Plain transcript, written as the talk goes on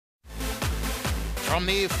From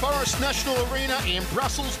the Forest National Arena in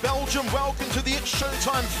Brussels, Belgium, welcome to the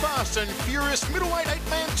Showtime Fast and Furious middleweight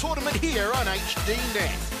 8-man tournament here on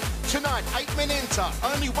HDNet. Tonight, 8 men enter,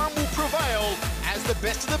 only one will prevail as the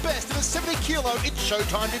best of the best in the 70-kilo It's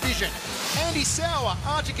Showtime division. Andy Sauer,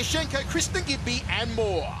 Archie Kashenko, Kristen Gibby and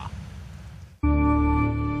more.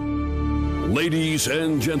 Ladies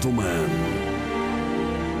and gentlemen,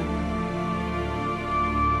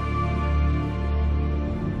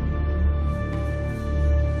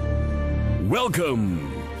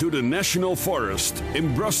 welcome to the National Forest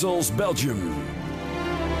in Brussels, Belgium.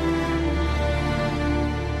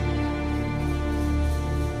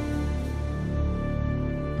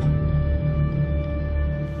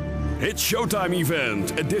 It's Showtime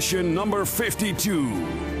event, edition number 52.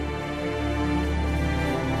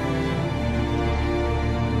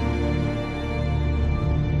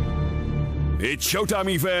 It's Showtime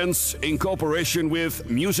Events, in cooperation with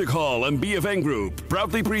Music Hall and BFN Group,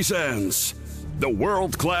 proudly presents the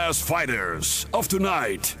world-class fighters of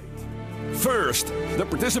tonight. First, the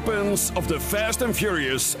participants of the Fast and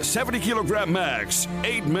Furious 70-kilogram max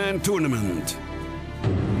 8-man tournament.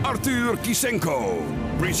 Artur Kisenko,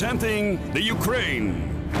 presenting the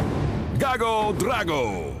Ukraine. Gago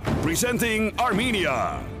Drago, presenting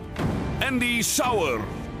Armenia. Andy Sauer,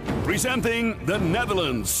 presenting the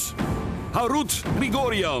Netherlands. Harut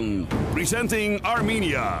Grigorian, presenting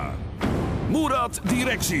Armenia. Murat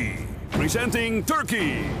Direksi, presenting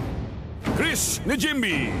Turkey. Chris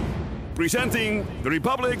Njimbi, presenting the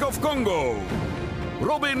Republic of Congo.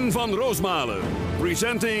 Robin van Roosmalen,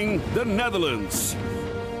 presenting the Netherlands.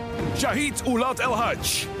 Shahid Oulat El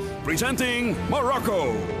Hajj, presenting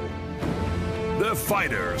Morocco. The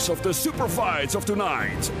fighters of the super fights of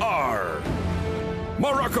tonight are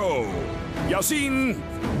Morocco, Yassine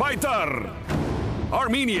Baitar.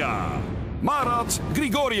 Armenia, Marat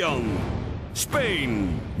Grigorian.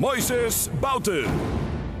 Spain, Moises Boute.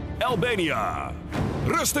 Albania,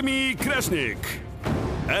 Rustemi Kresnik.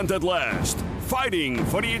 And at last, fighting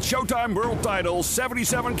for the It's Showtime World Title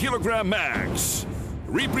 77-kilogram max,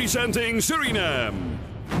 representing Suriname,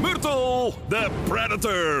 Myrtle the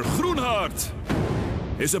Predator Groenhart.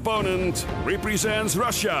 His opponent represents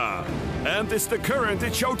Russia and is the current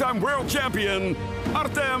It's Showtime World Champion,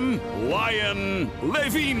 Artem Lion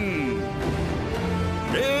Levin.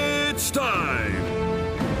 It's time.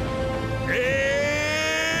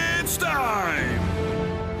 It's time.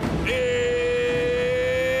 It's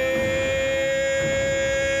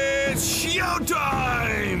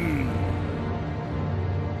Showtime.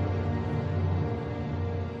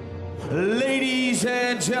 Ladies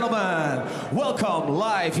and gentlemen, welcome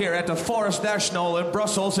live here at the Forest National in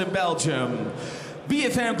Brussels in Belgium.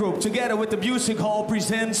 BFN Group, together with the Music Hall,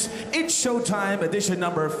 presents It's Showtime edition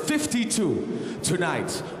number 52.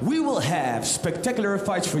 Tonight, we will have spectacular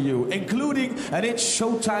fights for you, including an It's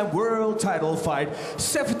Showtime World Title fight,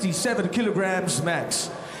 77 kilograms max.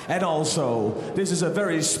 And also, this is a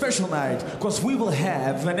very special night because we will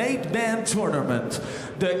have an 8-man tournament.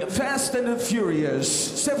 The Fast and the Furious,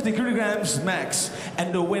 70 kilograms max.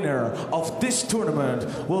 And the winner of this tournament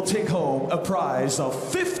will take home a prize of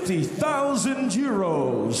 50,000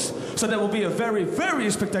 euros. So that will be a very, very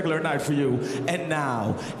spectacular night for you. And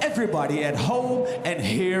now, everybody at home and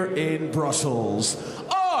here in Brussels,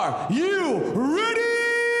 are you ready?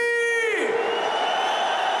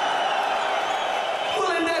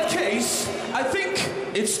 I think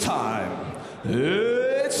it's time.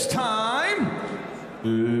 It's time.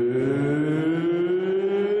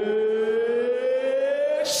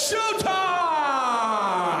 It's showtime!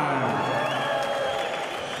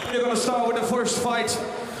 We're going to start with the first fight.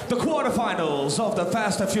 The quarterfinals of the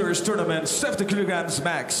Fast and Furious tournament, 70 kilograms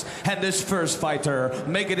max. And this first fighter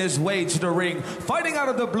making his way to the ring, fighting out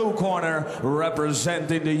of the blue corner,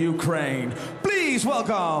 representing the Ukraine. Please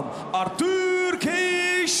welcome Artur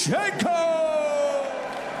Kishenko.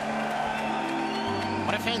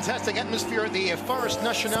 What a fantastic atmosphere at the Forest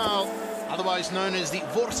National, otherwise known as the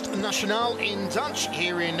Vorst National in Dutch,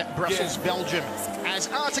 here in Brussels, Belgium. As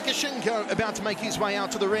Artur Kishenko about to make his way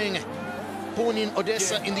out to the ring. Born in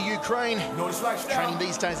Odessa in the Ukraine, training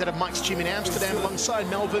these days out of Mike's Gym in Amsterdam alongside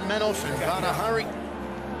Melvin Manoff and Vada Hari.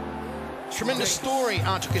 Tremendous story.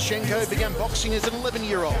 Artur Kishenko began boxing as an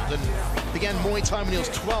 11-year-old and began Muay Thai when he was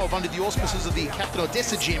 12 under the auspices of the Captain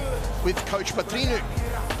Odessa Gym with Coach Patrinu.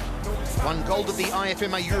 Won gold at the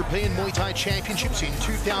IFMA European Muay Thai Championships in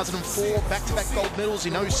 2004, back-to-back gold medals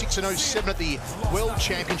in 06 and 07 at the World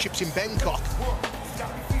Championships in Bangkok.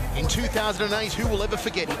 In 2008, who will ever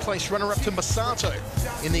forget, he placed runner-up to Masato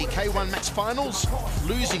in the K1 Max Finals,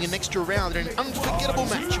 losing an extra round in an unforgettable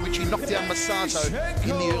match in which he knocked down Masato in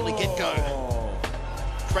the early get-go.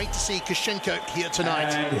 Great to see Kishenko here tonight.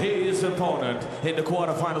 And his opponent in the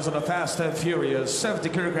quarterfinals of the Fast and Furious 70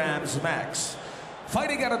 kilograms max.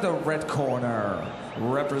 Fighting out of the red corner,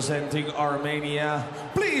 representing Armenia,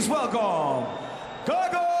 please welcome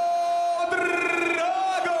Gago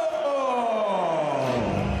Drago!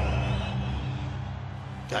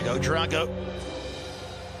 Gago Drago.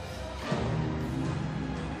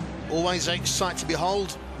 Always a sight to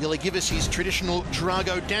behold. Will he give us his traditional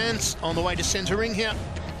Drago dance on the way to centre ring here?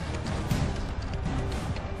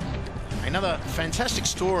 Another fantastic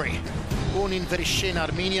story. Born in Verishen,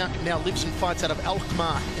 Armenia, now lives and fights out of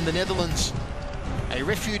Alkmaar in the Netherlands. A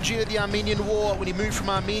refugee of the Armenian War when he moved from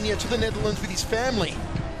Armenia to the Netherlands with his family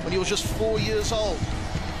when he was just 4 years old.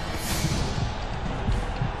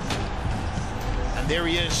 And there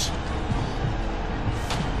he is.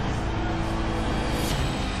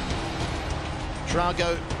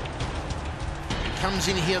 Drago comes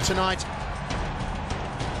in here tonight,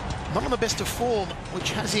 not on the best of form,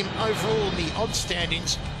 which has him overall in the odds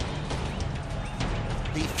standings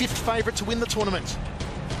the 5th favourite to win the tournament.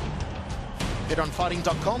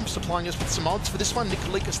 BetOnFighting.com supplying us with some odds for this one.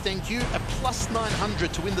 Nikolikas, thank you. A plus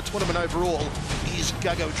 900 to win the tournament overall is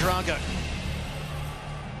Gago Drago.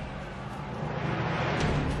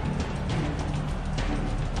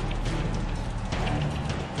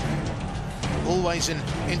 Always an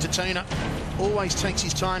entertainer, always takes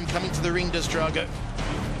his time coming to the ring, does Drago.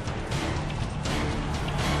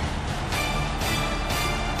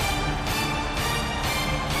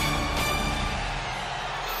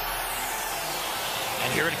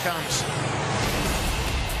 And here it comes,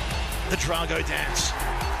 the Drago dance.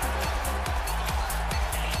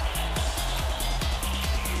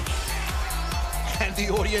 And the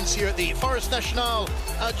audience here at the Forest National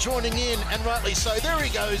are joining in, and rightly so. There he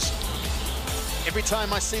goes. Every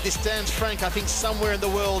time I see this dance, Frank, I think somewhere in the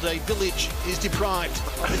world a village is deprived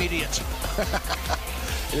of an idiot.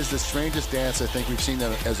 It is the strangest dance I think we've seen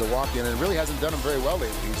as a walk-in, and it really hasn't done him very well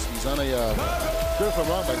lately. He's on a, good if I'm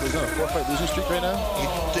wrong, but he's on a 4-fight losing streak right now.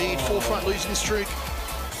 Indeed, 4-fight losing streak.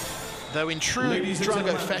 Though in true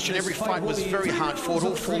Drago fashion, every fight was very hard fought.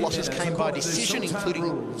 All 4 losses came by decision,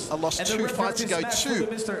 including a loss 2 fights ago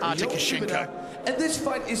to Artur Kishenko. And this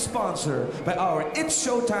fight is sponsored by our It's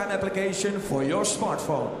Showtime application for your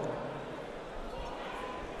smartphone.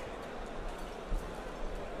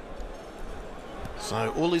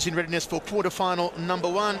 So all is in readiness for quarterfinal number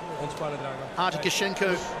 1. Artur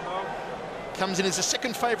Kishenko comes in as the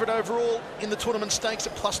 2nd favourite overall in the tournament stakes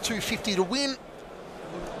at plus 250 to win.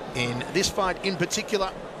 In this fight in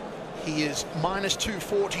particular, he is minus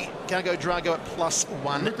 240. Gago Drago at plus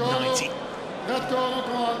 190.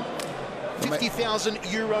 50,000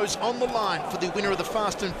 euros on the line for the winner of the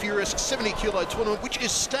Fast and Furious 70-kilo tournament, which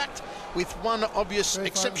is stacked with one obvious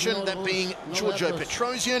exception, that being Giorgio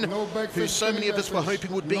Petrosian, who so many of us were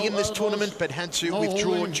hoping would be in this tournament, but had to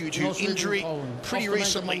withdraw due to injury pretty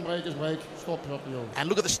recently. And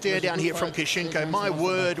look at the stare down here from Kishenko. My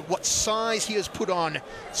word, what size he has put on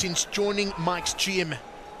since joining Mike's gym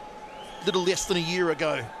little less than a year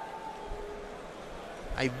ago.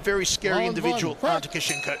 A very scary individual, Artur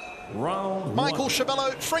Kishenko. Michael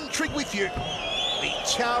Chabello, Frank Trigg with you. The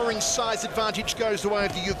towering size advantage goes the way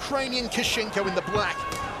of the Ukrainian Kishenko in the black.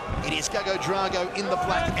 It is Gago Drago in the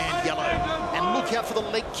black and yellow. And look out for the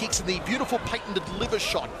leg kicks and the beautiful patented liver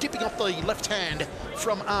shot, dipping off the left hand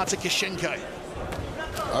from Artur Kishenko.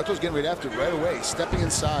 Artur's getting right after it right away, stepping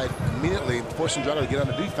inside immediately, forcing Drago to get on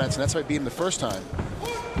the defense, and that's why he beat him the first time.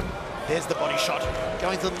 There's the body shot,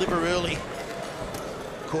 going to the liver early.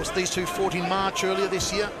 Of course, these two fought in March earlier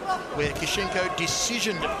this year, where Kishenko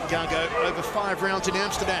decisioned Gago over 5 rounds in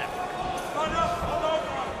Amsterdam.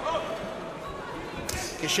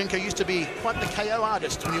 Kishenko used to be quite the KO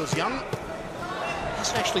artist when he was young.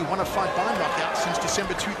 He's actually won a fight by knockout since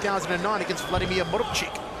December 2009 against Vladimir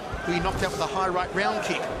Morovchik, who he knocked out with a high right round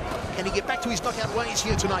kick. Can he get back to his knockout ways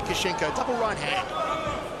here tonight, Kishenko? Double right hand.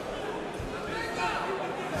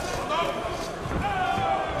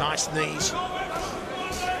 Nice knees.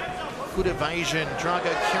 Good evasion.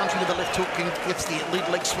 Drago countering with the left hook and gets the lead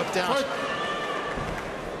leg swept out.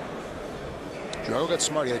 Drago got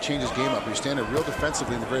smart. He had to change his game up. He was standing real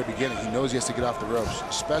defensively in the very beginning. He knows he has to get off the ropes,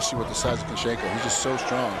 especially with the size of Kishenko. He's just so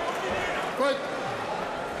strong.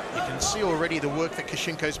 You can see already the work that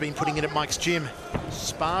Kishenko's been putting in at Mike's gym,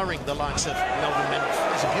 sparring the likes of Melvin Manoff.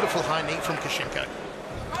 There's a beautiful high knee from Kishenko.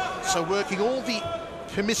 So working all the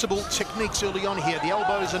permissible techniques early on here. The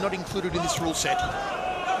elbows are not included in this rule set.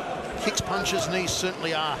 Kicks, punches, knees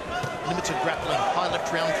certainly are. Limited grappling, high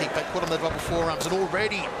left round kick, back put on the double forearms, and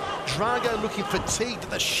already Drago looking fatigued at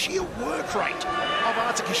the sheer work rate of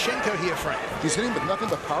Artur Kishenko here, Frank. He's hitting with nothing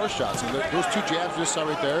but power shots. And those two jabs you just saw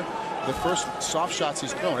right there, the first soft shots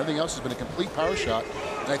he's thrown. Everything else has been a complete power shot.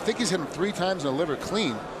 And I think he's hit him 3 times in the liver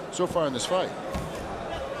clean so far in this fight.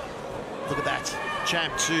 Look at that.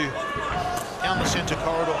 Jab 2 down the center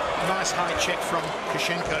corridor. Nice high check from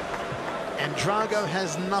Kishenko. And Drago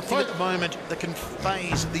has nothing at the moment that can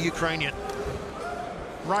phase the Ukrainian.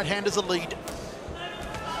 Right hand is a lead.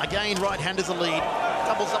 Again, right hand is a lead.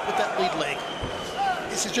 Doubles up with that lead leg.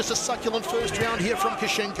 This is just a succulent first round here from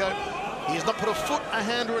Kishenko. He has not put a foot, a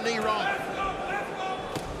hand, or a knee wrong.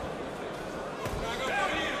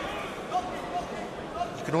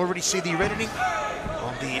 You can already see the reddening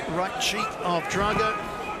on the right cheek of Drago.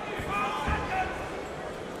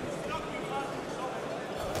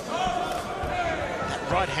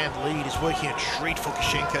 That right hand lead is working a treat for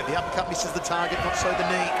Kishenko. The uppercut misses the target, not so the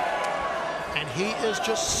knee. And he is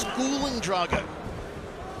just schooling Drago.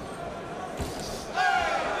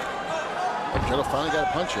 Drago finally got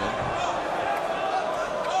a punch in.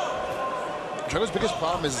 Drago's biggest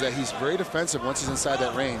problem is that he's very defensive once he's inside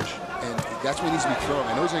that range, and that's when he needs to be throwing.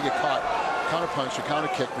 I know he's going to get caught, counter punch or counter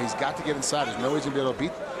kick, but he's got to get inside. There's no way he's going to be able to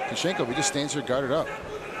beat Kishenko if he just stands here guarded up.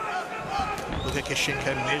 Look at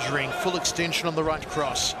Kishenko measuring full extension on the right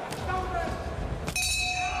cross.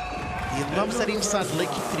 He loves that inside leg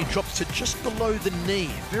kick that he drops to just below the knee.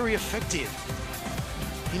 Very effective.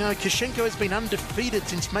 You know, Kishenko has been undefeated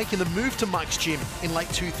since making the move to Mike's gym in late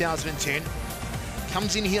 2010.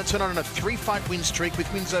 Comes in here tonight on a 3-fight win streak with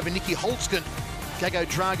wins over Nicky Holtzkin, Gago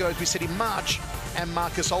Drago, as we said, in March, and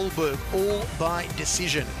Marcus Olberg, all by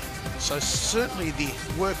decision. So certainly the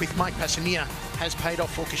work with Mike Passania has paid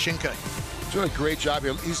off for Kishenko. He's doing a great job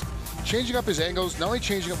here. He's changing up his angles, not only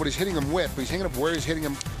changing up what he's hitting him with, but he's hanging up where he's hitting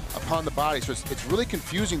him upon the body. So it's really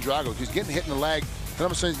confusing Drago. He's getting hit in the leg, then all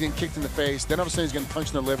of a sudden he's getting kicked in the face, then all of a sudden he's getting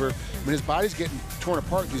punched in the liver. I mean, his body's getting torn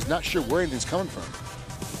apart. He's not sure where anything's coming from.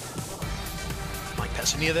 Mike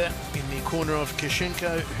Passania there in the corner of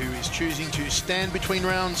Kishenko, who is choosing to stand between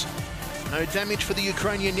rounds. No damage for the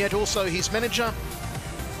Ukrainian yet. Also his manager,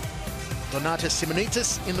 Donatas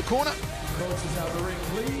Simonitis, in the corner. Coaches out the ring,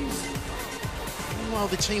 please. Meanwhile,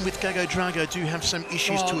 the team with Gago Drago do have some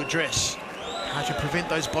issues to address. How to prevent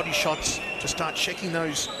those body shots, to start checking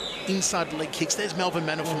those inside leg kicks. There's Melvin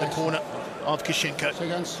Manuel from the corner of Kishenko.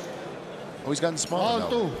 Oh, he's gotten smaller now.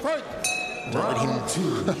 Don't let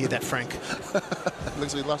him hear that, Frank.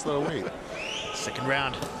 Looks like he lost a lot of weight. Second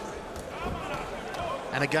round.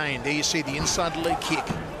 And again, there you see the inside leg kick.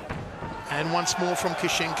 And once more from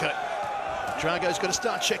Kishenko. Drago's got to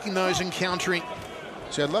start checking those and countering.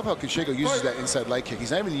 See, I love how Kishenko uses that inside leg kick.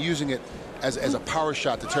 He's not even using it as a power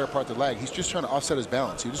shot to tear apart the leg. He's just trying to offset his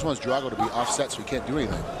balance. He just wants Drago to be offset so he can't do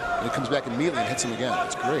anything. And he comes back immediately and hits him again.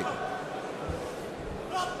 It's great.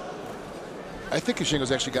 I think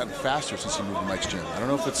Kishenko's actually gotten faster since he moved to Mike's gym. I don't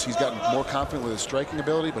know if he's gotten more confident with his striking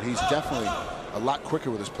ability, but he's definitely a lot quicker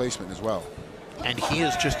with his placement as well. And he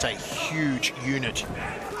is just a huge unit.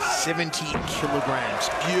 70 kilograms.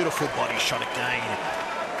 Beautiful body shot again.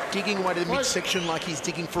 Digging away to the midsection like he's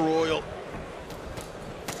digging for oil.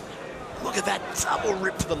 Look at that double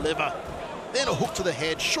rip to the liver. Then a hook to the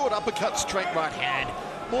head. Short uppercut, straight right hand.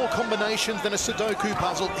 More combinations than a Sudoku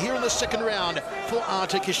puzzle here in the second round for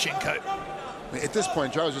Artur Kishenko. At this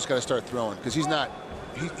point, Drago's just got to start throwing because he's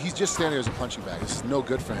just standing there as a punching bag. This is no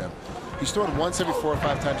good for him. He's throwing once every 4 or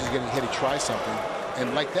 5 times he's getting hit. He tries something,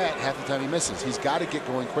 and like that, half the time he misses. He's got to get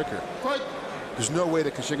going quicker. There's no way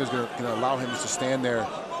that Kishenko's going to allow him just to stand there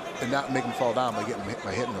and not make him fall down by hitting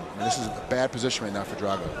him. I mean, this is a bad position right now for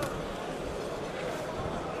Drago.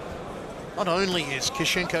 Not only is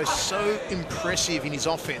Kishenko so impressive in his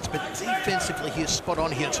offense, but defensively he is spot on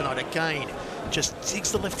here tonight again. Just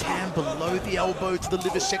digs the left hand below the elbow to the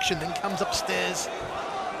liver section, then comes upstairs.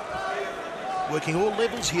 Working all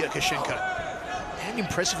levels here, Kishenko. And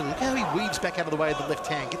impressively, look how he weaves back out of the way of the left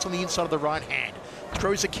hand, gets on the inside of the right hand,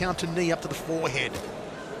 throws a counter knee up to the forehead.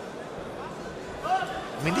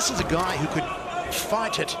 I mean, this is a guy who could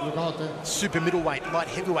fight at super middleweight, light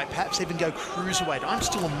heavyweight, perhaps even go cruiserweight. I'm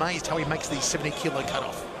still amazed how he makes the 70-kilo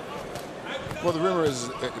cutoff. Well, the rumor is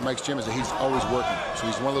at Mike's gym is that he's always working. So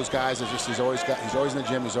he's one of those guys that he's always in the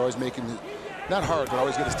gym. He's always making, not hard, but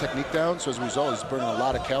always get his technique down. So as a result, he's burning a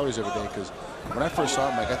lot of calories every day. Because when I first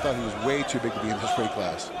saw him, I thought he was way too big to be in his weight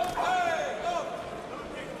class.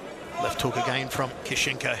 Left hook again from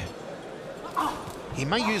Kishenko. He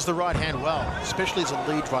may use the right hand well, especially as a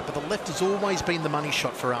lead right, but the left has always been the money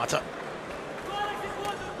shot for Artur.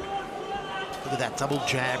 Look at that double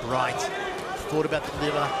jab right. Thought about the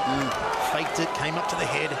liver, faked it, came up to the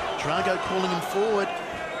head. Drago calling him forward.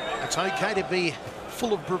 It's okay to be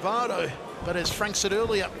full of bravado But as Frank said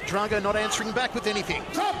earlier, Drago not answering back with anything.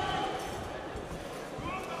 Stop.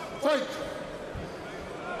 Fight.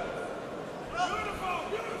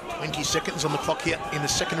 20 seconds on the clock here in the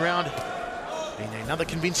second round. Been another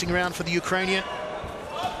convincing round for the Ukrainian.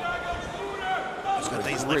 He's got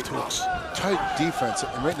these left hooks. Tight defense,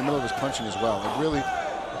 and right in the middle of his punching as well. Like really,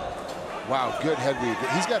 wow, good head read.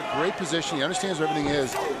 He's got a great position. He understands where everything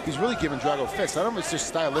is. He's really giving Drago fits. I don't know if it's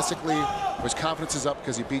just stylistically, or his confidence is up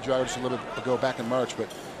because he beat Drago just a little bit ago back in March, but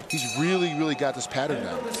he's really got this pattern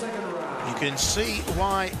now. You can see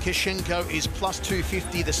why Kishenko is plus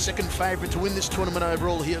 250, the second favourite to win this tournament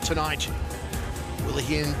overall here tonight. Will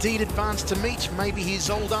he indeed advance to meet maybe his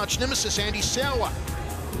old arch nemesis, Andy Sauer,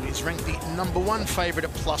 who is ranked the #1 favourite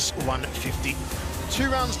at plus 150. 2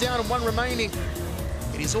 rounds down and 1 remaining.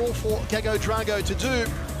 It is all for Gago Drago to do,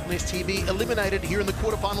 lest he be eliminated here in the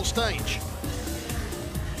quarterfinal stage.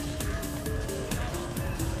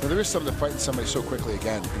 Now, there is something to fighting somebody so quickly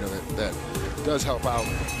again, you know, that does help out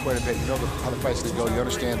quite a bit. You know how the fight's going to go. You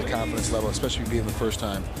understand the confidence level, especially being the first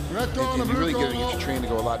time. And you really get your training to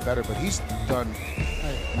go a lot better. But he's done,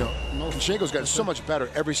 you know, Kishenko's gotten so much better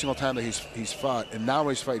every single time that he's fought. And now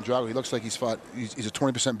when he's fighting Drago, he looks like he's a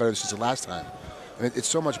 20% better since the last time. And it's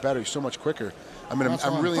so much better. He's so much quicker. I mean,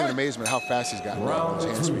 I'm really in amazement at how fast he's gotten on his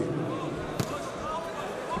hand speed.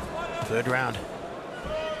 Third round.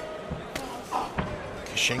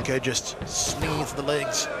 Kishenko just slings the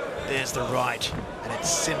legs. There's the right, and it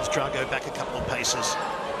sends Drago back a couple of paces.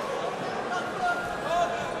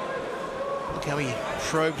 Look how he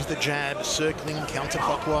probes the jab, circling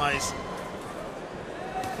counterclockwise.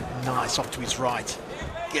 Nice, off to his right.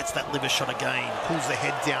 Gets that liver shot again, pulls the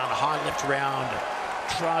head down, high left round.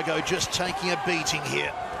 Drago just taking a beating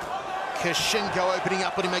here. Kishenko opening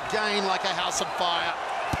up on him again like a house on fire,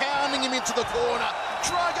 pounding him into the corner.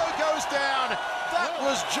 Drago goes down. That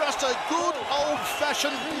was just a good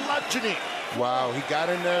old-fashioned bludgeoning. Wow, he got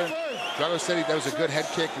in there. Drago said that was a good head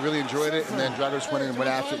kick. He really enjoyed it. And then Drago just went in and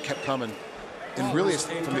went after it, kept coming. And really,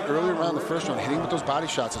 from the earlier round, the first round, hitting with those body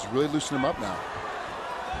shots has really loosened him up now.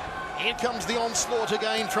 Here comes the onslaught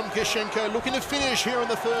again from Kishenko, looking to finish here in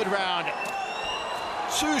the third round.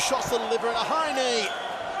 2 shots to the liver and a high knee.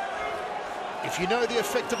 If you know the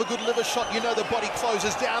effect of a good liver shot, you know the body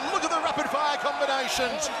closes down. Look at the rapid-fire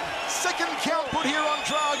combinations. Second count put here on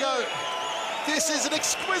Drago. This is an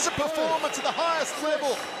exquisite performance at the highest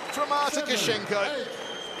level from Artur Kishenko.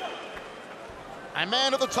 A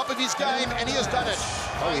man at the top of his game, and he has done it.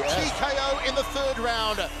 TKO in the third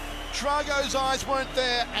round. Drago's eyes weren't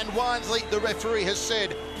there, and Winesley, the referee, has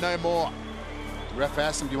said no more. The ref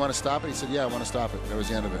asked him, do you want to stop it? He said, yeah, I want to stop it. That was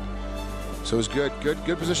the end of it. So it was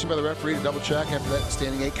good position by the referee to double check after that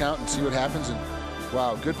standing 8 count and see what happens. And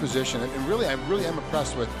wow, good position. And really, I really am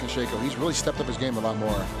impressed with Kishenko. He's really stepped up his game a lot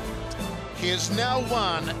more. He has now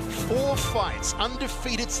won 4 fights,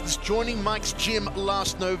 undefeated since joining Mike's gym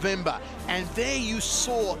last November. And there you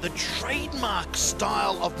saw the trademark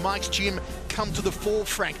style of Mike's gym come to the fore,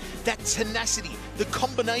 Frank. That tenacity, the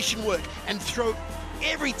combination work, and throw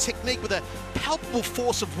every technique with a palpable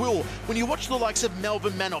force of will. When you watch the likes of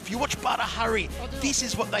Melvin Manoff, you watch Bada Hari, this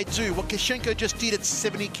is what they do, what Kishenko just did at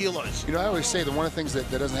 70 kilos. You know, I always say that one of the things that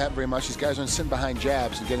doesn't happen very much, these guys aren't sitting behind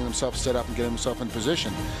jabs and getting themselves set up and getting themselves in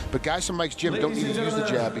position. But guys from Mike's gym don't need to use the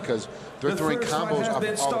jab because they're throwing combos off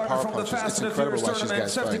all the power punches. It's incredible watch these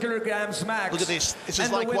guys fight. Look at this. This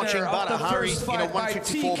is like watching Bada Hari in a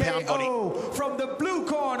 154-pound body. From the blue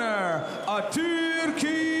corner, Artur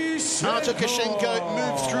Kishenko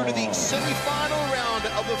moves through to the semi-final round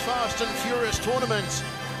of the Fast and Furious tournament.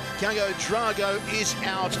 Gago Drago is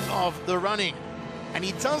out of the running. And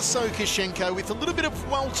he does so, Kishenko, with a little bit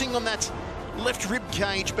of welting on that left rib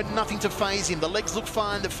cage, but nothing to faze him. The legs look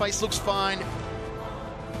fine, the face looks fine.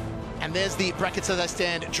 And there's the brackets as they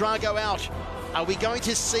stand. Drago out. Are we going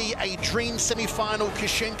to see a dream semi-final,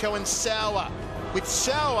 Kishenko and Sauer? With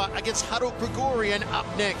Sauer against Harald Grigorian up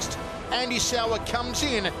next. Andy Sauer comes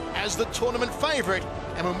in as the tournament favourite,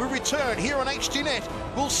 and when we return here on HDNet,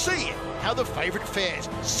 we'll see how the favourite fares.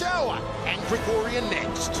 Sauer and Grigorian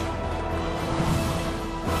next.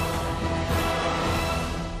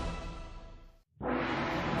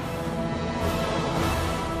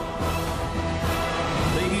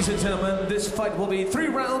 Ladies and gentlemen, this fight will be 3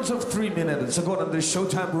 rounds of 3 minutes according to the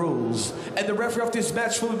Showtime rules. And the referee of this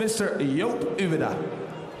match will be Mr. Joop Uweda.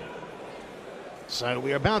 So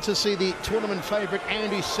we're about to see the tournament favourite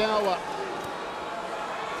Andy Sauer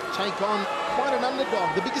take on quite an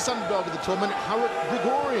underdog, the biggest underdog of the tournament, Harald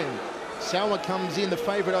Grigorian. Sauer comes in the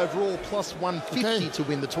favourite overall, plus 150 to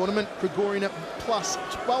win the tournament. Grigorian at plus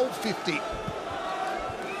 1250.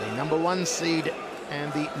 The #1 seed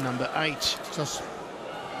and the number 8.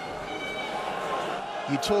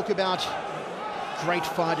 You talk about great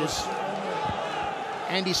fighters.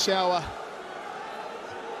 Andy Sauer,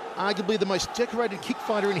 arguably the most decorated kick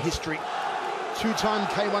fighter in history. 2-time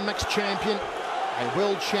K1 Max champion, a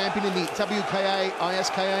world champion in the WKA,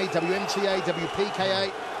 ISKA, WMTA,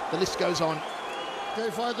 WPKA. The list goes on.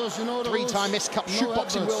 3-time S-Cup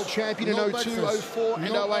shootboxing world champion in 02, 04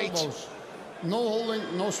 and 08. No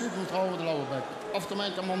holding, no sweeping throw with the lower back. After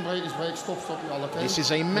man come on, break is break, stop, all okay? This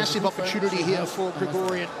is a massive opportunity here for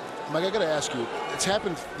Grigorian. Mike, I got to ask you, it's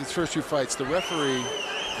happened these first 2 fights. The referee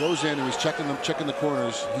goes in and he's checking the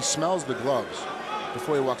corners. He smells the gloves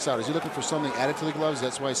before he walks out. Is he looking for something added to the gloves?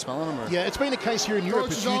 That's why he's smelling them? Or? Yeah, it's been a case here in Europe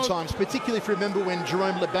a few times, particularly if you remember when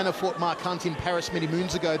Jerome Lebana fought Mark Hunt in Paris many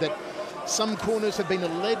moons ago, that some corners have been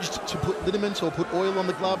alleged to put liniment or put oil on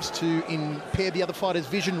the gloves to impair the other fighter's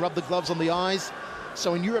vision, rub the gloves on the eyes.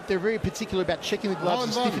 So in Europe, they're very particular about checking the gloves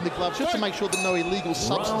and sniffing the gloves just to make sure that no illegal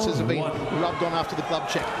substances have been rubbed on after the glove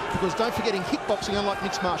check. Because don't forget, in kickboxing, unlike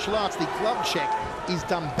mixed martial arts, the glove check is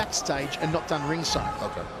done backstage and not done ringside.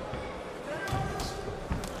 Okay.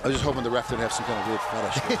 I was just hoping the ref didn't have some kind of weird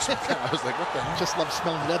fetish. I was like, what the heck? Just love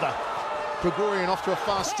smelling leather. Grigorian off to a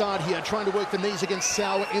fast start here, trying to work the knees against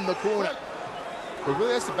Sauer in the corner. But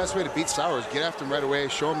really, that's the best way to beat Sauer, is get after him right away,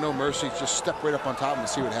 show him no mercy, just step right up on top of him and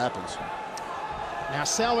see what happens. Now,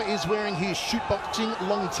 Sauer is wearing his shootboxing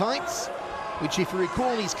long tights, which, if you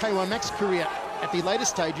recall, in his K1 Max career at the later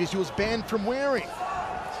stages, he was banned from wearing.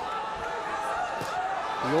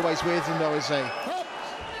 He always wears them, though, as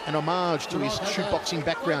an homage to his shootboxing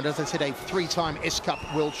background. As I said, a 3-time S-Cup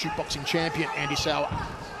World Shootboxing Champion, Andy Sauer.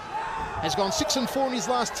 Has gone 6-4 in his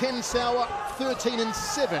last 10, Sauer,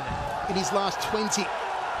 13-7 in his last 20.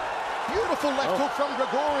 Beautiful left hook from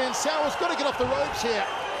Grigorian. Sauer's got to get off the ropes here.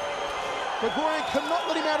 Grigorian cannot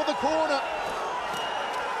let him out of the corner.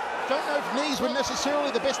 Don't know if knees were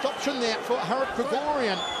necessarily the best option there for Harit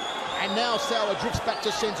Grigorian. And now Sauer drifts back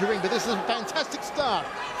to center ring, but this is a fantastic start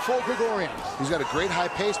for Grigorian. He's got a great high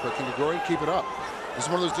pace, but can Grigorian keep it up? This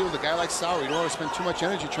is one of those deals, a guy like Sauer, you don't want to spend too much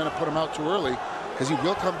energy trying to put him out too early, because he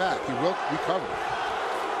will come back, he will recover.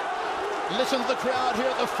 Listen to the crowd here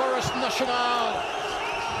at the Forest National.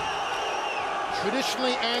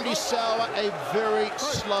 Traditionally, Andy Sauer, a very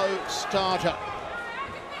slow starter.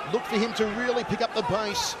 Look for him to really pick up the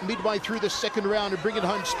pace midway through the second round and bring it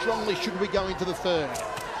home strongly should we go into the third.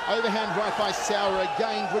 Overhand right by Sauer.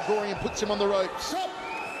 Again, Grigorian puts him on the ropes.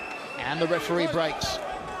 And the referee breaks.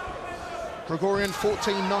 Grigorian,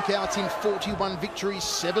 14 knockouts in 41 victories,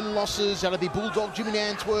 7 losses out of the Bulldog Gym in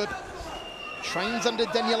Antwerp. Trains under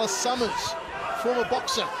Daniela Summers, former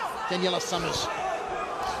boxer Daniela Summers.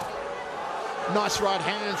 Nice right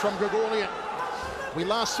hand from Grigorian. We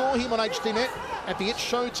last saw him on HDNet at the It's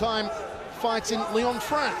Showtime fights in Lyon,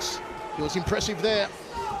 France. He was impressive there.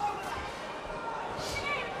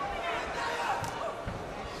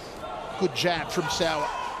 Good jab from Sauer.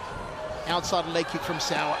 Outside leg kick from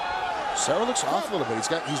Sauer. Sauer looks off a little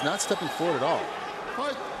bit. He's not stepping forward at all.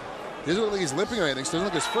 He doesn't look like he's limping or anything, so it doesn't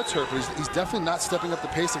look like his foot's hurt, but he's definitely not stepping up the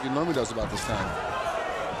pace like he normally does about this time.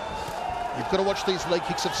 You've got to watch these leg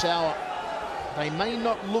kicks of Sauer. They may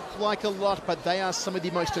not look like a lot, but they are some of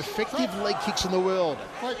the most effective leg kicks in the world.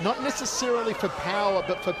 Not necessarily for power,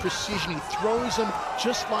 but for precision. He throws them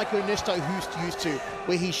just like Ernesto Hoost used to,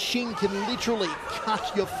 where his shin can literally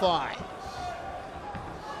cut your thigh.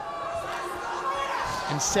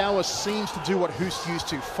 And Sauer seems to do what Hoost used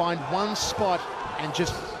to, find one spot and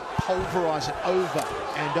just pulverize it over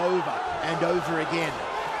and over and over again.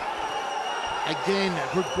 Again,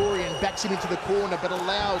 Grigorian backs him into the corner, but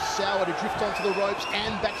allows Sauer to drift onto the ropes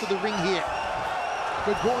and back to the ring here.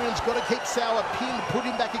 Grigorian's got to keep Sauer pinned, put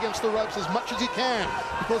him back against the ropes as much as he can,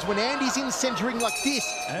 because when Andy's in centering like this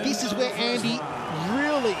is where Andy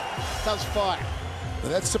really does fire.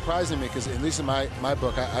 Well, that's surprising me, because at least in my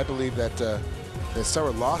book, I believe that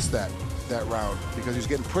Sauer lost that round because he was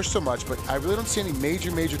getting pushed so much, but I really don't see any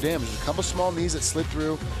major damage. There's a couple small knees that slid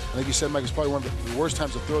through. I think you said, Mike, it's probably one of the worst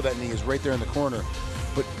times to throw that knee is right there in the corner.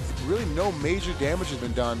 But really no major damage has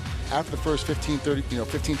been done after the first 15,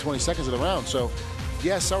 20 seconds of the round. So,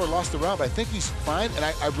 yeah, Sauer lost the round, but I think he's fine, and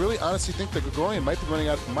I really honestly think that Grigorian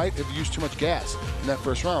might have used too much gas in that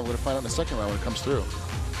first round. We're going to find out in the second round when it comes through.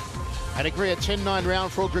 I'd agree, a 10-9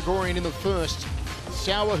 round for Grigorian in the first.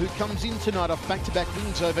 Sauer, who comes in tonight off back-to-back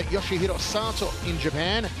wins over Yoshihiro Sato in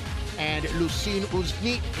Japan and Lucien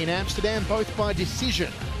Uzny in Amsterdam, both by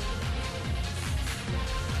decision.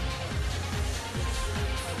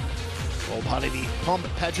 All part of the pomp,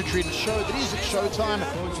 pageantry and show that is at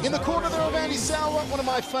Showtime. In the corner there of Andy Sauer, one of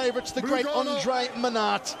my favourites, the great Andre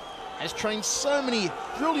Manat. has trained so many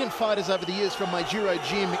brilliant fighters over the years from my Giro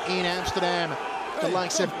gym in Amsterdam, the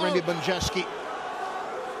likes of Remy Bunjaski.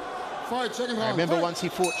 I remember once he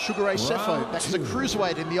fought Sugar Ray Sefo back as a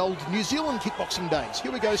cruiserweight in the old New Zealand kickboxing days.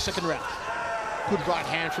 Here we go, second round. Good right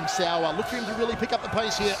hand from Sauer. Look for him to really pick up the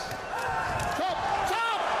pace here.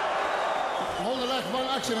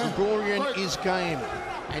 Gregorian is game,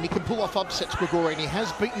 and he can pull off upsets, Gregorian. He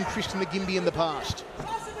has beaten Christian McGimby in the past.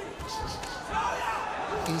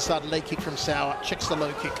 Inside leg kick from Sauer, checks the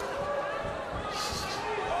low kick.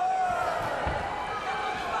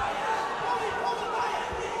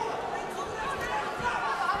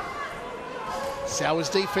 Sauer's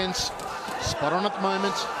defense, spot on at the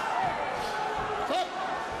moment.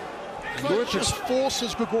 Just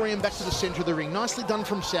forces Gregorian back to the center of the ring. Nicely done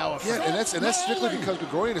from Sauer. Yeah, and that's strictly because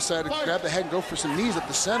Gregorian decided to grab the head and go for some knees at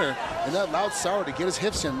the center, and that allowed Sauer to get his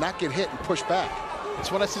hips in, not get hit and push back.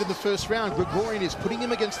 It's what I said in the first round. Gregorian is putting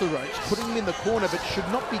him against the ropes, putting him in the corner, but should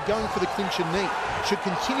not be going for the clincher knee. Should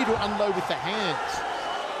continue to unload with the hands.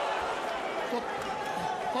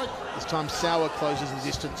 This time Sauer closes the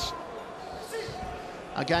distance.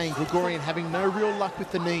 Again, Gregorian having no real luck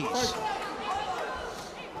with the knees.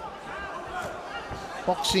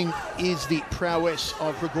 Boxing is the prowess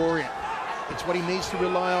of Gregorian. It's what he needs to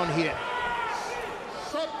rely on here.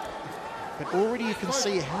 But already you can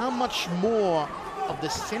see how much more of the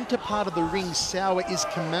center part of the ring Sauer is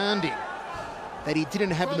commanding that he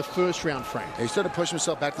didn't have in the first round, Frank. He started pushing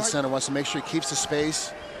himself back to the center, wants to make sure he keeps the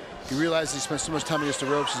space. He realizes he spends so much time against the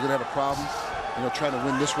ropes, he's gonna have a problem. You know, trying to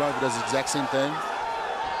win this round, he does the exact same thing.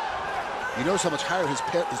 You notice how much higher his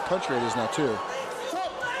punch rate is now, too.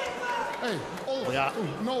 We are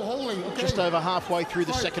just over halfway through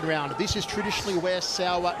the second round. This is traditionally where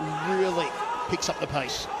Sauer really picks up the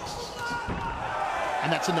pace.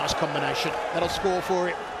 And that's a nice combination. That'll score for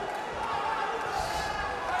him.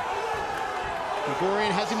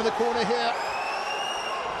 Gregorian has him in the corner here.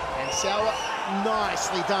 And Sauer,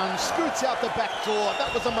 nicely done. Scoots out the back door.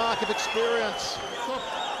 That was a mark of experience.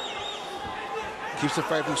 Keeps the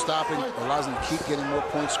fight from stopping, allows him to keep getting more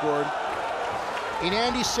points scored. In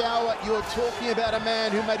Andy Sauer, you're talking about a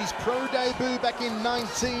man who made his pro debut back in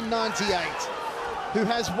 1998, who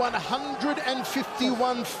has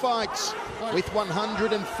 151 fights with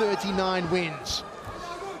 139 wins.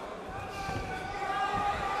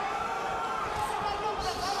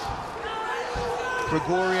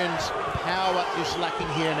 Gregorian's power is lacking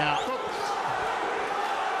here now.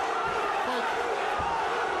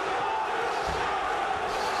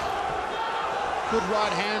 Good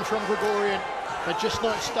right hand from Gregorian, but just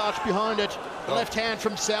no starch behind it. The left hand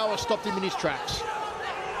from Sauer stopped him in his tracks.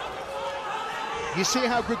 You see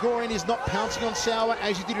how Gregorian is not pouncing on Sauer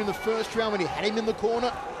as he did in the first round when he had him in the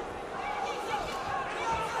corner?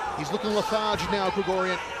 He's looking lethargic now,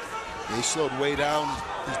 Gregorian. Yeah, he slowed way down.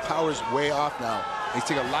 His power's way off now. He's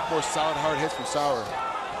taking a lot more solid, hard hits from Sauer.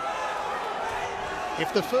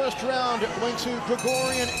 If the first round went to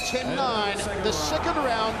Gregorian 10-9, the second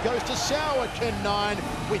round goes to Sauer 10-9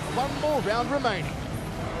 with one more round remaining.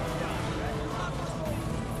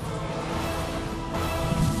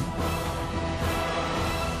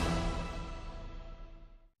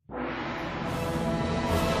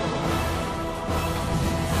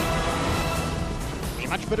 A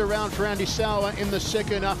much better round for Andy Sauer in the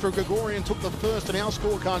second after Gregorian took the first, and our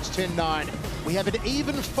scorecard's 10-9. We have an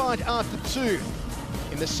even fight after two.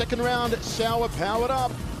 In the second round, Sauer powered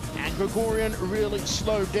up and Gregorian really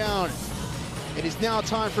slowed down. It is now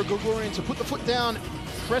time for Gregorian to put the foot down,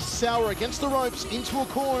 press Sauer against the ropes into a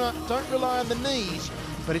corner. Don't rely on the knees,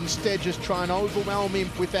 but instead just try and overwhelm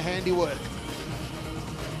him with the handiwork.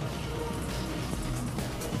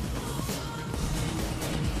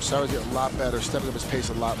 Sauer's getting a lot better, stepping up his pace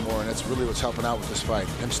a lot more, and that's really what's helping out with this fight.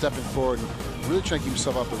 Him stepping forward and really trying to keep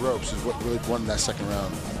himself off the ropes is what really won that second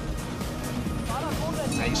round.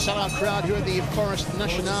 A sellout crowd here at the Forest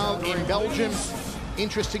National in Belgium.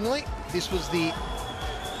 Interestingly, this was the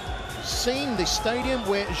scene, the stadium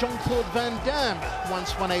where Jean-Claude Van Damme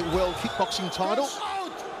once won a world kickboxing title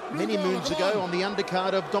many moons ago on the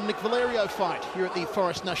undercard of Dominic Valerio fight here at the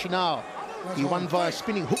Forest National. He won via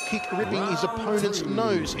spinning hook kick, ripping his opponent's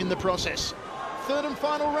nose in the process. Third and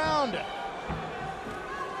final round.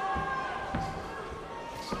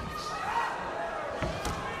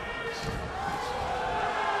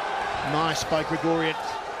 Nice by Gregorian.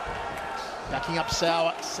 Backing up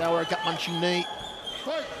Sauer. Sauer a gut-munching knee.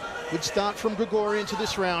 Good start from Gregorian to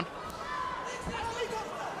this round.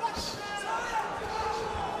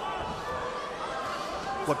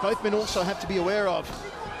 What both men also have to be aware of,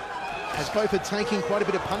 as both are taking quite a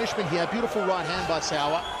bit of punishment here. Beautiful right hand by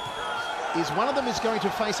Sauer. is one of them is going to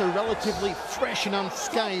face a relatively fresh and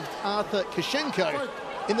unscathed Arthur Kashenko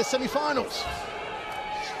in the semi-finals.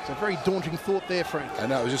 It's a very daunting thought there, Frank. I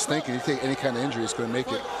know, I was just thinking, you take any kind of injury, it's going to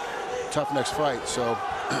make it tough next fight. So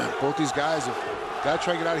both these guys have got to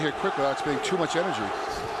try to get out of here quick without spending too much energy.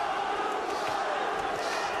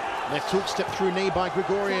 Left hook, step through knee by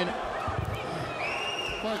Grigorian.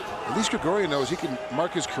 At least Grigorian knows he can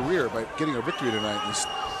mark his career by getting a victory tonight. He's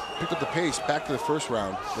picked up the pace back to the first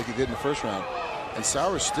round like he did in the first round. And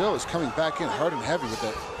Sauer still is coming back in hard and heavy with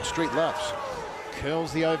that straight lefts.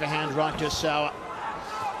 Curls the overhand right to Sauer.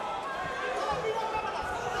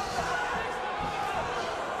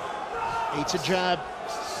 Eats a jab.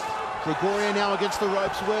 Grigorian now against the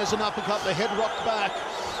ropes, wears an uppercut, the head rocked back.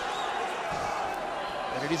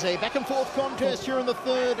 But it is a back and forth contest here in the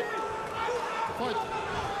third.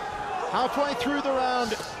 Halfway through the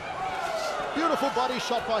round. Beautiful body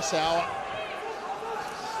shot by Sauer.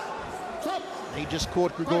 He just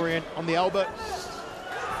caught Grigorian on the elbow.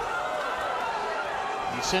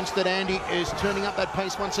 You sense that Andy is turning up that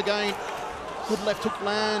pace once again. Good left hook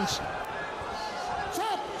lands.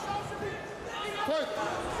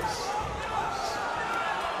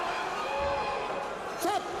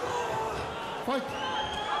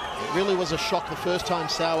 It really was a shock the first time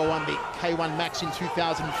Sauer won the K1 Max in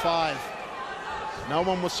 2005. No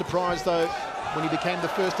one was surprised, though, when he became the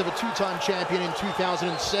first ever two-time champion in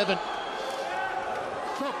 2007.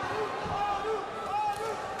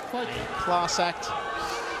 A class act,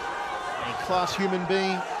 a class human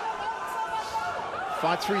being.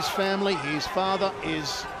 Fights for his family. His father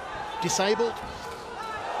is disabled.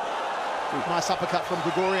 Nice uppercut from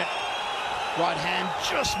Grigorian. Right hand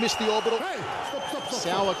just missed the orbital.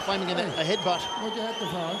 Sauer claiming a headbutt.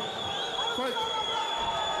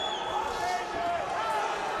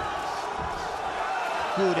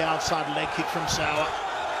 Good outside leg kick from Sauer.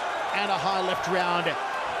 And a high left round.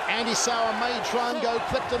 Andy Sauer may try and go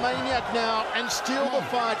kleptomaniac now and steal the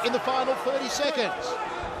fight in the final 30 seconds.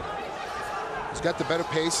 He's got the better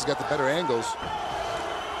pace, he's got the better angles.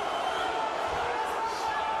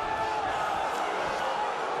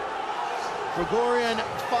 Grigorian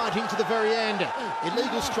fighting to the very end.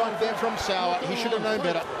 Illegal strike there from Sauer. He should have known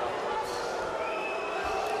better.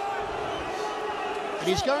 And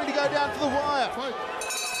he's going to go down to the wire.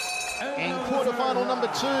 In quarterfinal number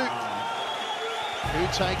 2. Who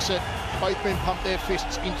takes it? Both men pump their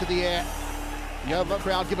fists into the air. Yeah, the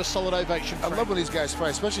crowd give a solid ovation. I love when these guys fight,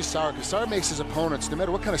 especially Sauer, because Sauer makes his opponents, no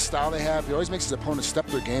matter what kind of style they have, he always makes his opponents step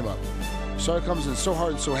their game up. Sauer comes in so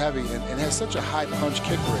hard and so heavy and has such a high punch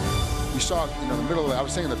kick rate. We saw, in the middle of it, I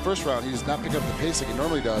was saying in the first round, he does not pick up the pace like he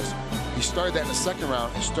normally does. He started that in the second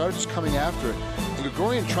round and started just coming after it. And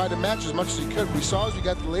Grigorian tried to match as much as he could. We saw as we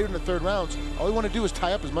got to later in the third rounds, all he wanted to do was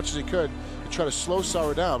tie up as much as he could to try to slow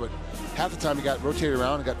Sauer down. But half the time he got rotated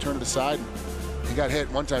around and got turned to the side. And he got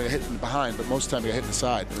hit. One time he got hit from behind, but most of the time he got hit in the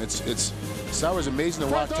side. And Sauer's amazing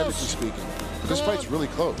to watch, technically speaking. But this fight's really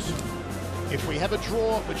close. If we have a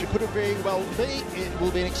draw, which it could have very well be, it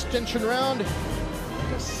will be an extension round.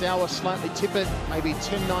 Sauer slightly tip it, maybe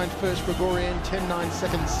 10-9 first Grigorian, 10-9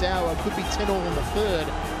 second Sauer, could be 10-all in the third,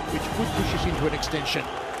 which would push us into an extension.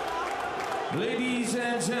 Ladies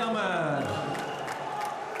and gentlemen,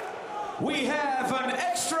 we have an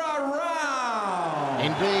extra round.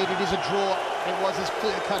 Indeed, it is a draw. It was as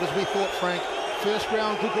clear-cut as we thought, Frank. First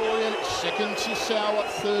round Grigorian, second to Sauer,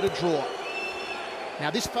 third a draw.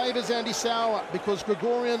 Now this favours Andy Sauer because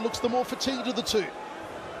Grigorian looks the more fatigued of the two.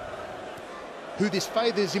 Who this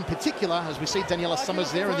favours in particular, as we see Daniela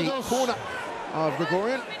Summers there in the corner of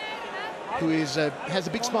Grigorian, who is has a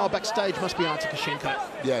big smile backstage, must be Arthur Kashenko.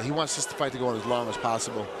 Yeah, he wants this fight to go on as long as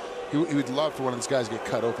possible. He would love for one of these guys to get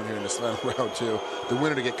cut open here in this final round too. The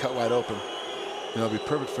winner to get cut wide open. It'd be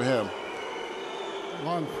perfect for him.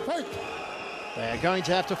 Round fight. They are going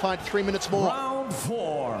to have to fight 3 minutes more. Round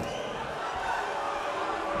 4.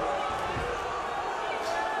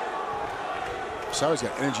 Sauer's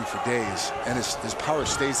got energy for days, and his power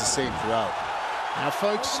stays the same throughout. Now,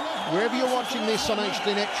 folks, wherever you're watching this on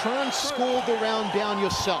HDNet, try and score the round down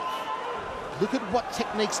yourself. Look at what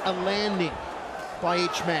techniques are landing by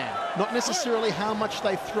each man. Not necessarily how much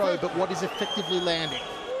they throw, but what is effectively landing.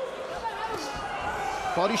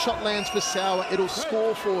 Body shot lands for Sauer, it'll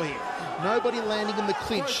score for him. Nobody landing in the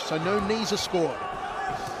clinch, so no knees are scored.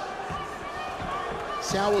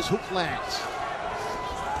 Sauer's hook lands.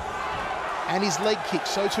 And his leg kick,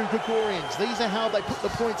 so too Grigorian's. These are how they put the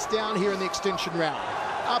points down here in the extension round.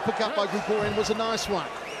 Uppercut by Grigorian was a nice one.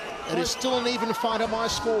 It is still an even fight on my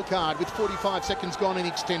scorecard with 45 seconds gone in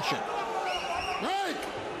extension.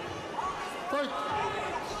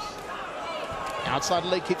 Outside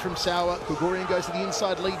leg kick from Sauer. Grigorian goes to the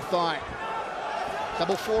inside lead thigh.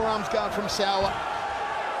 Double forearms guard from Sauer.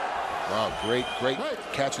 Wow, great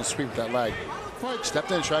catch and sweep with that leg. Stepped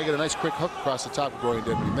in and tried to get a nice quick hook across the top. Grigorian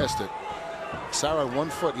did, but he missed it. Sauer on 1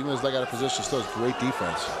 foot, even with his leg out of position, still has great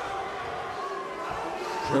defense.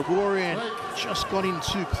 Grigorian just got in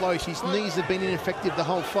too close. His knees have been ineffective the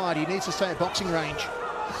whole fight. He needs to stay at boxing range.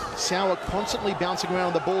 Sauer constantly bouncing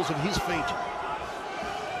around the balls of his feet.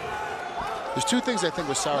 There's two things I think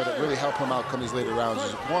with Sauer that really help him out come these later rounds.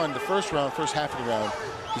 One, the first half of the round,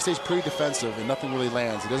 he stays pretty defensive and nothing really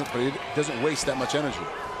lands. But he doesn't waste that much energy.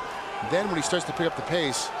 Then when he starts to pick up the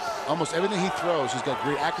pace, almost everything he throws, he's got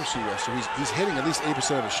great accuracy with. So he's hitting at least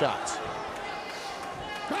 80% of his shots.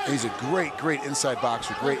 And he's a great inside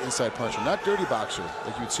boxer, great inside puncher. Not dirty boxer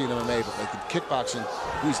like you would see in MMA, but like in kickboxing,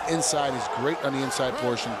 he's inside. He's great on the inside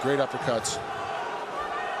portion, great uppercuts.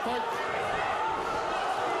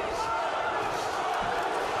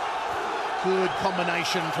 Good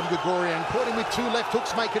combination from Grigorian. Caught him with 2 left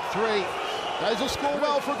hooks, make it 3. Those will score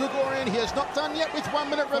well for Grigorian. He has not done yet with 1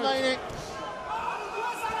 minute remaining.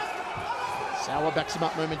 Sauer backs him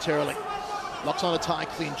up momentarily. Locks on a tie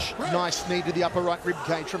clinch. Nice knee to the upper right rib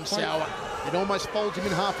cage from Sauer. It almost folds him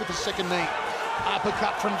in half with the second knee.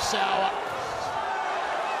 Uppercut from Sauer.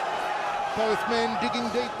 Both men digging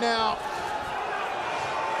deep now.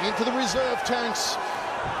 Into the reserve tanks.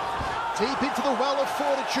 Deep into the well of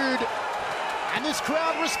fortitude. And this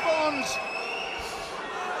crowd responds.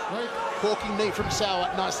 Corking knee from Sauer,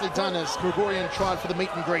 nicely done as Grigorian tried for the meet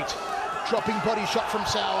and greet. Dropping body shot from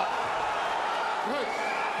Sauer.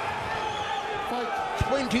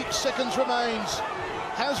 20 seconds remains.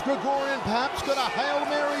 Has Grigorian perhaps got a Hail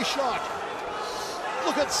Mary shot?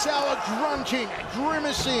 Look at Sauer grunting,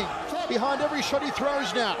 grimacing behind every shot he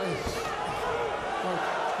throws now.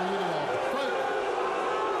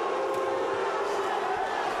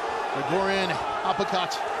 Grigorian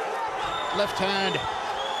uppercut, left hand.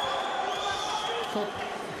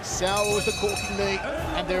 Sauer with the corking knee,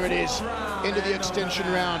 and there it is, into the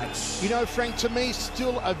extension round. You know, Frank, to me,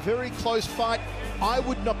 still a very close fight. I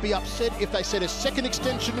would not be upset if they said a second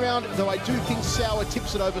extension round, though I do think Sauer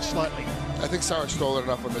tips it over slightly. I think Sauer stole it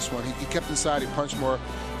enough on this one. He kept inside, he punched more,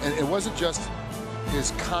 and it wasn't just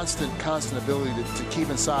his constant ability to keep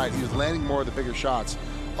inside. He was landing more of the bigger shots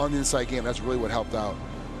on the inside game. That's really what helped out.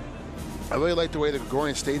 I really liked the way that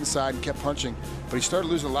Grigorian stayed inside and kept punching, but he started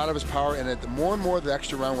losing a lot of his power, and the more and more the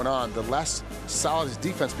extra round went on, the less solid his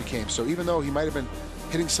defense became. So even though he might have been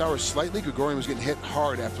hitting Sauer slightly, Grigorian was getting hit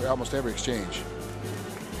hard after almost every exchange.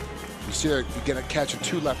 You see there, you get a catch of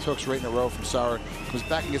 2 left hooks right in a row from Sauer, comes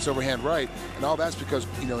back and gets overhand right, and all that's because,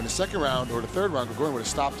 you know, in the second round or the third round, Grigorian would have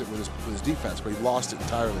stopped it with his defense, but he lost it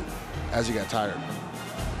entirely as he got tired.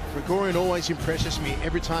 Grigorian always impresses me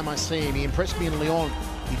every time I see him. He impressed me in Lyon.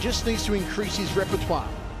 He just needs to increase his repertoire,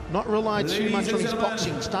 not rely too much on his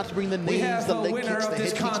boxing, start to bring the knees, the leg kicks, the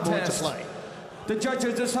head kicks more into play. The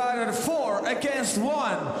judges decided 4 against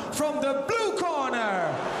 1 from the blue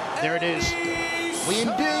corner. There it is. We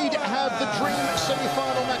indeed have the dream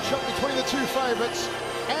semi-final matchup between the 2 favourites.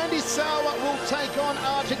 Andy Sauer will take on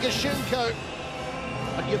Artur Gashenko.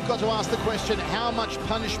 But you've got to ask the question, how much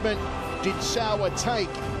punishment did Sauer take?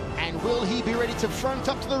 And will he be ready to front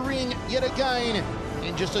up to the ring yet again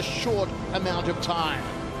in just a short amount of time?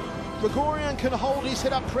 Grigorian can hold his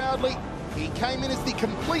head up proudly. He came in as the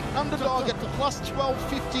complete underdog at plus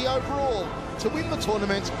 1250 overall to win the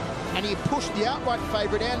tournament, and he pushed the outright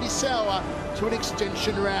favourite Andy Sauer to an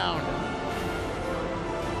extension round.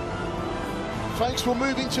 Folks, we'll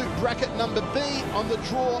move into bracket number B on the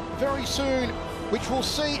draw very soon, which will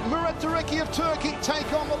see Murat Dureki of Turkey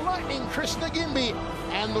take on the lightning Chris Nagimbi,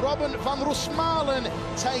 and Robin van Roosmalen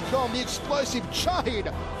take on the explosive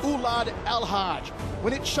Shahid Ulad Al-Haj.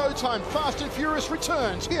 When it's showtime, Fast and Furious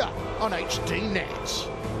returns here on HDNet.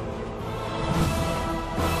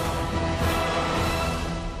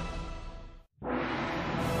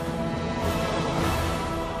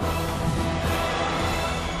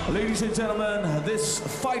 Ladies and gentlemen, this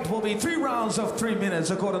fight will be 3 rounds of 3 minutes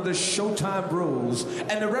according to Showtime rules.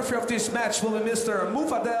 And the referee of this match will be Mr.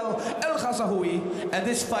 Mufadel El Ghazaoui. And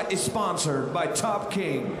this fight is sponsored by Top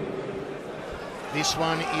King. This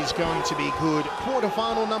one is going to be good.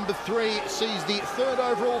 Quarterfinal number 3 sees the 3rd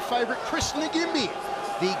overall favourite Chris Nagimbi,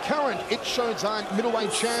 the current It's Showtime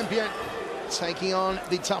middleweight champion, taking on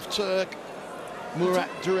the tough Turk, Murat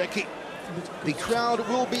Dureki. The crowd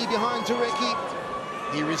will be behind Dureki.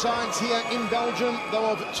 He resides here in Belgium,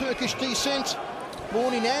 though of Turkish descent.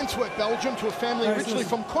 Born in Antwerp, Belgium, to a family originally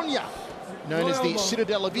from Konya, known as the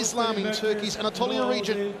Citadel of Islam in Turkey's Anatolia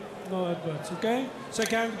region. No adverts, okay?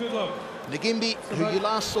 Second, good luck. Nagimbi, who you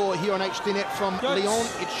last saw here on HDNet from Lyon,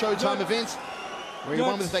 it's Showtime events, where he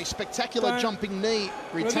won with a spectacular jumping knee,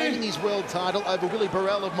 retaining his world title over Willy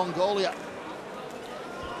Burrell of Mongolia.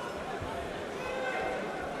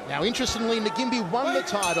 Now, interestingly, Nagimbi won the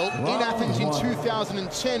title in Athens in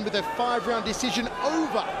 2010 with a 5-round decision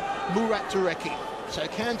over Murat Tureki. So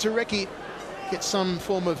can Tureki get some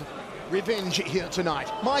form of revenge here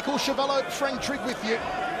tonight? Michael Chavallo, Frank Trigg with you.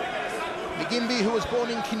 Nagimbi, who was born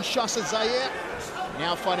in Kinshasa, Zaire,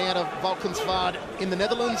 now fighting out of Valkenswaard in the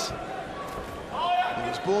Netherlands. He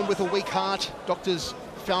was born with a weak heart. Doctors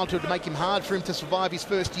found it would make him hard for him to survive his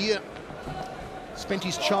first year. Spent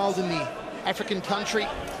his childhood in the African country.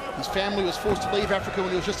 His family was forced to leave Africa when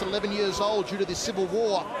he was just 11 years old due to the civil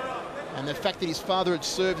war. And the fact that his father had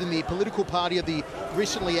served in the political party of the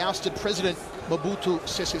recently ousted president, Mobutu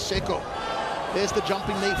Sese Seko. There's the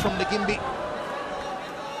jumping knee from Nagimbi.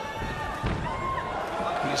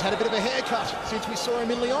 He's had a bit of a haircut since we saw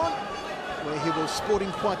him in Lyon, where he was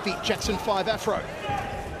sporting quite the Jackson 5 afro.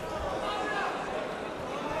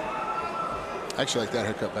 I actually like that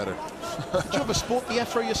haircut better. Did you ever sport the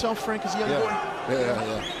afro yourself, Frank, as a young boy?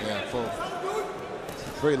 Yeah. Full.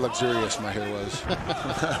 Very luxurious my hair was.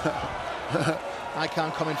 I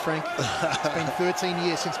can't comment, Frank. It's been 13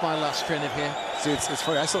 years since my last strand of hair. See, it's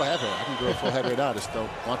funny, I still have hair. I can grow a full head right now, I just don't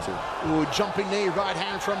want to. Ooh, jumping knee, right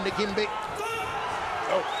hand from Nagimbi.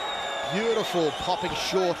 Oh, beautiful popping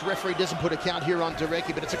short. Referee doesn't put a count here on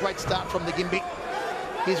Tureki, but it's a great start from Nagimbi.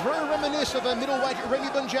 He's very reminiscent of a middleweight Remy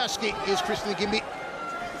Bunjaski, is Chris Nagimbi.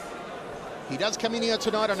 He does come in here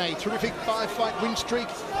tonight on a terrific 5-fight win streak,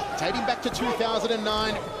 dating back to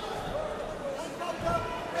 2009.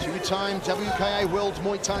 Two-time WKA World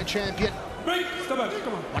Muay Thai champion.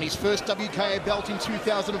 Won his first WKA belt in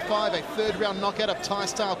 2005, a 3rd-round knockout of Thai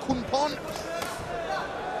star Kunpon.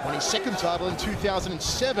 Won his 2nd title in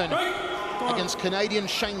 2007 against Canadian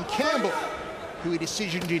Shane Campbell, who he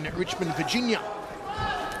decisioned in Richmond, Virginia.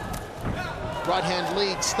 Right-hand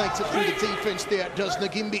lead, snakes it through the defense there, does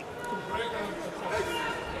Nagimbi.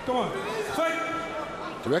 Come on, fight!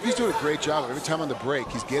 Tureki's doing a great job. Every time on the break,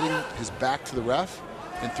 he's getting his back to the ref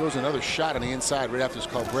and throws another shot on the inside right after his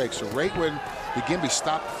called break. So right when Nagimbi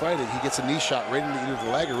stopped fighting, he gets a knee shot right into either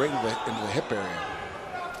the leg or right into the hip area.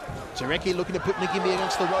 Tureki looking to put Nagimbi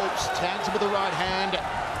against the ropes, tags him with the right hand.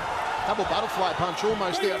 Double butterfly punch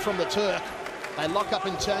almost there from the Turk. They lock up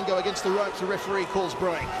in tango against the ropes. The referee calls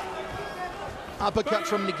break. Uppercut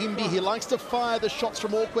from Nagimbi. He likes to fire the shots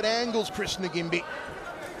from awkward angles, Chris Nagimbi.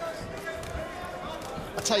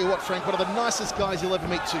 I tell you what, Frank, one of the nicest guys you'll ever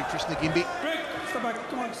meet too, Chris Nagimbi. Step back,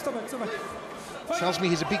 come on, step back, step back. Tells me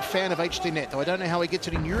he's a big fan of HDNet, though I don't know how he gets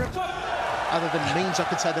it in Europe, other than means I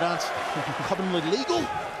could say that aren't commonly legal.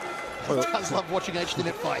 He does love watching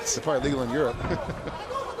HDNet fights. They're probably legal in Europe.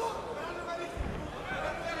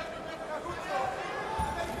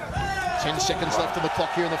 10 seconds left on the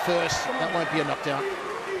clock here in the first. That won't be a knockdown.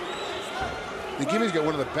 Nagimbi's got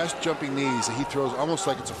one of the best jumping knees that he throws almost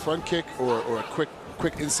like it's a front kick or a quick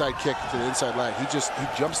inside kick to the inside leg. He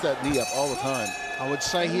jumps that knee up all the time. I would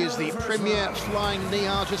say he is the premier flying knee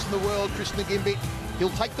artist in the world, Chris Nagimbi. He'll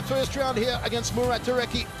take the first round here against Murat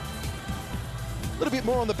Tureki. A little bit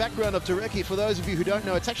more on the background of Tureki. For those of you who don't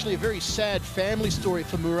know, it's actually a very sad family story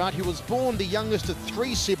for Murat. He was born the youngest of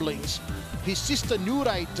 3 siblings. His sister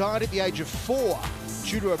Nure died at the age of 4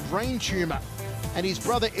 due to a brain tumor. And his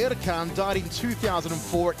brother Erkan died in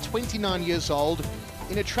 2004 at 29 years old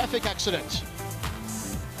in a traffic accident.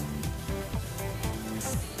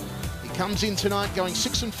 He comes in tonight going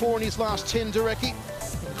 6-4 in his last 10, Tureki,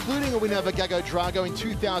 including a win over Gago Drago in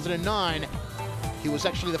 2009. He was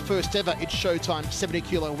actually the first ever It's Showtime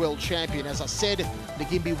 70-kilo world champion. As I said,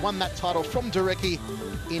 Nagimbi won that title from Tureki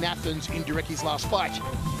in Athens in Tureki's last fight.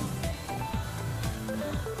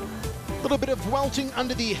 A little bit of welting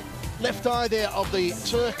under the left eye there of the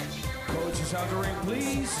Turk. Coaches out the ring,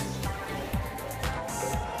 please.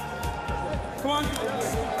 Come on.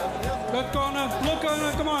 Look corner,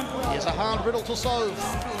 come on. He has a hard riddle to solve.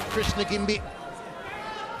 Chris Nagimbi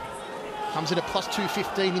comes in at plus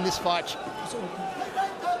 215 in this fight.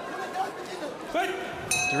 Fight.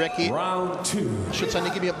 Tureki. Round 2. I should say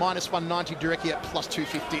Nagimbi at minus 190, Tureki at plus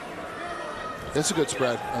 250. That's a good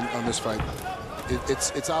spread on this fight.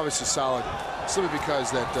 It's obviously solid, simply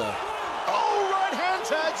because that. Oh, right hand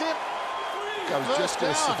tags him. I was just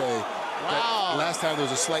going to say Wow. that last time there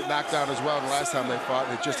was a slight knockdown as well, and the last time they fought,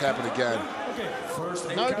 and it just happened again.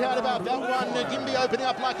 No doubt about that one. Nagimbi opening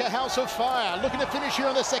up like a house of fire. Looking to finish here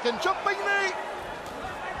on the second. Jumping knee.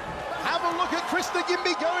 Have a look at Chris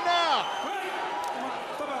Nagimbi go now.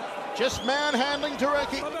 Just manhandling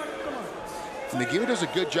Tureki. And Nagimi does a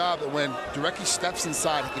good job that when Durecki steps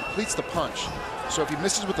inside, he completes the punch. So if he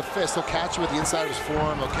misses with the fist, he'll catch it with the inside of his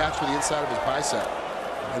forearm, he'll catch it with the inside of his bicep.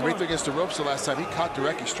 And right there against the ropes the last time, he caught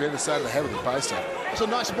Durecki straight in the side of the head with his bicep. It's a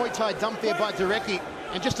nice Muay Thai dump there by Durecki.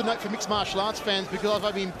 And just a note for mixed martial arts fans, because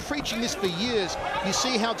I've been preaching this for years, you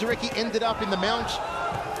see how Durecki ended up in the mount?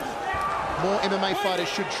 More MMA fighters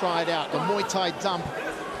should try it out. A Muay Thai dump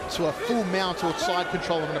to a full mount or side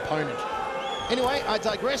control of an opponent. Anyway, I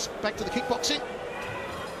digress. Back to the kickboxing.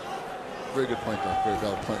 Very good point, though. Very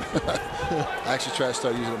valid point. I actually try to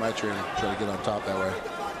start using it in my training, try to get on top that way.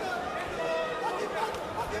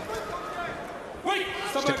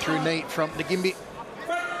 Step through knee from Nagimbi.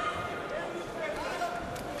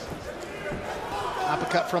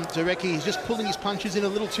 Uppercut from Durecki. He's just pulling his punches in a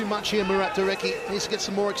little too much here, Murat Durecki. Needs to get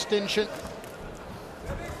some more extension.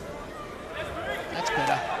 That's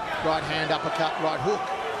better. Right hand, uppercut, right hook.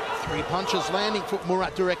 3 punches landing for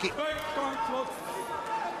Murat Durecki.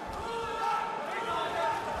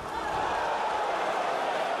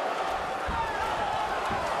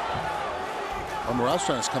 Murat's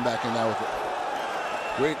trying to come back in now with a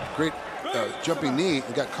great jumping knee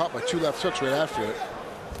and got caught by 2 left hooks right after it.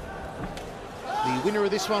 The winner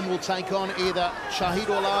of this one will take on either Shahid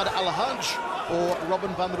Olad Al-Hajj or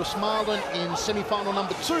Robin van Roosmalen in semi-final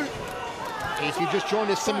number 2. If you just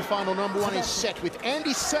joined us, semi-final number 1 is set with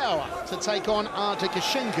Andy Sauer to take on Artur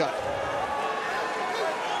Kashenko.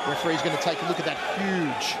 Referee's going to take a look at that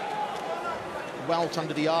huge welt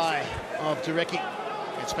under the eye of Durecki.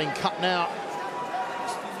 It's been cut now.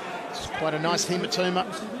 It's quite a nice hematoma.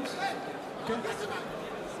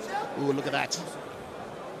 Ooh, look at that.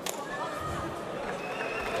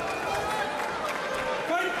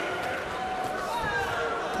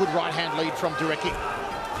 Good right hand lead from Durecki.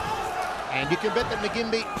 And you can bet that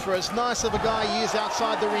Nagimbi, for as nice of a guy he is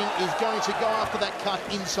outside the ring, is going to go after that cut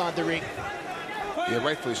inside the ring. Yeah,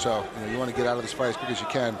 rightfully so. You want to get out of this fight as quick as you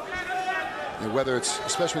can. Whether it's,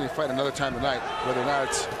 especially when you fight another time tonight, whether or not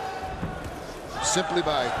it's simply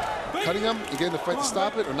by cutting him and getting the fight to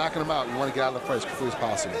stop it or knocking him out, you want to get out of the fight as quickly as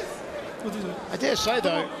possible. I dare say,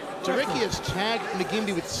 though, Durecki has tagged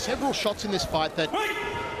Nagimbi with several shots in this fight that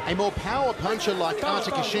a more power puncher like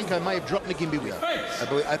Artur Kashenko may have dropped Nagimbi with.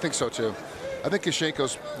 I think so, too. I think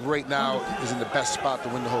Kashenko's right now is in the best spot to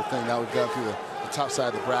win the whole thing. Now we've gone through the top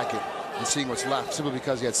side of the bracket and seeing what's left, simply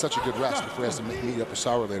because he had such a good rest before he has to meet up with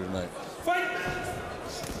Sauer later tonight.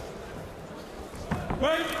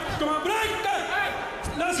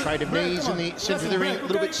 Trade of knees in the center of the ring, a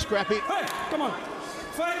little bit scrappy. Come on.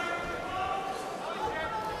 Fight.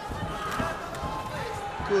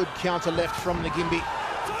 Good counter left from Nagimbi.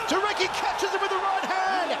 Durecki catches him with the right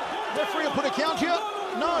hand. Referee will put a count here.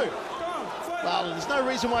 No. Well, there's no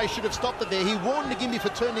reason why he should have stopped it there. He warned Nagimbi for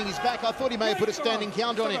turning his back. I thought he may have put a standing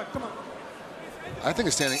count on him. I think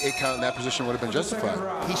a standing 8 count in that position would have been justified.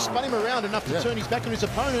 He spun him around enough to turn his back on his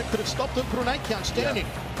opponent, could have stopped it, put an 8 count standing.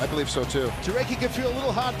 I believe so too. Durecki could feel a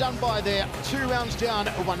little hard done by there. 2 rounds down,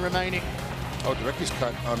 1 remaining. Oh, Durecki's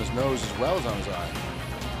cut on his nose as well as on his eye.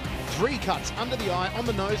 3 cuts under the eye, on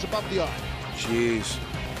the nose, above the eye. Jeez.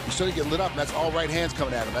 He's starting to get lit up, and that's all right hands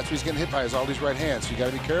coming at him. That's what he's getting hit by, is all these right hands. So you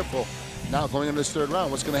got to be careful. Now, going into this 3rd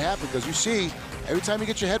round, what's going to happen? Because you see, every time you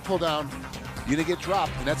get your head pulled down, you're going to get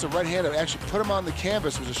dropped, and that's a right hand that actually put him on the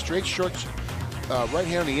canvas. It was a straight, short right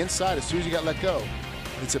hand on the inside as soon as you got let go.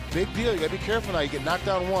 It's a big deal. You got to be careful now. You get knocked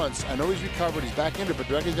down once. I know he's recovered. He's back into it, but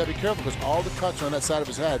Durecki's got to be careful because all the cuts are on that side of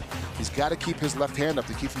his head. He's got to keep his left hand up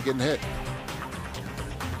to keep from getting hit.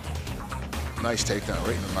 Nice takedown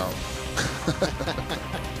right in the mouth.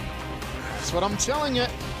 That's what I'm telling you.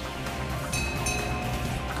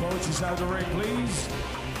 Coach is out of the ring, please.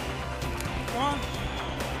 Come on.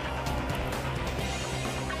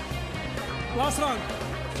 Last round.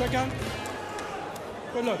 Second.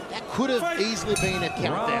 Good luck. That could have easily been a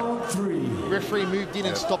countdown. Round 3. Referee moved in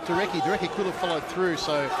and stopped Durecki. Durecki could have followed through,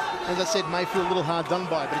 so as I said, may feel a little hard done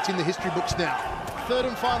by, but it's in the history books now. 3rd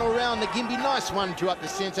and final round. Nagimbi, nice 1-2 up the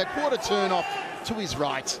center. Quarter turn off to his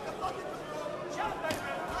right.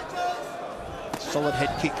 Solid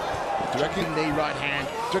head kick. Durecki knee, right hand.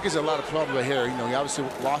 Durecki's a lot of problems right here. He obviously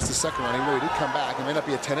lost the 2nd round, even though he did come back. It may not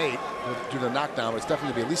be a 10-8 due to the knockdown, but it's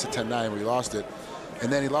definitely going to be at least a 10-9 where he lost it.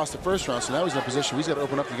 And then he lost the 1st round, so now he's in a position where he's got to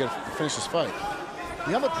open up to finish this fight.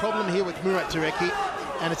 The other problem here with Murat Durecki,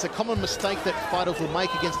 and it's a common mistake that fighters will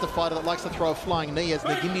make against a fighter that likes to throw a flying knee, as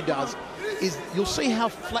Nagimbi does, is you'll see how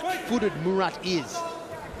flat-footed Murat is.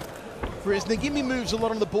 Whereas Nagimbi moves a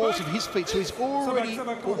lot on the balls of his feet, so he's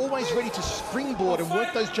always ready to springboard and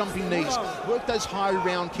work those jumping knees, work those high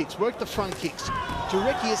round kicks, work the front kicks.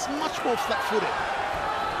 Durecki is much more flat-footed.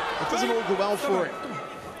 It doesn't all go well for him.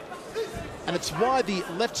 And it's why the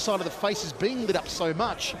left side of the face is being lit up so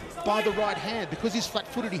much by the right hand. Because he's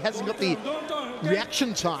flat-footed, he hasn't got the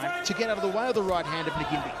reaction time to get out of the way of the right hand of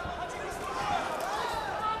Ngimbi.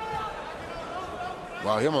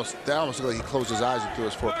 Wow, that almost looked like he closed his eyes and threw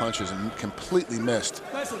his 4 punches and completely missed.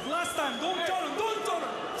 Listen, last time, don't turn him, don't turn him.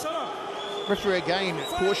 Shut up. Referee again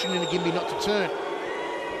cautioning Ngimbi not to turn.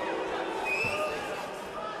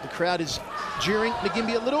 The crowd is jeering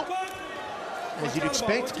Ngimbi a little, as you'd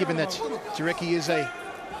expect, given that Turecki is a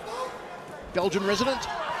Belgian resident.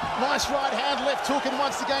 Nice right hand, left hook, and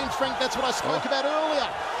once again, Frank, that's what I spoke about earlier.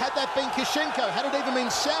 Had that been Kishenko, had it even been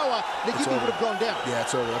Sauer, Ngimbi would have gone down. Yeah,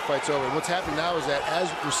 it's over. That fight's over. And what's happening now is that as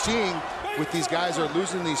we're seeing with these guys are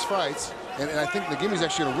losing these fights, and I think Ngimbi's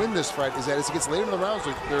actually going to win this fight, is that as it gets later in the rounds,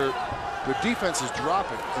 their defense is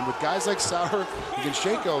dropping. And with guys like Sauer and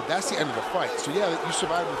Kishenko, that's the end of the fight. So yeah, you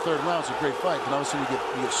survive in the 3rd round, it's a great fight, but obviously you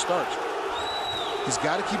get starched. He's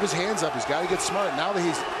got to keep his hands up. He's got to get smart. Now that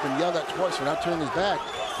he's been yelled at twice for not turning his back,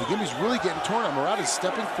 Ngimbi's really getting torn on. Murat is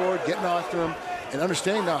stepping forward, getting after him, and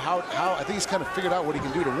understanding now how I think he's kind of figured out what he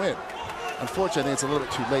can do to win. Unfortunately, I think it's a little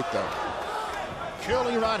bit too late, though.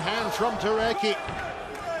 Curling right hand from Turecki.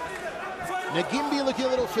 Ngimbi looking a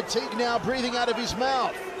little fatigued now, breathing out of his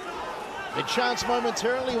mouth. The chance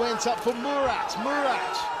momentarily went up for Murat.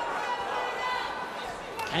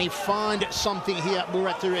 Can he find something here,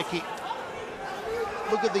 Murat Turecki?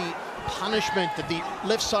 Look at the punishment that the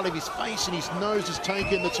left side of his face and his nose has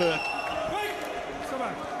taken the Turk.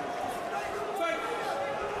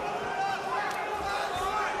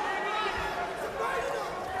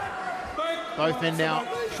 Both men now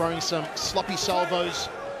throwing some sloppy salvos,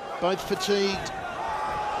 both fatigued.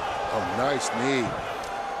 Oh, nice knee.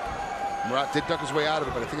 Murat did duck his way out of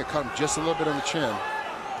it, but I think it caught him just a little bit on the chin.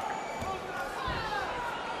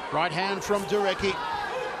 Right hand from Turecki,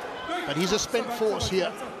 but he's a spent force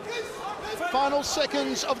here. Final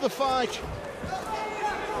seconds of the fight.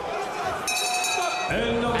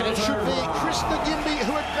 And it should be Chris Ngimbi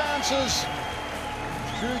who advances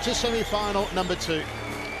through to semi-final number 2.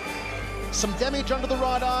 Some damage under the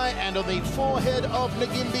right eye and on the forehead of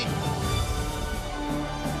Ngimbi.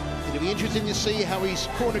 It'll be interesting to see how his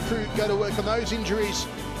corner crew go to work on those injuries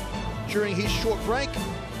during his short break.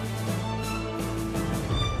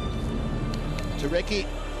 Turecki,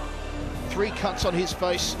 3 cuts on his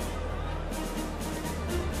face.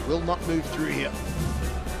 Will not move through here.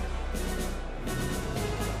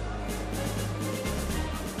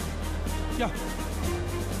 Yeah.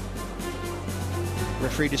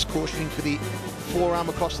 Referee just cautioning for the forearm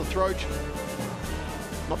across the throat.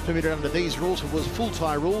 Not permitted under these rules. If it was full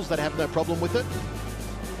tie rules, they'd have no problem with it.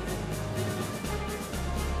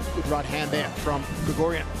 Good right hand there from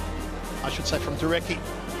Grigorian. I should say from Turecki.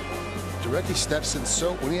 Turecki steps in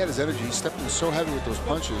when he had his energy, he stepped in so heavy with those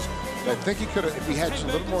punches. I think he could have, if he had just a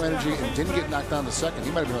little more energy and didn't get knocked down the second,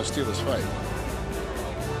 he might have been able to steal this fight.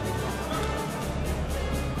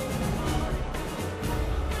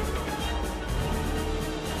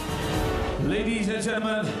 Ladies and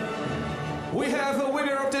gentlemen, we have a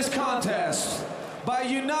winner of this contest. By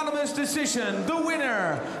unanimous decision, the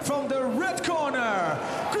winner from the red corner,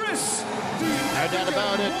 Chris. No doubt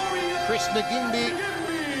about it, Chris Ngimbi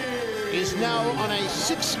is now on a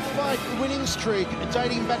 6-fight winning streak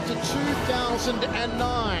dating back to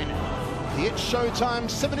 2009. The It's Showtime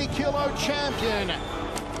 70-kilo champion.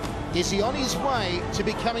 Is he on his way to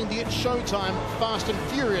becoming the It's Showtime Fast and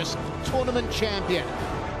Furious tournament champion?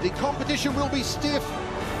 The competition will be stiff,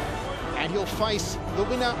 and he'll face the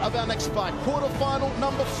winner of our next fight, quarterfinal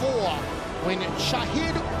number 4, when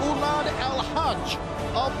Shahid Oulad Al Hajj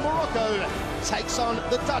of Morocco takes on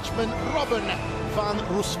the Dutchman Robin van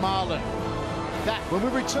Roosmalen. That when we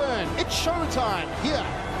return, it's Showtime here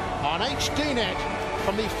on HDNet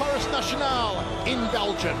from the Forest National in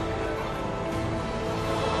Belgium.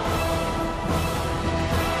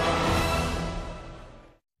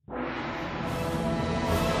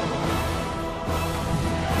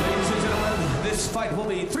 This fight will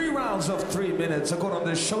be 3 rounds of 3 minutes according to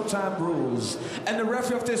the Showtime rules. And the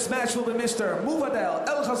referee of this match will be Mr. Mouadel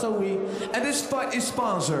El Ghazaoui. And this fight is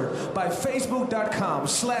sponsored by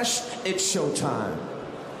Facebook.com/It's Showtime.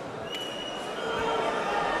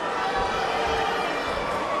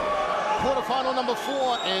 Quarterfinal number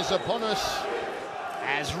 4 is upon us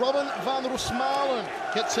as Robin van Roosmalen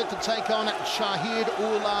gets set to take on Shahid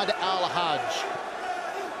Oulad Al Hajj.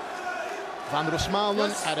 Van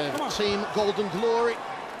Roosmalen out of Team Golden Glory.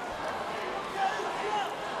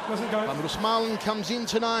 Van Roosmalen comes in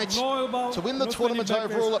tonight to win the tournament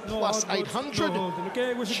overall at plus 800.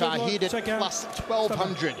 Shahid at plus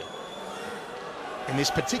 1200. In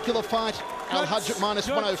this particular fight, Al Hajj at minus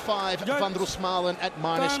 105, Van der Roosmalen at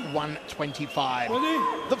minus 125.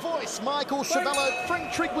 The voice, Michael Chavello,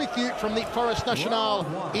 Frank Trigg with you from the Forest National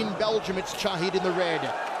in Belgium. It's Shahid in the red.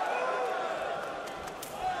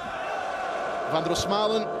 Van der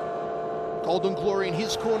Roosmalen, Golden Glory in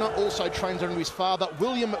his corner, also trains under his father,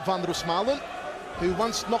 William Van der Roosmalen, who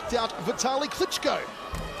once knocked out Vitaly Klitschko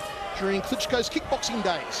during Klitschko's kickboxing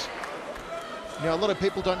days. Now, a lot of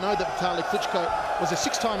people don't know that Vitaly Klitschko was a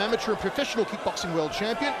 6-time amateur and professional kickboxing world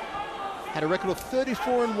champion. Had a record of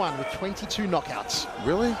 34-1 with 22 knockouts.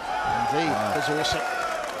 Really? Indeed, wow. It was awesome.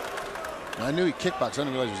 I knew he kickboxed. I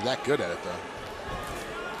didn't realize he was that good at it, though.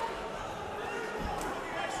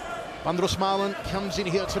 Van der Roosmalen comes in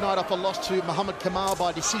here tonight off a loss to Muhammad Kamal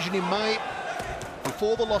by decision in May.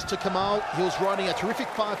 Before the loss to Kamal, he was riding a terrific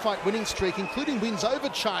 5-fight winning streak, including wins over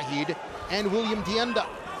Shahid and William Dianda.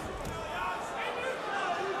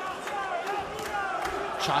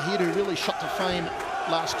 Shahid, who really shot to fame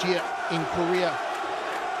last year in Korea,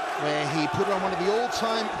 where he put on one of the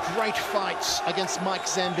all-time great fights against Mike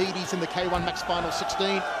Zambides in the K1 Max Final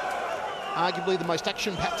 16. Arguably the most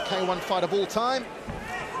action-packed K1 fight of all time.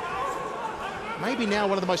 Maybe now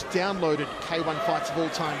one of the most downloaded K1 fights of all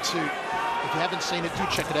time too. If you haven't seen it, do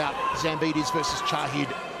check it out. Zambides versus Shahid.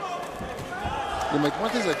 Yeah, one of the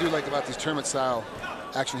things I do like about this tournament-style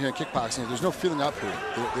action here in kickboxing is there's no feeling up here.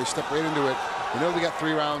 They step right into it. They know they got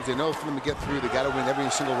 3 rounds. They know for them to get through, they got to win every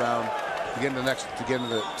single round to get into the next, to get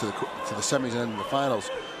into the semis and into the finals.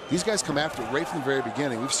 These guys come after it right from the very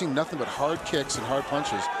beginning. We've seen nothing but hard kicks and hard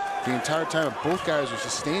punches the entire time, and both guys are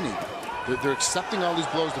sustaining. They're accepting all these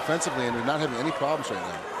blows defensively, and they're not having any problems right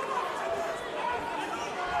now.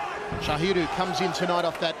 Shahid comes in tonight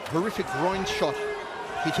off that horrific groin shot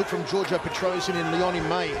he took from Giorgio Petrosian in Lyon in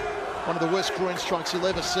May. One of the worst groin strikes you'll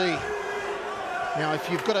ever see. Now, if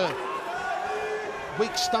you've got a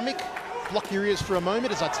weak stomach, block your ears for a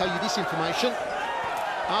moment as I tell you this information.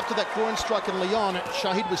 After that groin strike in Lyon,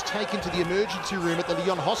 Shahid was taken to the emergency room at the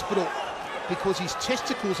Lyon hospital because his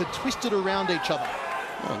testicles had twisted around each other.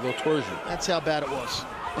 Oh, a little torsion. That's how bad it was.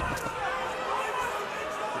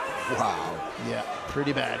 Wow. Yeah,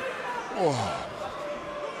 pretty bad. Oh.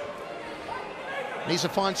 Needs to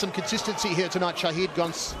find some consistency here tonight. Shahid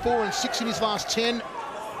gone 4-6 in his last 10.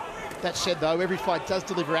 That said, though, every fight does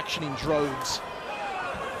deliver action in droves.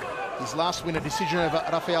 His last win, a decision over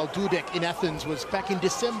Rafael Dudek in Athens, was back in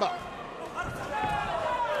December.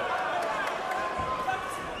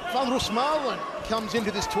 Van der Roosmalen comes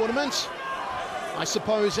into this tournament, I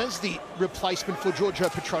suppose, as the replacement for Giorgio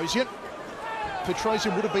Petrosian.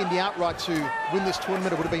 Petrosian would have been the outright to win this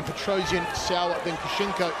tournament. It would have been Petrosian, Sauer, then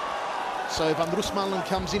Kushenko. So Van der Roosmalen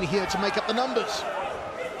comes in here to make up the numbers.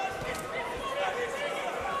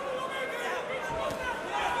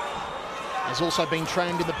 Has also been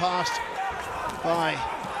trained in the past by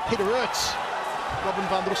Peter Ertz, Robin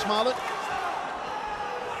Van der Roosmalen.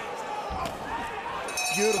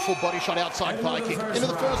 Beautiful body shot outside thigh kick. Into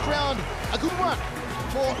the first round, a good one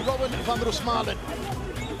for Robin Van der Roosmalen.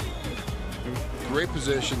 Great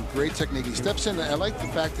position, great technique. He steps in. I like the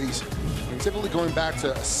fact that he's typically going back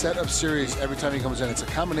to a set of series every time he comes in. It's a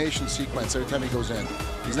combination sequence every time he goes in.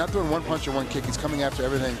 He's not doing one punch or one kick. He's coming after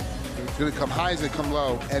everything. He's going to come high, he's going to come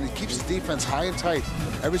low, and he keeps his defense high and tight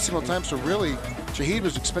every single time. So really, Shahid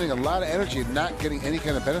was expending a lot of energy and not getting any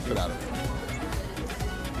kind of benefit out of it.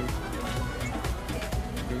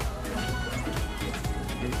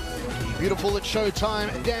 Beautiful at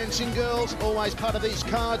Showtime, dancing girls, always part of these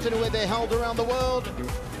cards anywhere they're held around the world.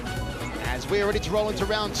 As we're ready to roll into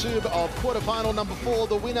round 2 of quarterfinal number 4,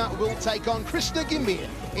 the winner will take on Krishna Gimbi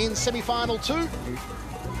in semi-final 2.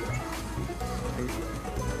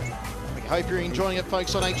 We hope you're enjoying it,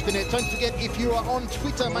 folks, on HDNet. Don't forget, if you are on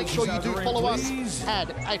Twitter, make sure you do follow us at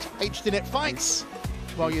HDNet Fights.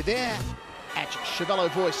 While you're there, at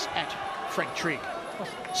Chavello Voice, at Frank Trigg.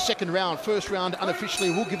 Second round, first round unofficially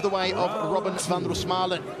will give the way of Robin Van der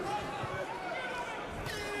Roosmalen.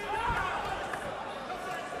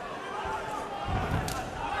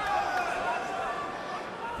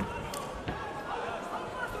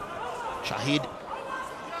 Shahid,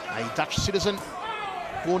 a Dutch citizen,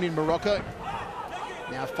 born in Morocco,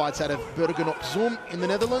 now fights out of Bergen op Zoom in the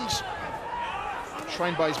Netherlands,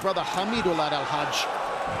 trained by his brother Hamid Oulad Al Hajj.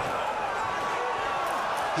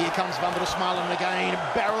 Here comes Van der Roosmalen again,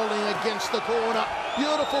 barreling against the corner.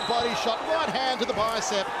 Beautiful body shot, right hand to the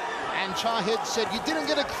bicep. And Shahid said, you didn't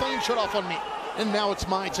get a clean shot off on me, and now it's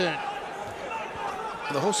my turn.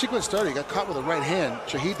 The whole sequence started, he got caught with a right hand,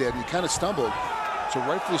 Shahid did, and he kind of stumbled. So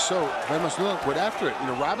rightfully so, Van der Roosmalen went after it. You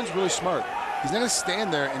know, Robin's really smart. He's not going to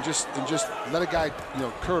stand there and just let a guy, you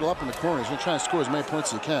know, curl up in the corner. He's going to try and score as many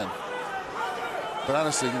points as he can. But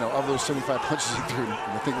honestly, you know, of those 75 punches he threw,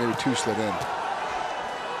 I think maybe 2 slid in.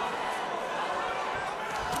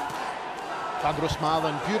 Van der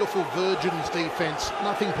Smaelen, beautiful Virgin's defense,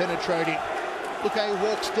 nothing penetrating. Look how he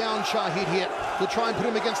walks down Shahid here. He'll try and put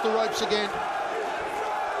him against the ropes again.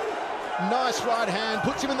 Nice right hand,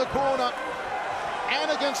 puts him in the corner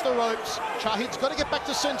and against the ropes. Shahid's got to get back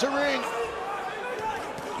to center ring.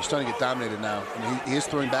 He's starting to get dominated now. I mean, he is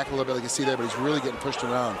throwing back a little bit, like you can see there, but he's really getting pushed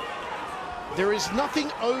around. There is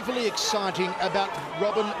nothing overly exciting about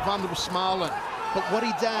Robin van der Smaelen, but what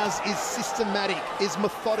he does is systematic, is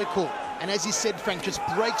methodical. And as you said, Frank, just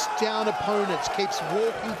breaks down opponents, keeps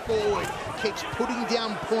walking forward, keeps putting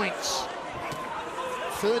down points.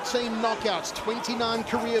 13 knockouts, 29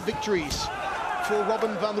 career victories for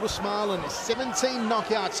Robin van der Smaelen. 17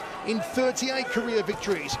 knockouts in 38 career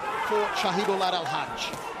victories for Shahid Olad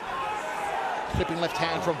Al-Hajj. Flipping left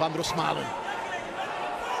hand from van der Smaelen.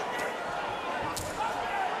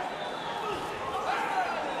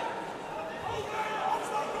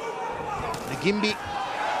 Gimbi,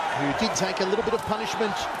 who did take a little bit of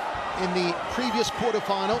punishment in the previous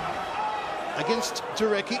quarterfinal against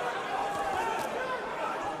Dureki.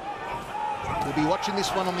 We'll be watching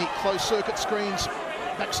this one on the closed circuit screens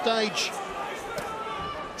backstage.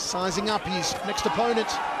 Sizing up his next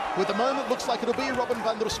opponent, who at the moment looks like it'll be Robin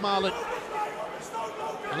van der Smaelen.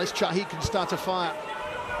 Unless Shahid can start to fire.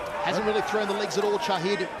 Hasn't really thrown the legs at all,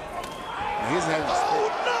 Shahid. Oh,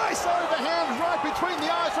 nice overhand right between the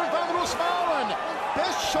eyes from van der Smaelen.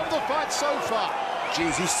 Best shot of the fight so far.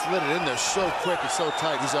 Jeez, he slid it in there so quick and so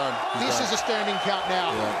tight. He's on. This is a standing count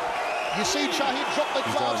now. Yeah. You see Shahid drop the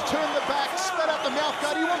gloves, turn the back, spat out the mouth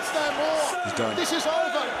guard. He wants no more. He's done. This is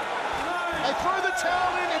over. They throw the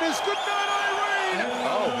towel in. It is good night, Irene.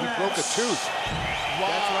 Oh, he broke a tooth. Wow.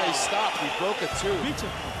 That's why he stopped. He broke a tooth.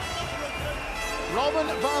 Robin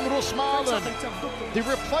van der Smaelen, the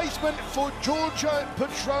replacement for Giorgio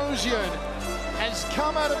Petrosian, has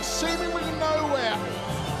come out of seemingly nowhere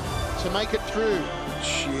to make it through.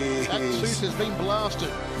 Jeez. That tooth has been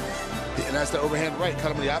blasted. And that's the overhand right,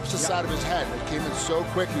 cut him on the opposite side of his head. It came in so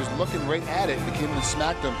quick, he was looking right at it. It came in and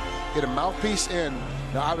smacked him, hit a mouthpiece in.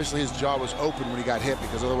 Now, obviously, his jaw was open when he got hit,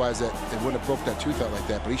 because otherwise it wouldn't have broke that tooth out like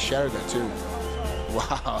that, but he shattered that tooth.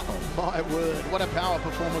 Wow. My word, what a power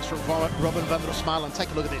performance from Robin van der Smaelen. Take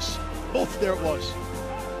a look at this. Oof, there it was.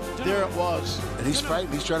 There it was. And he's fighting,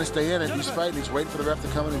 he's trying to stay in it. He's fighting, he's waiting for the ref to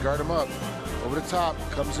come in and guard him up. Over the top,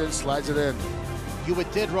 comes in, slides it in. You were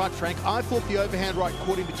dead right, Frank. I thought the overhand right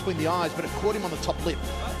caught him between the eyes, but it caught him on the top lip.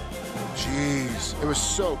 Jeez, it was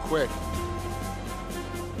so quick.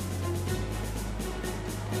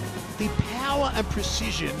 The power and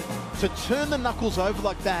precision to turn the knuckles over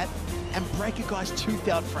like that and break a guy's tooth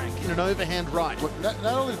out, Frank, in an overhand right. Well, not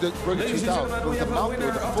only did break a tooth out, but with the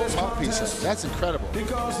full mouthpiece. That's incredible.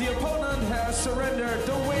 Because the opponent has surrendered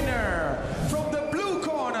the winner from the blue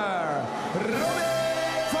corner, Robin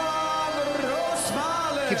van der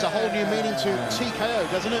Smaelen. Gives a whole new meaning to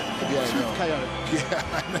TKO, doesn't it? Yeah, Tooth KO. Yeah,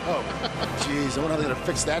 I know. Jeez, I wonder how they're gonna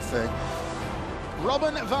fix that thing.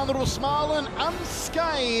 Robin van der Smaelen,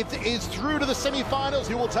 unscathed, is through to the semi-finals.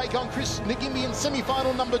 He will take on Chris Ngimi in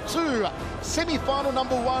semi-final number 2. Semi-final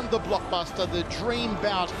number 1, the blockbuster, the dream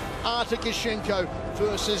bout, Artur Gashenko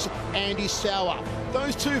versus Andy Sauer.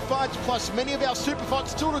 Those two fights, plus many of our super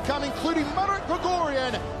fights still to come, including Marek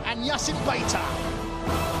Grigorian and Yassin Beitar.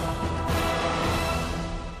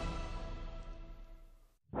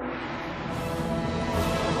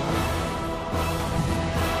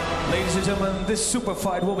 Ladies and gentlemen, this super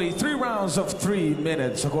fight will be 3 rounds of 3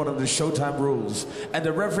 minutes according to the Showtime rules. And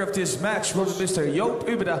the referee of this match will be Mr. Joop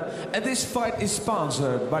Ubeda. And this fight is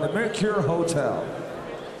sponsored by the Mercure Hotel.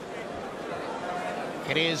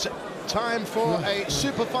 It is time for a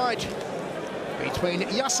super fight between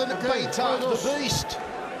Yassin Beitar, the Beast,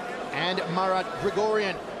 and Marek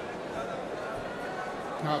Grigorian.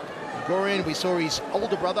 Grigorian, we saw his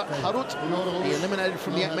older brother, Harut, be eliminated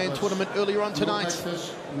from the 8-man tournament earlier on tonight. No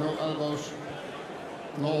backfish, no elbows,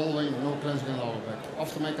 no holding, no cleansing and lower back.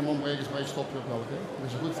 After make him ombreakers by stop your blow, okay?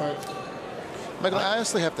 It's a good fight. Michael, I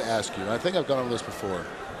honestly have to ask you, and I think I've gone over this before.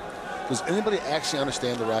 Does anybody actually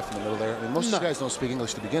understand the ref in the middle there? I mean, most of you guys don't speak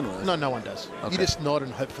English to begin with. No, no one does. Okay. You just nod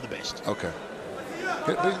and hope for the best. Okay.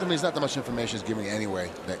 But, I mean, it's not that much information it's giving anyway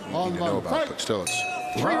that you need to know about, but still it's...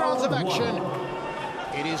 3 rounds of action.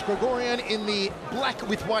 It is Grigorian in the black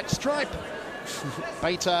with white stripe.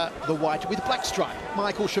 Beitar, the white with black stripe.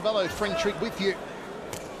 Michael Chavello, Frank Treat with you.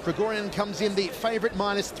 Grigorian comes in the favourite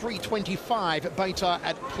 -325. Beitar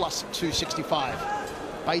at +265.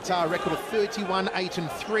 Beitar record of 31, 8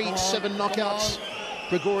 and 3, 7 knockouts.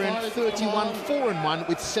 Grigorian 31-4-1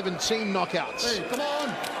 with 17 knockouts. Hey, come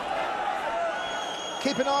on.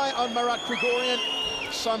 Keep an eye on Marat Grigorian.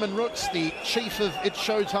 Simon Roots, the chief of It's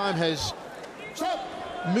Showtime, has Stop.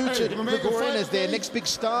 mooted Hey, we make a Grigorian fight, as their okay? next big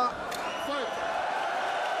star. Fight.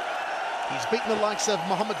 He's beaten the likes of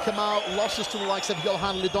Mohamed Kamal, losses to the likes of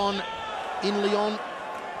Johan Lidon in Lyon,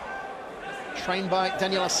 trained by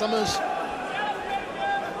Daniela Summers.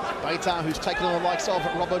 Beitar, who's taken on the likes of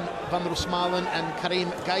Robin van der Smalen and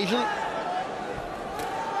Karim Geijel.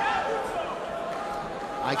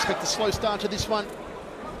 I expect a slow start to this one.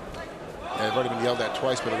 Yeah, they've already been yelled at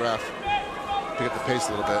twice by the ref. Pick up the pace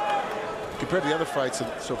a little bit. Compared to the other fights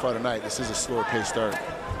so far tonight, this is a slower pace start.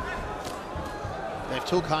 They've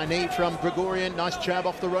took high knee from Grigorian. Nice jab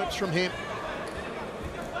off the ropes from him.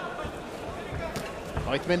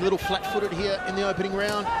 Both men a little flat-footed here in the opening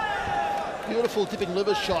round. Beautiful dipping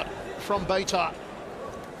liver shot from Beitar.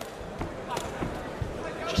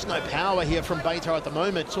 Just no power here from Beitar at the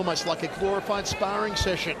moment. It's almost like a glorified sparring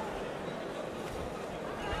session.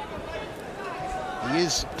 He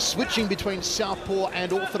is switching between southpaw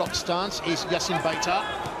and orthodox stance, is Yassin Beitar.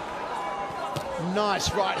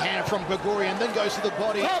 Nice right hand from Grigorian, then goes to the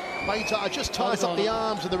body. Beitar just ties up the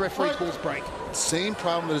arms and the referee calls break. Same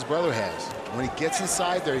problem that his brother has. When he gets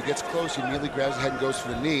inside there, he gets close, he immediately grabs the head and goes for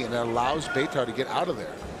the knee, and that allows Beitar to get out of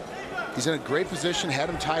there. He's in a great position, had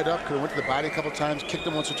him tied up, could have went to the body a couple times, kicked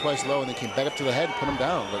him once or twice low, and then came back up to the head and put him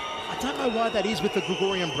down. But I don't know why that is with the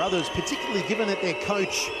Grigorian brothers, particularly given that their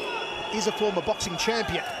coach is a former boxing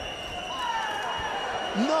champion.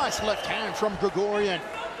 Nice left hand from Grigorian.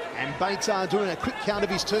 And Beitar doing a quick count of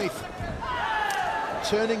his teeth.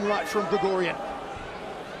 Turning right from Grigorian.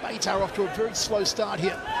 Beitar off to a very slow start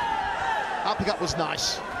here. Uppercut was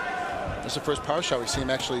nice. that's the first power shot we see him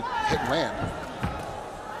actually hit and land.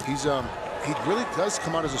 He really does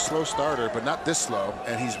come out as a slow starter, but not this slow.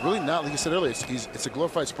 And he's really not, like I said earlier, it's a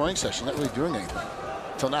glorified sparring session, not really doing anything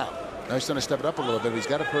till now. Now he's starting to step it up a little bit, but he's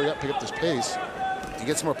got to hurry up, pick up this pace, and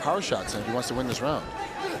get some more power shots in if he wants to win this round.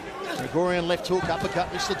 Grigorian left hook,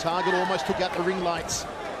 uppercut, missed the target, almost took out the ring lights.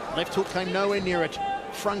 Left hook came nowhere near it.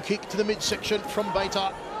 Front kick to the midsection from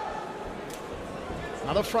Beitar.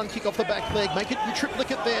 Another front kick off the back leg. Make it in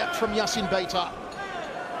triplicate there from Yassin Beitar.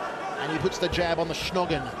 And he puts the jab on the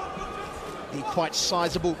schnoggin. The quite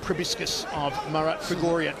sizable proboscis of Marat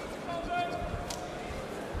Grigorian.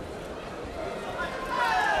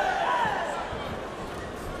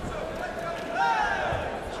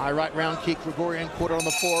 High right round kick, Grigorian caught it on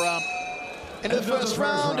the forearm. End of the first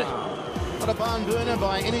round. Not a barn burner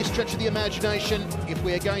by any stretch of the imagination. If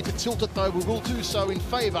we are going to tilt it though, we will do so in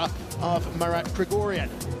favour of Marat Grigorian.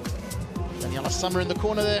 Daniela Summer in the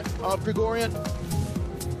corner there of Grigorian.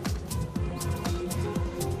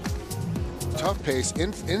 Tough pace,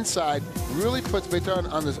 inside, really puts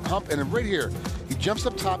Beitar on this hump, and then right here, he jumps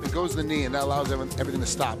up top and goes to the knee, and that allows everything to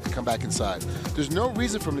stop and come back inside. There's no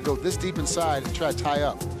reason for him to go this deep inside and try to tie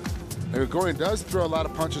up. Now, Grigorian does throw a lot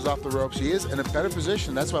of punches off the ropes. He is in a better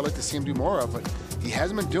position. That's what I'd like to see him do more of, but he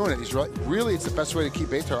hasn't been doing it. He's really, it's the best way to keep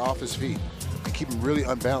Beitar off his feet and keep him really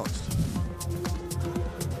unbalanced.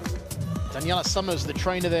 Daniela Summers, the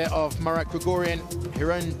trainer there of Marat Grigorian,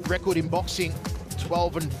 her own record in boxing,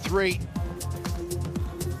 12-3.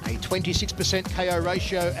 A 26% KO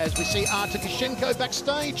ratio as we see Artur Kashenko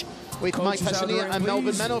backstage with Mike Passanier and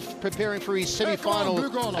Melvin Manoff preparing for his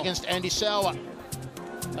semi-final against Andy Sauer.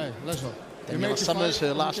 Hey, listen. Daniela Summers,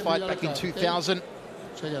 her last fight back in 2000.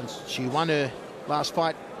 She won her last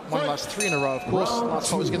fight, won the last 3 in a row, of course. Last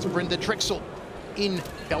fight was against Brenda Drexel in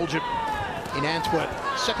Belgium, in Antwerp.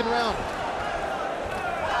 Second round.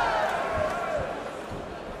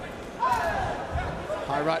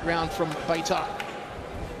 High right round from Beitar.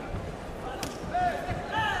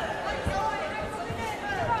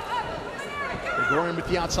 Grigorian with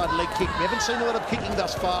the outside leg kick. We haven't seen a lot of kicking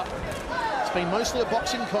thus far. It's been mostly a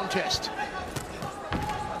boxing contest.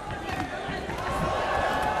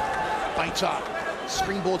 Beitar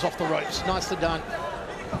springboards off the ropes. Nicely done.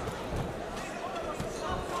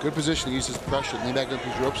 Good position to use his pressure, lean back up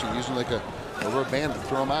his ropes and use him like a rubber band to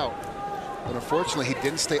throw him out. But unfortunately, he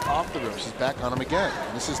didn't stay off the ropes. He's back on him again.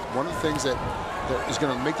 And this is one of the things that is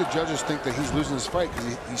going to make the judges think that he's losing this fight,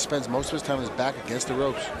 because he spends most of his time on his back against the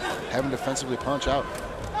ropes, having to defensively punch out.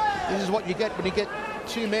 This is what you get when you get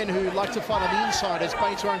two men who like to fight on the inside, as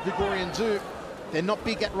Beitar and Grigorian do. They're not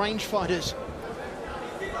big at range fighters.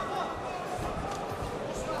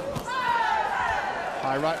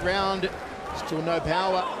 High right round, still no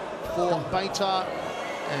power for Beitar,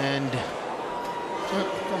 and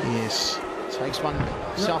yes, takes one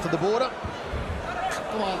south of the border.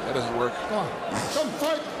 Come on. That doesn't work. Come on. Come,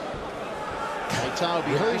 fight. Beitar will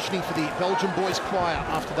be auditioning for the Belgian boys choir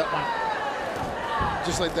after that one.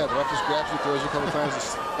 Just like that, the ref just grabs you, throws you a couple times,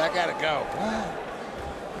 just back at it, go.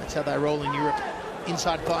 That's how they roll in Europe.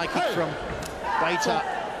 Inside thigh kick from Beitar.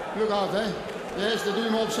 Look out, hè. De eerste doe je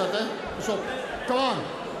hem opzetten, hè. Pas op. Come on.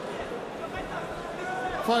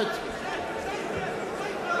 Fight.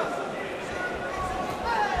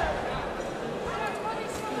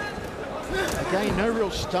 Again, no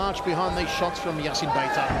real starch behind these shots from Yassin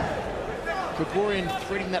Beitar. Grigorian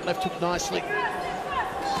threading that left hook nicely.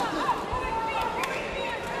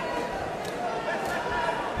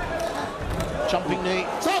 Jumping knee.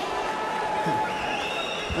 Stop!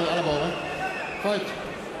 Elbow, hè. Fight.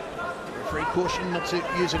 Referee caution not to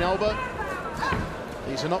use an elbow.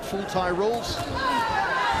 These are not full tie rules.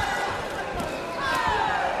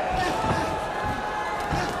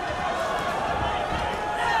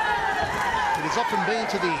 It has often been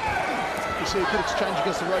to the, you see a good exchange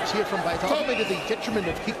against the ropes here from Beitar, often been to the detriment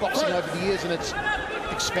of kickboxing over the years and its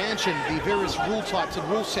expansion, the various rule types and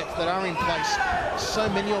rule sets that are in place, so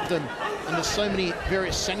many of them, and there's so many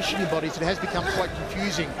various sanctioning bodies, it has become quite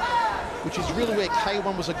confusing, which is really where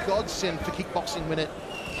K1 was a godsend for kickboxing when it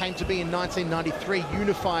came to be in 1993,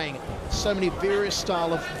 unifying so many various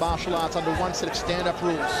style of martial arts under one set of stand-up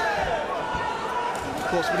rules. Of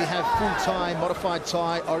course, when you have full Thai, modified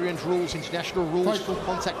Thai, Orient rules, international rules, full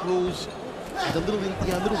contact rules, and the little,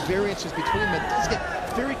 little variances between them, it does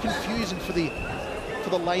get very confusing for the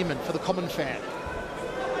layman, for the common fan.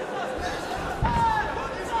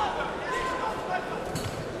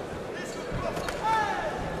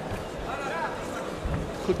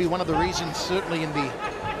 Could be one of the reasons, certainly in the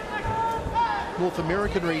North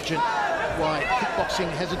American region, why kickboxing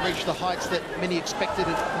hasn't reached the heights that many expected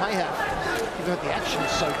it may have, given that the action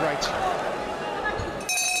is so great.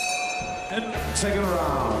 And second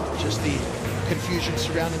round. Just the confusion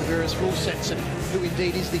surrounding the various rule sets and who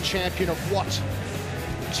indeed is the champion of what.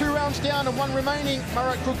 2 rounds down and 1 remaining.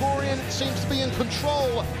 Marat Grigorian seems to be in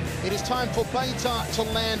control. It is time for Beitar to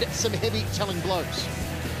land some heavy telling blows.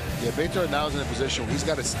 Yeah, Beitar now is in a position where he's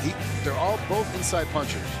got to, they're all both inside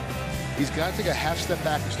punchers. He's got to take a half step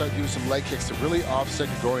back and start doing some leg kicks to really offset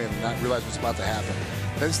Grigorian and not realize what's about to happen.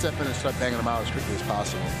 Then step in and start banging him out as quickly as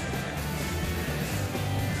possible.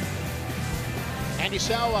 Andy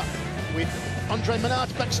Sauer with Andre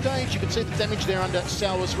Menard backstage. You can see the damage there under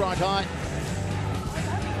Sauer's right eye.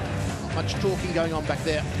 Not much talking going on back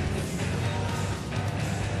there.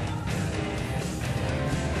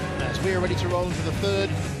 As we are ready to roll into the third.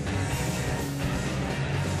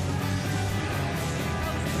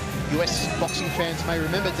 US boxing fans may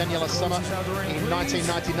remember Daniela Sommer in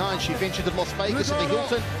 1999. She ventured to Las Vegas at the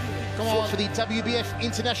Hilton, fought for the WBF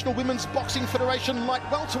International Women's Boxing Federation light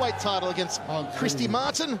welterweight title against Christy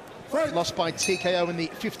Martin. Lost by TKO in the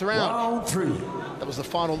 5th round. Round 3. That was the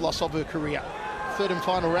final loss of her career. Third and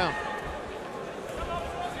final round.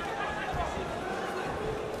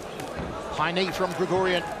 High knee from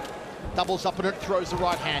Grigorian. Doubles up on it, throws the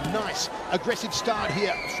right hand. Nice, aggressive start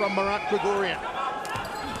here from Marat Grigorian.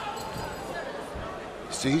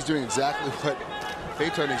 See, he's doing exactly what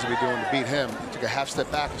Beitar needs to be doing to beat him. He took a half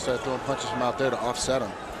step back and started throwing punches from out there to offset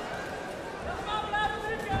him.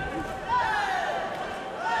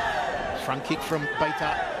 Front kick from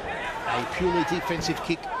Beitar. A purely defensive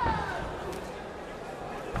kick.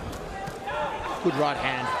 Good right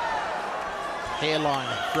hand. Hairline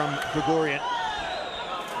from Grigorian.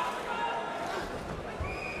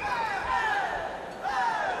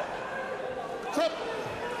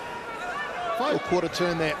 Full quarter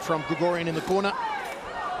turn there from Grigorian in the corner.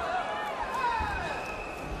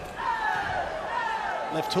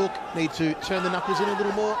 Left hook, need to turn the knuckles in a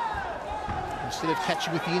little more instead of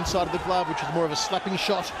catching with the inside of the glove, which is more of a slapping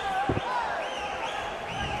shot.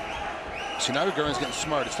 See, now Grigorian's getting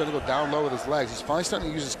smart. He's starting to go down low with his legs. He's finally starting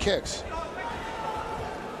to use his kicks.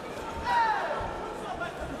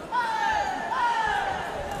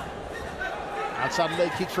 Outside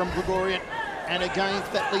leg kick from Grigorian, and again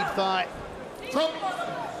that lead thigh.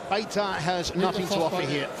 Beitar has nothing to offer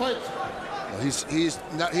here. He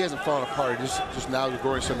hasn't fallen apart. Just now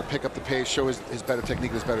Grigorian's starting to pick up the pace, show his better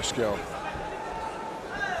technique, his better skill.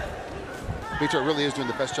 Beitar really is doing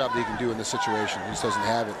the best job that he can do in this situation. He just doesn't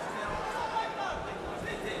have it.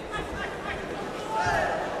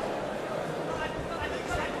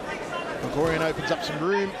 Grigorian opens up some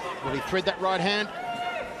room. Will he thread that right hand?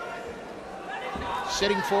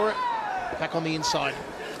 Setting for it. Back on the inside.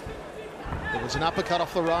 There was an uppercut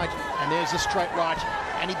off the right, and there's a straight right,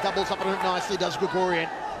 and he doubles up on it nicely, does Grigorian.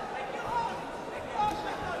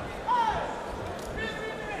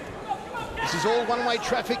 This is all one-way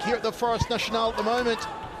traffic here at the Forest National at the moment.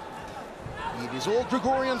 It is all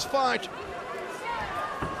Grigorian's fight.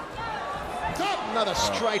 Another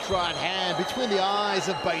straight right hand between the eyes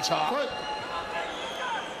of Beitar.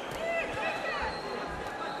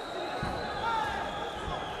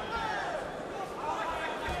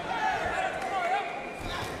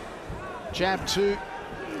 Jab 2.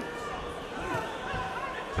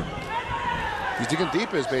 He's digging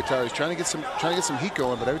deep as Beitar. He's trying to get some heat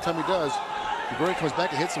going, but every time he does, Grigorian comes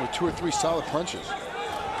back and hits him with 2 or 3 solid punches.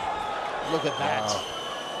 Look at that. Wow.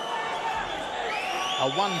 A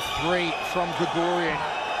 1-3 from Grigorian,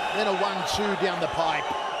 then a 1-2 down the pipe.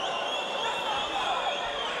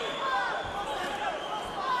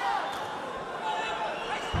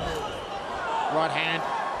 Right hand.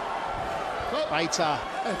 Beitar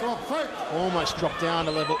almost dropped down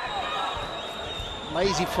a level.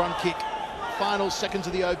 Lazy front kick. Final seconds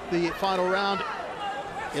of the final round.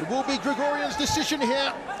 It will be Grigorian's decision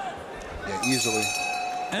here. Yeah, easily.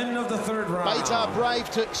 End of the third round. Beitar brave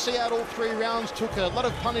to see out all 3 rounds, took a lot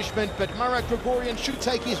of punishment, but Marat Grigorian should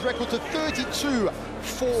take his record to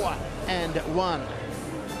 32-4-1.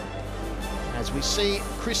 As we see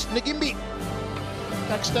Chris Ngimbi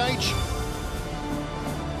backstage.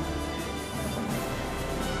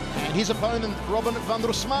 And his opponent, Robin van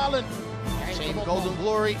der Smalen, Team Golden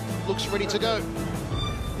Glory, looks ready to go.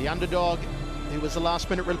 The underdog, who was the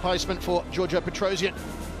last-minute replacement for Giorgio Petrosian.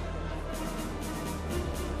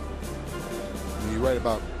 You're right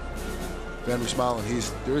about Van der Smalen.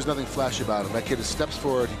 There is nothing flashy about him. That kid steps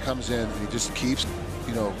forward, he comes in, and he just keeps,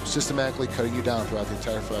 systematically cutting you down throughout the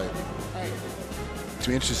entire fight. It's going to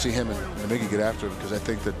be interesting to see him and Miggy get after him, because I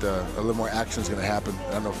think that a little more action is going to happen.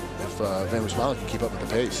 I don't know if Van der Smalen can keep up with the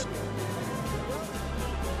pace.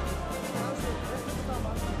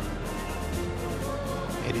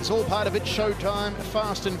 It is all part of it. Showtime,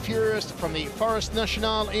 Fast and Furious from the Forest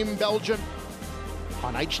National in Belgium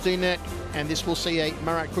on HDNet, and this will see a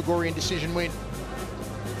Marat Grigorian decision win.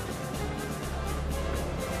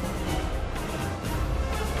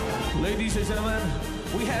 Ladies and gentlemen,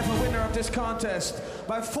 we have a winner of this contest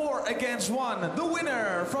by 4 against 1. The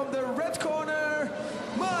winner from the red corner,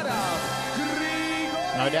 Marat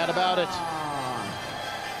Grigorian. No doubt about it.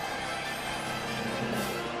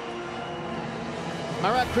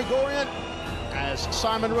 Marat Grigorian, as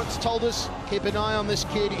Simon Roots told us, keep an eye on this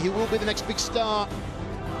kid. He will be the next big star.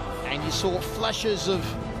 And you saw flashes of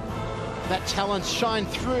that talent shine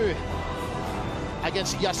through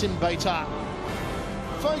against Yassin Beitar.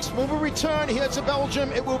 Folks, when we return here to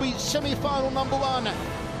Belgium, it will be semi-final number 1.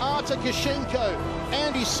 Artur Kishenko,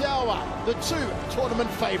 Andy Sauer, the 2 tournament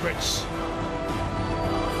favorites.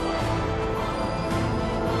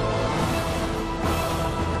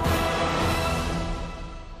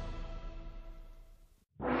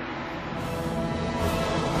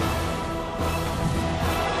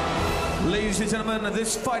 Ladies and gentlemen,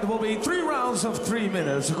 this fight will be 3 rounds of 3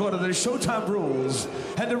 minutes according to the Showtime rules.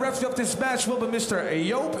 And the referee of this match will be Mr.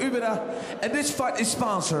 Joop Ubeda. And this fight is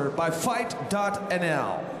sponsored by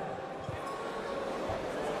Fight.nl.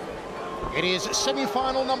 It is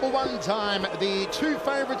semi-final number 1 time. The 2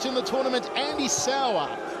 favorites in the tournament, Andy Sauer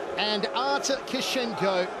and Artur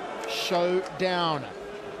Kishenko, show down.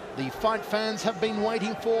 The fight fans have been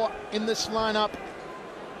waiting for in this lineup.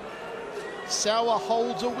 Sauer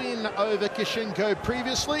holds a win over Kishenko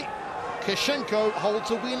previously. Kishenko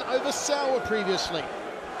holds a win over Sauer previously.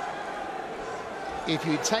 If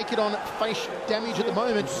you take it on face damage at the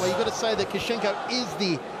moment, well, you've got to say that Kishenko is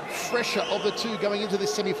the fresher of the 2 going into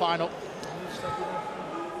this semi-final.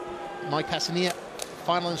 Mike Passanier,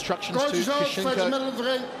 final instructions to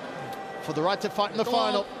Kishenko for the right to fight in the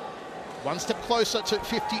final. 1 step closer to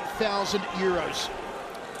 50,000 euros.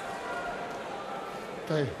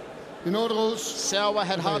 Okay. You know the rules. Sauer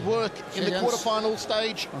had hard work in the quarterfinal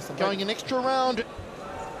stage, going an extra round.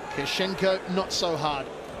 Kishenko not so hard.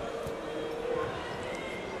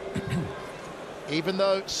 Even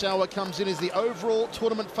though Sauer comes in as the overall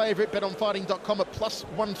tournament favourite, betonfighting.com at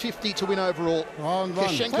 +150 to win overall.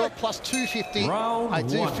 Kishenko at +250. I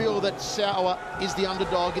do feel that Sauer is the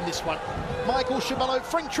underdog in this one. Michael Chabello,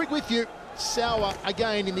 Frank Trigg with you. Sauer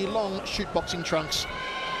again in the long shoot boxing trunks.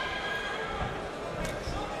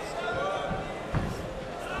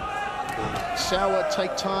 Sauer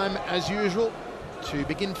take time as usual to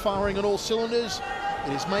begin firing on all cylinders.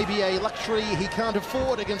 It is maybe a luxury he can't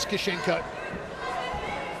afford against Kishenko,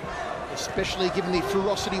 especially given the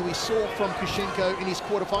ferocity we saw from Kishenko in his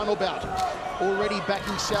quarterfinal bout. Already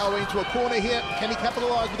backing Sauer into a corner here. Can he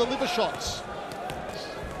capitalise with the liver shots?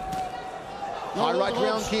 High right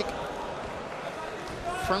round kick,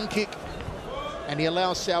 front kick, and he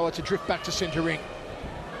allows Sauer to drift back to centre ring.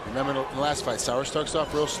 Remember in the last fight, Sauer starts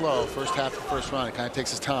off real slow. First half of the first round, it kind of takes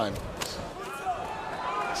his time.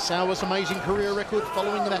 Sauer's amazing career record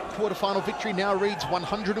following that quarterfinal victory now reads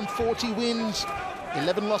 140 wins,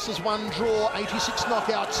 11 losses, 1 draw, 86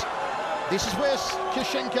 knockouts. This is where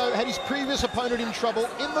Kishenko had his previous opponent in trouble,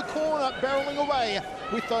 in the corner, barreling away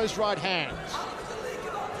with those right hands.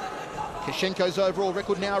 Kishenko's overall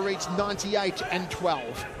record now reads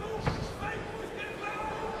 98-12.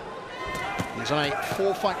 He's on a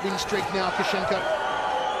 4-fight win streak now, Kishenko.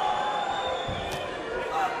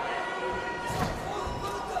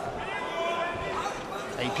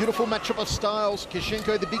 A beautiful matchup of styles.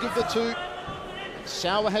 Kishenko, the big of the two.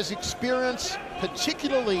 Sauer has experience,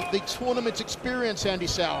 particularly the tournament's experience, Andy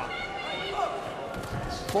Sauer.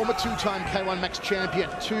 Former 2-time K1 Max champion,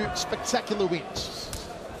 2 spectacular wins.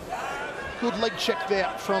 Good leg check there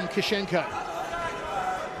from Kishenko.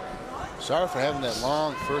 Sorry for having that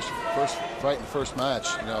long first fight in the first match.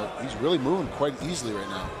 You know, he's really moving quite easily right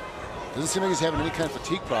now. Doesn't seem like he's having any kind of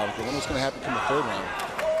fatigue problem. But then what's going to happen come the third round?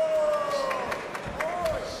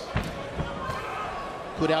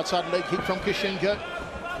 Good outside leg kick from Kishenko.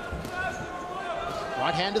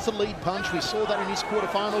 Right hand is a lead punch. We saw that in his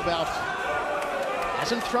quarterfinal bout.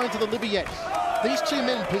 Hasn't thrown to the liver yet. These two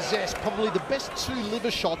men possess probably the best 2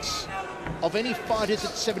 liver shots of any fighters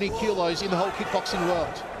at 70 kilos in the whole kickboxing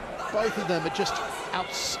world. Both of them are just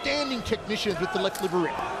outstanding technicians with the left liver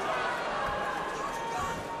rip.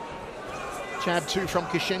 Jab 2 from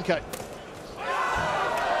Kishenko.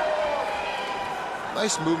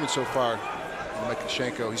 Nice movement so far by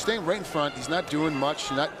Kishenko. He's staying right in front. He's not doing much.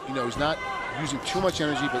 He's not using too much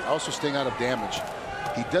energy, but also staying out of damage.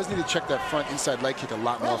 He does need to check that front inside leg kick a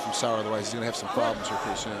lot more from Sauer, otherwise he's going to have some problems here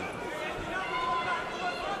pretty soon.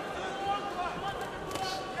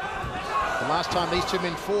 The last time these two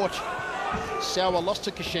men fought, Sauer lost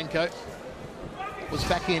to Kishenko, was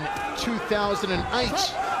back in 2008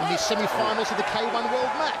 in the semi-finals of the K1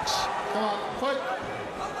 World Max. Come on, fight.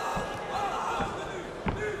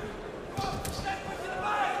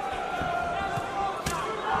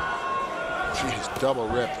 Jeez, double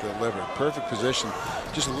rip to the liver. Perfect position.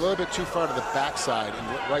 Just a little bit too far to the backside and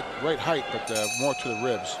right height, but more to the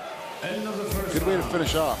ribs. Good way to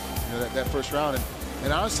finish off that first round.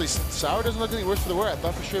 And honestly, Sauer doesn't look any worse for the wear. I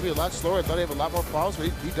thought for sure he'd be a lot slower. I thought he'd have a lot more problems, but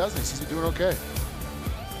he doesn't. He seems to be doing okay.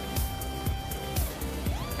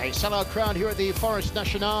 A sellout crowd here at the Forest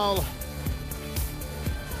National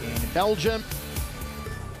in Belgium.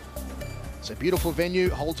 It's a beautiful venue,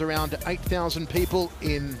 holds around 8,000 people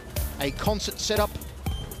in a concert setup.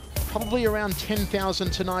 Probably around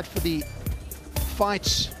 10,000 tonight for the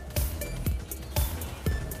fights.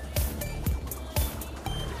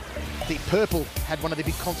 The Purple had one of the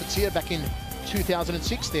big concerts here back in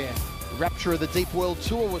 2006 there. Rapture of the Deep World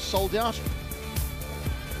Tour was sold out.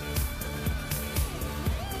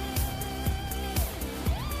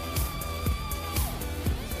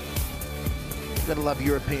 You gotta love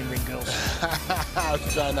European ring girls. I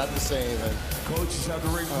was trying not to say anything. Coaches out the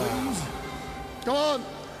ring, please. Come on.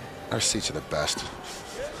 Our seats are the best.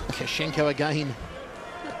 Kishenko again,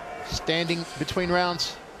 standing between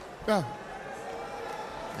rounds. Yeah.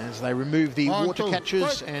 As they remove the 1, water 2,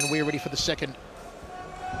 catches, fight. and we're ready for the second.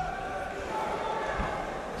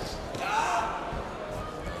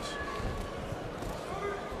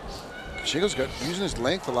 Kishenko's got using his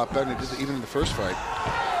length a lot better than he did even in the first fight.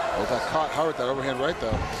 Oh, got caught hard with that overhand right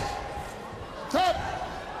though. Tap.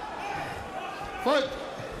 Fight.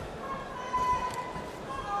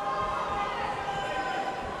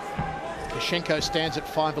 Kishenko stands at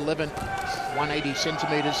 5'11", 180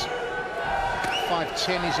 centimeters.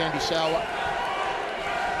 5'10" is Andy Sauer.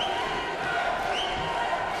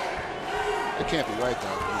 That can't be right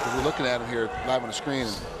though, because we're looking at him here live on the screen,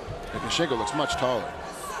 and Kishenko looks much taller.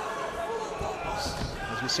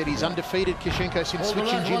 As we said, he's undefeated, Kishenko, since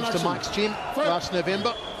switching gyms to Mike's gym last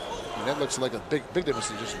November. I mean, that looks like a big difference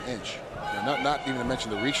in just an inch. Not even to mention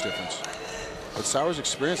the reach difference. But Sauer's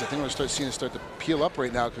experience, I think we're going to start seeing it start to peel up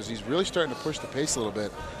right now because he's really starting to push the pace a little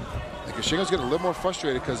bit. And Kishenko's getting a little more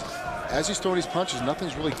frustrated because as he's throwing these punches,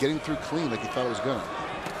 nothing's really getting through clean like he thought it was going to.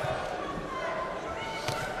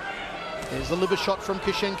 There's the liver shot from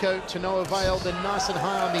Kishenko to no avail. Then nice and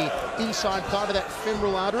high on the inside part of that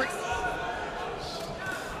femoral artery.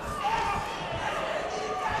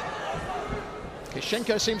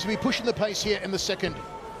 Kishenko seems to be pushing the pace here in the second,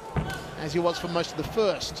 as he was for most of the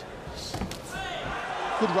first.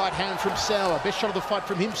 Good right hand from Sauer. Best shot of the fight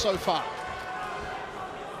from him so far.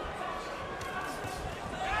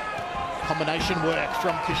 Combination work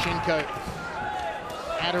from Kishenko.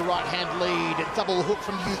 And a right hand lead. Double hook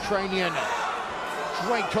from the Ukrainian.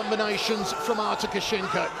 Great combinations from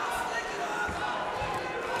Artukashenko.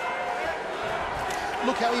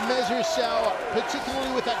 Look how he measures Sauer,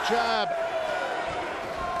 particularly with that jab.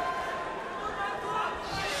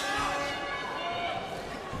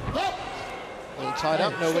 All tied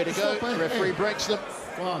up, nowhere to go. Referee breaks them.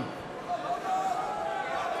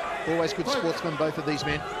 Always good sportsmen, both of these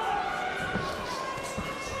men.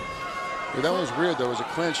 Yeah, that one was weird, though. It was a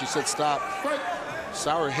clinch. He said stop.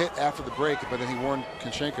 Sauer hit after the break, but then he warned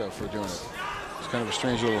Koshenko for doing it. It's kind of a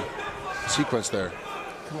strange little sequence there.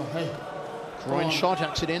 Groin shot,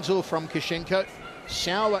 accidental from Koshenko.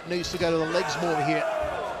 Sauer needs to go to the legs more here.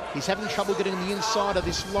 He's having trouble getting the inside of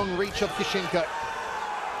this long reach of Koshenko.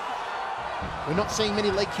 We're not seeing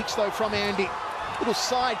many leg kicks, though, from Andy. Little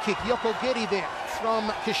side kick, Yokogeri there from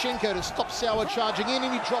Koshenko to stop Sauer charging in,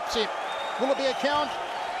 and he drops him. Will it be a count?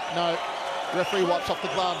 No. Referee wipes off the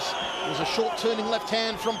gloves. It was a short turning left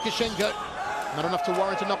hand from Koshenko. Not enough to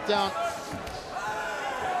warrant a knockdown.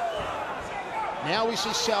 Now we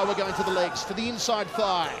see Sauer going to the legs, to the inside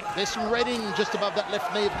thigh. There's some redding just above that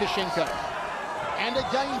left knee of Koshenko. And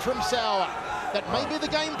again from Sauer. That may be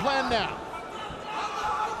the game plan now.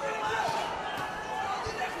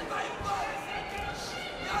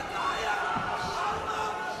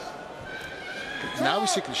 Now we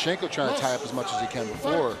see Koshenko trying to tie up as much as he can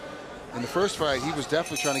before. In the first fight, he was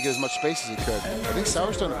definitely trying to get as much space as he could. I think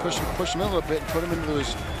Sauer's starting to push him in a little bit and put him into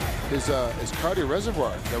his cardio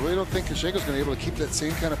reservoir. I really don't think Koshenko's going to be able to keep that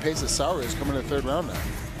same kind of pace that Sauer is coming in the third round now.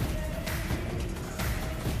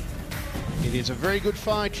 It is a very good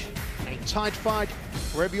fight, a tight fight.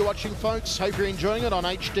 Wherever you're watching, folks, hope you're enjoying it on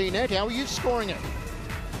HDNet. How are you scoring it?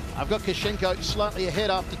 I've got Koshenko slightly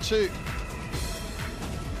ahead after 2.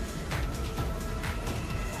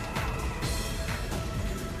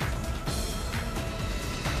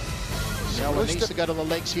 Sauer needs to go to the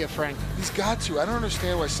legs here, Frank. He's got to. I don't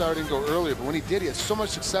understand why Sauer didn't go earlier, but when he did, he had so much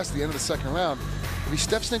success at the end of the second round. If he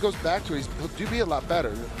steps in and goes back to it, he'll do be a lot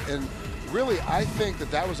better. And really, I think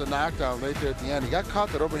that was a knockdown right there at the end. He got caught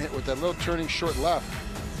that overhand with that little turning short left,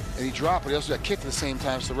 and he dropped, but he also got kicked at the same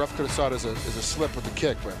time, so the ref could have saw it as a slip with the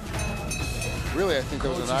kick. But really, I think that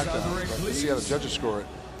was a knockdown. But let's see how the judges score it.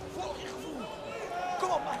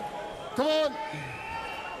 Come on!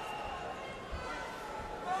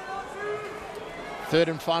 Third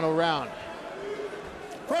and final round.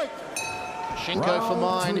 Koshenko for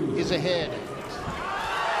mine is ahead.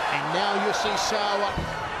 And now you'll see Sauer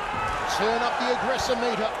turn up the aggressor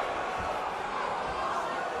meter.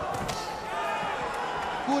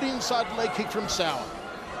 Good inside leg kick from Sauer.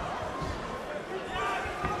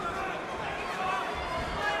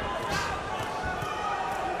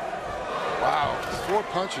 Wow, 4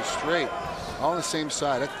 punches straight, all on the same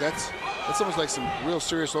side. That's almost like some real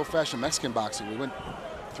serious old-fashioned Mexican boxing. We went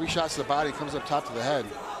 3 shots to the body, comes up top to the head.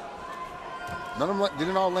 None of them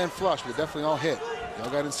didn't all land flush, but they definitely all hit. They all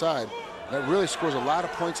got inside. That really scores a lot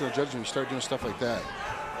of points in the judging when you start doing stuff like that.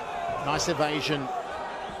 Nice evasion.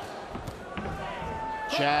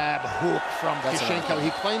 Jab, hook from Koshenko.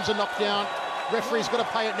 He claims a knockdown. Referee's got to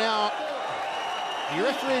pay it now. The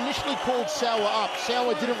referee initially called Sauer up.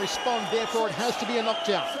 Sauer didn't respond, therefore it has to be a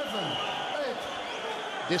knockdown.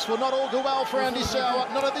 This will not all go well for Andy Sauer,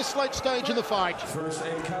 not at this late stage in the fight.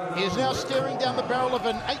 He is now staring down the barrel of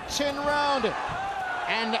an 8-10 round.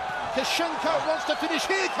 And Koshenko wants to finish.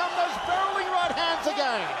 Here come those barreling right hands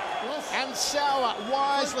again. And Sauer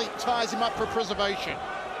wisely ties him up for preservation.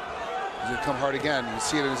 He's going to come hard again. You can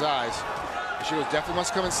see it in his eyes. Koshenko definitely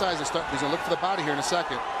must come inside. He's going to look for the body here in a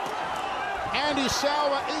second. Andy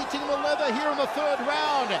Sauer eating the leather here in the third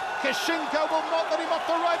round. Koshenko will not let him off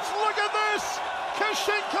the ropes. Look at this!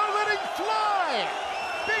 Koshenko letting fly!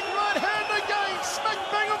 Big right hand again, smack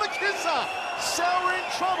bang on the kisser. Sauer in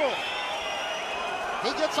trouble.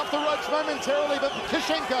 He gets off the ropes momentarily, but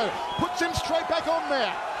Koshenko puts him straight back on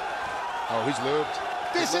there. Oh, he's looped.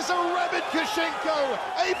 This is a rabid Koshenko,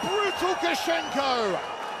 a brutal Koshenko.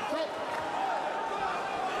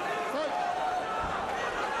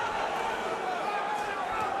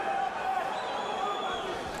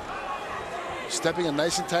 Stepping in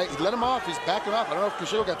nice and tight. He let him off. He's backing off. I don't know if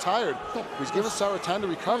Koshenko got tired. He's giving Sauer time to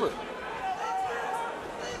recover.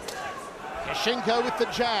 Koshenko with the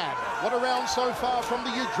jab. What a round so far from the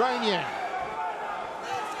Ukrainian.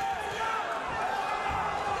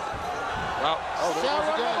 Wow. Oh, Sauer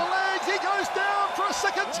on the legs. He goes down for a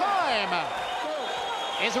second time.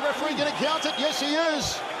 Is the referee going to count it? Yes, he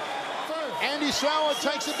is. Andy Sauer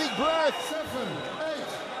takes a big breath.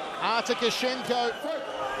 Artukashenko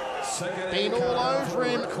been all over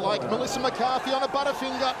him like Melissa McCarthy on a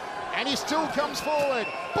butterfinger, and he still comes forward.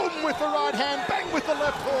 Boom with the right hand, bang with the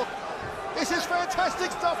left hook. This is fantastic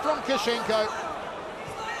stuff from Kishenko.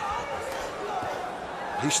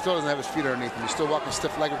 He still doesn't have his feet underneath him. He's still walking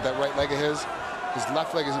stiff-legged with that right leg of his. His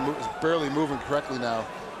left leg is barely moving correctly now.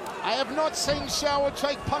 I have not seen Sauer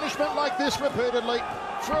take punishment like this repeatedly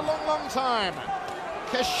for a long, long time.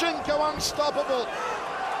 Kishenko unstoppable.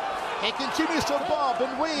 He continues to bob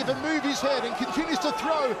and weave and move his head and continues to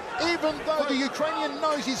throw, even though the Ukrainian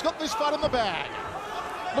knows he's got this fight in the bag.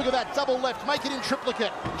 Look at that double left, make it in triplicate.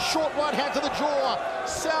 Short right hand to the jaw.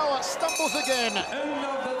 Sauer stumbles again.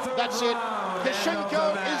 That's it.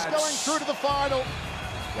 Kishenko is going through to the final.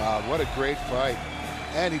 Wow, what a great fight.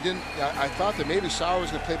 And he didn't, I thought that maybe Sauer was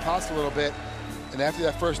going to play posse a little bit. And after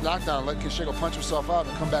that first knockdown, let Kishenko punch himself out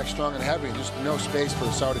and come back strong and heavy, and just no space for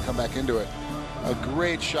Sauer to come back into it. A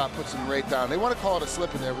great shot, puts him right down. They want to call it a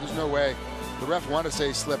slip in there, but there's no way. The ref wanted to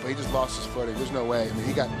say slip, but he just lost his footing. There's no way. I mean,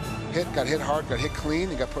 he got hit hard, got hit clean,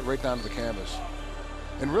 and got put right down to the canvas.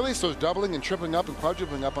 And really, it's those doubling and tripling up and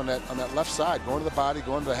quadrupling up on that left side, going to the body,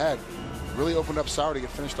 going to the head, really opened up Sauer to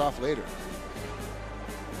get finished off later.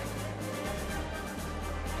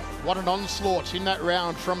 What an onslaught in that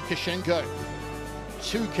round from Kishenko.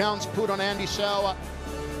 2 counts put on Andy Sauer.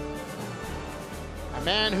 A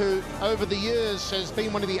man who, over the years, has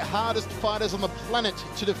been one of the hardest fighters on the planet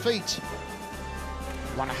to defeat.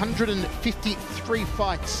 153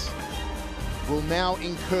 fights. Will now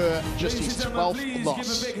incur just his 12th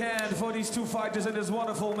loss. Give a big hand for these 2 fighters in this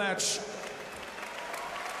wonderful match.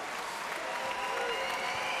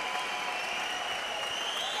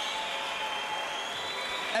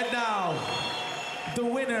 And now, the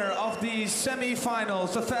winner of the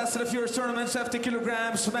semi-finals, the Fast and the Furious tournament, 70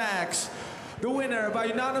 kilograms max. The winner by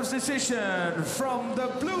unanimous decision from the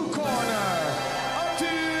blue corner,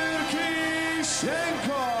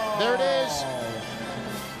 Kishenko. There it is.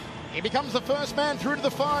 He becomes the first man through to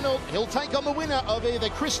the final. He'll take on the winner of either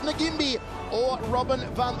Chris Ngimbi or Robin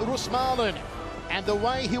van Roosmalen. And the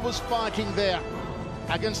way he was fighting there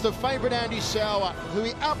against the favourite Andy Sauer, who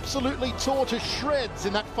he absolutely tore to shreds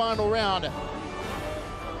in that final round,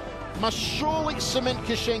 must surely cement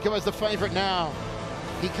Kishenko as the favourite now.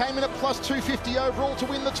 He came in at plus 250 overall to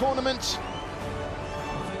win the tournament.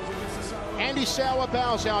 Andy Sauer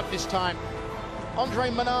bows out this time.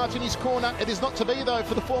 Andre Menard in his corner. It is not to be, though,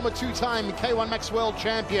 for the former 2-time K1 Max World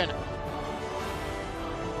Champion.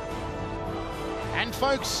 And,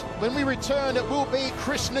 folks, when we return, it will be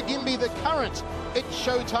Chris Ngimbi, the current It's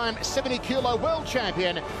Showtime 70-kilo World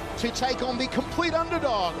Champion, to take on the complete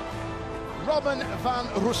underdog, Robin van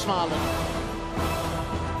Roosmalen.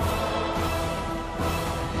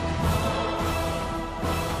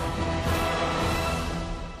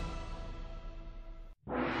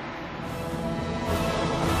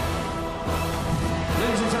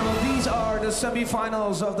 The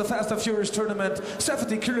semi-finals of the Fast and Furious tournament,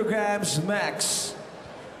 70 kilograms max.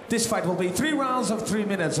 This fight will be 3 rounds of 3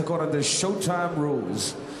 minutes according to Showtime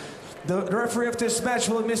rules. The referee of this match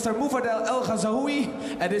will be Mr. Mufadel El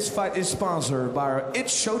Ghazaoui, and this fight is sponsored by our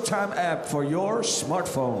It's Showtime app for your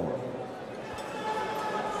smartphone.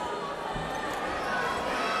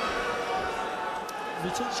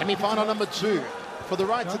 Semi-final number 2 for the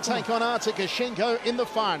right to take on Artur Kishenko in the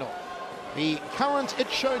final. The current It's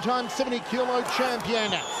Showtime 70-kilo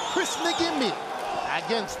champion, Chris Ngimbi,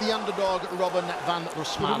 against the underdog, Robin van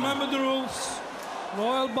Roosmalen. Remember the rules.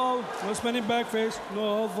 No elbow, no spinning back face,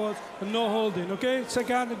 no hold, and no holding, okay?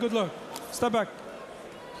 Second, good luck. Step back.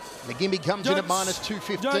 Ngimbi comes in at minus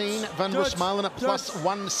 215, van Roosmalen at plus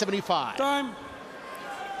 175. Time.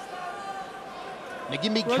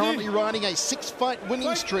 Ngimbi currently riding a 6-fight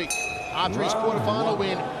winning streak after his quarterfinal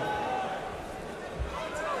win.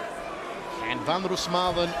 And van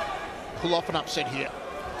Roosmalen pull off an upset here.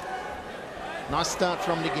 Nice start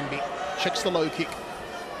from Ngimbi. Checks the low kick.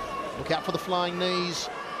 Look out for the flying knees.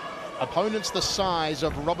 Opponents the size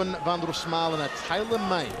of Robin van Roosmalen are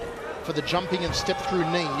tailor-made for the jumping and step-through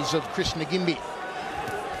knees of Chris Ngimbi.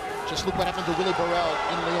 Just look what happened to Willy Burrell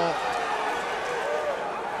in Lyon.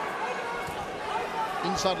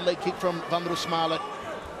 Inside leg kick from van Roosmalen.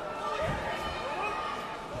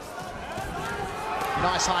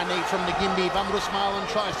 Nice high knee from Ngimbi. Van Roosmalen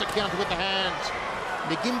tries to counter with the hands.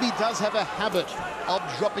 Ngimbi does have a habit of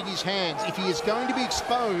dropping his hands. If he is going to be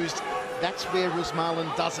exposed, that's where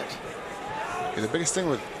Roosmalen does it. Yeah, the biggest thing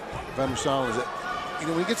with van Roosmalen is that, you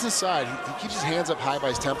know, when he gets inside, he keeps his hands up high by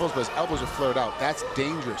his temples, but his elbows are flared out. That's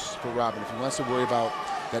dangerous for Robin if he wants to worry about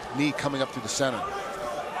that knee coming up through the center.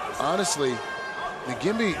 Honestly,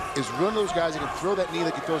 Ngimbi is one of those guys that can throw that knee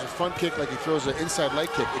like he throws a front kick, like he throws an inside leg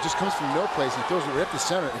kick. It just comes from no place. He throws it right up the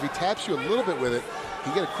center. If he taps you a little bit with it,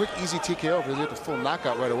 he can get a quick, easy TKO, but he'll get the full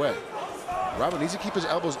knockout right away. Robin needs to keep his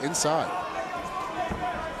elbows inside.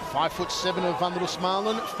 5'7" of Van der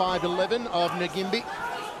Smalen, 5'11" of Ngimbi.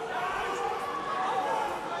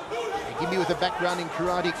 Ngimbi with a background in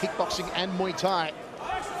karate, kickboxing, and Muay Thai.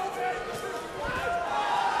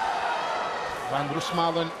 Van der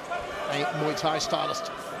Smalen, a Muay Thai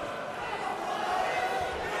stylist.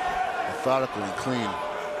 Methodical and clean,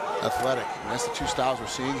 athletic. And that's the two styles we're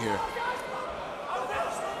seeing here.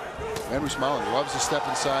 Van der Smalen loves to step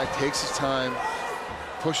inside, takes his time,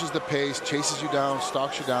 pushes the pace, chases you down,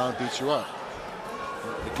 stalks you down, beats you up.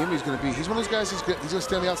 Ngimbi's going to be, he's one of those guys, he's going to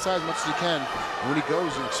stay on the outside as much as he can. And when he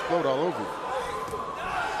goes, he'll explode all over you.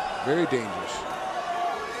 Very dangerous.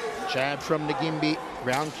 Jab from Ngimbi,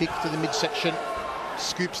 round kick to the midsection.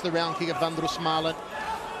 Scoops the round kick of Van der Smalen.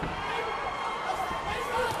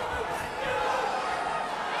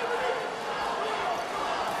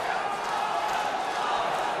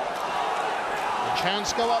 The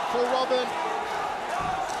chance go up for Robin.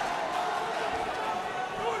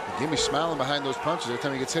 Ngimbi's smiling behind those punches. Every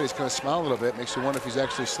time he gets hit, he's kind of smiling a little bit. Makes you wonder if he's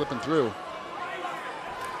actually slipping through.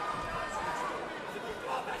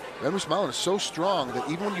 Van der Smalen is so strong that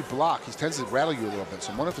even when you block, he tends to rattle you a little bit.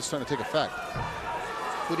 So I wonder if it's starting to take effect.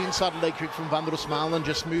 Good inside leg kick from Van der Smalen,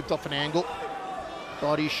 just moved off an angle.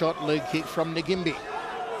 Body shot, leg kick from Ngimbi.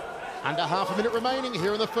 Under half a minute remaining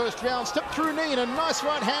here in the first round. Step through knee and a nice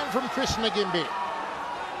right hand from Chris Ngimbi.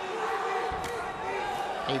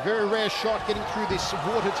 A very rare shot getting through this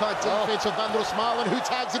watertight defense of Van der Smalen, who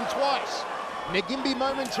tags him twice. Ngimbi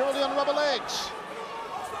momentarily on rubber legs.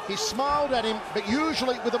 He smiled at him, but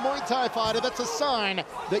usually with a Muay Thai fighter, that's a sign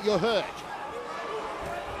that you're hurt.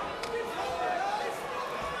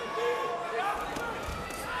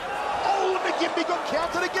 Oh, Ngimbi got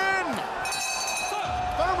counted again.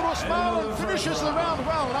 Van der Smalen finishes the round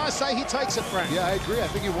well, and I say he takes it, Frank. Yeah, I agree. I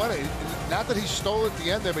think he won it. Not that he stole it at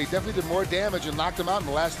the end there, but he definitely did more damage and knocked him out in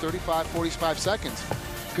the last 35, 45 seconds.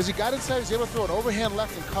 Because he got inside, he was able to throw an overhand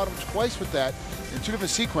left and caught him twice with that in two different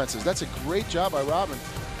sequences. That's a great job by Robin.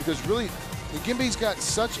 Because really, Ngimbi's got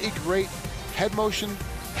such a great head motion,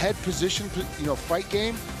 head position, fight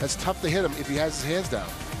game. That's tough to hit him if he has his hands down.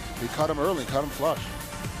 He caught him early, caught him flush.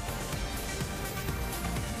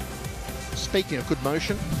 Speaking of good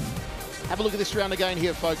motion, have a look at this round again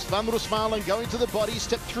here, folks. Van der Smalen going to the body,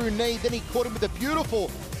 step through knee, then he caught him with a beautiful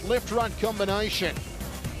left-right combination.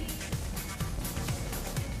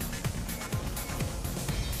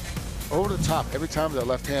 Over the top every time with that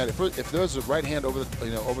left hand. If there was a right hand over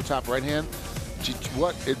the over top right hand,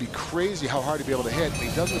 it'd be crazy how hard he'd be able to hit. And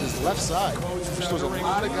he does with his left side, which throws a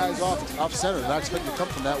lot of guys off center. They're not expecting to come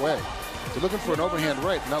from that way. They're looking for an overhand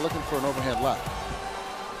right, not looking for an overhand left.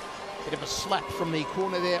 Bit of a slap from the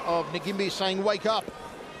corner there of Ngimbi saying, wake up.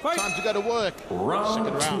 Time to go to work.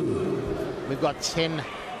 Second round. We've got 10-9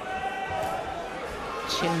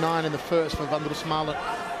 in the first for Van der Smalen.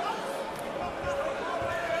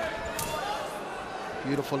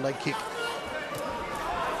 Beautiful leg kick.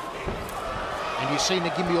 And you see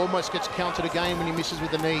Ngimbi almost gets countered again when he misses with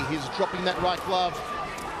the knee. He's dropping that right glove.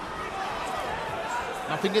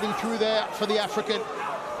 Nothing getting through there for the African.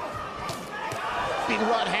 Big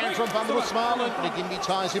right hand from Van der Smalen. Ngimbi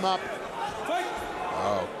ties him up.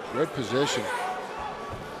 Oh, good position.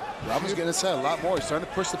 Robin's getting inside a lot more. He's starting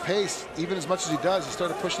to push the pace. Even as much as he does, he's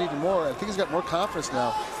starting to push it even more. I think he's got more confidence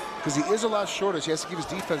now because he is a lot shorter, so he has to keep his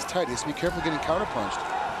defense tight. He has to be careful getting counterpunched.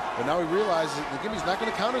 But now he realizes that Ngimbi's not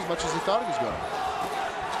going to counter as much as he thought he was going to.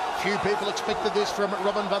 Few people expected this from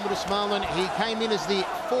Robin Van der Smalen. He came in as the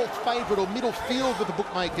fourth favourite or middle field with the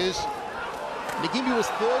bookmakers. Ngimbi was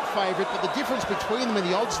third favourite, but the difference between them in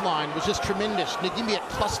the odds line was just tremendous. Ngimbi at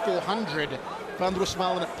plus 400, Van der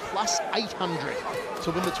Smalen at plus 800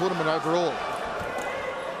 to win the tournament overall.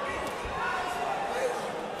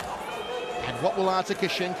 And what will Artur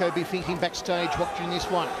Kashenko be thinking backstage watching this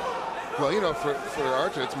one? Well, for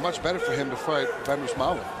Artur, it's much better for him to fight Van der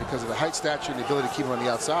Smalen because of the height, stature, and the ability to keep him on the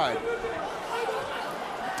outside.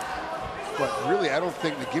 But really, I don't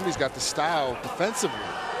think Ngimbi's got the style defensively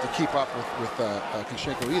to keep up with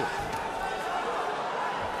Kashenko either.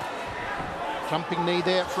 Jumping knee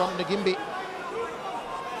there from Ngimbi.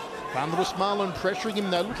 Van der Smalen pressuring him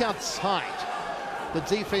though. Look how tight the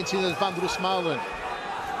defense is of Van der Smalen.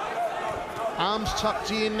 Arms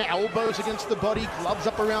tucked in, elbows against the body, gloves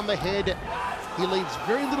up around the head. He leaves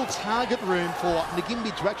very little target room for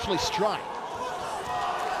Ngimbi to actually strike.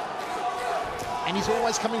 And he's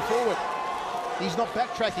always coming forward. He's not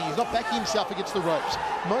backtracking, he's not backing himself against the ropes.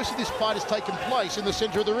 Most of this fight has taken place in the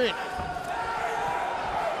center of the ring.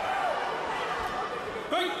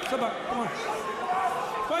 Come on.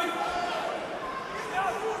 Fight.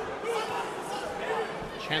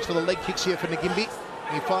 Chance for the leg kicks here for Ngimbi.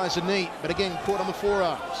 He fires a knee, but again, caught on the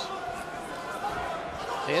forearms.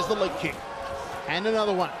 There's the leg kick. And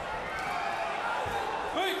another one.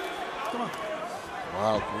 Hey, come on.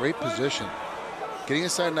 Wow, great position. Getting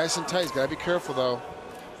inside nice and tight. He's got to be careful, though.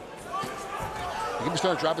 He's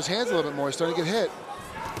starting to drop his hands a little bit more. He's starting to get hit.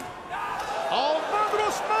 Oh,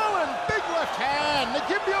 Van Smallen, big left hand.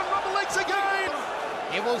 Nagimbi on rubber legs again.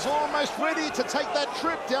 He was almost ready to take that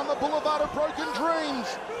trip down the boulevard of broken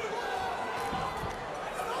dreams.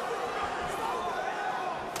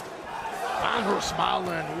 Van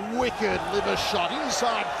Smallen, wicked liver shot,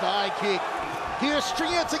 inside thigh kick. Here,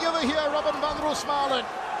 string it together here, Robin Van Smallen.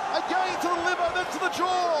 Again to the liver, then to the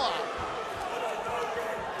jaw.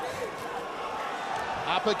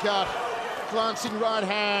 Uppercut, glancing right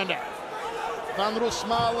hand. Van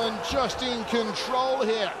Smallen just in control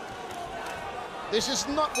here. This is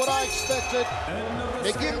not what I expected.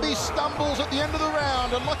 Nagimbi stumbles at the end of the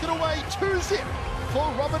round and lock it away 2-0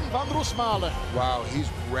 for Robin Van Smallen. Wow, he's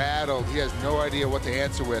rattled. He has no idea what to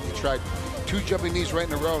answer with. He tried 2 jumping knees right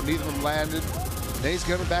in a row. Neither of them landed. Then he's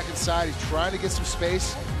coming back inside. He's trying to get some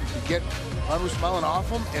space to get Van Smallen off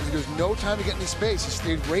him, and there's no time to get any space. He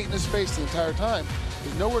stayed right in his space the entire time.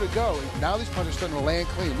 There's nowhere to go. And now these punches are starting to land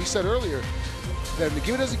clean. We said earlier that if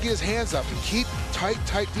Nagimbi doesn't get his hands up and keep tight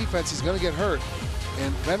defense, he's going to get hurt.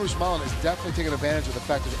 And Van Smallen is definitely taking advantage of the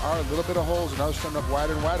fact that there are a little bit of holes, and now he's starting up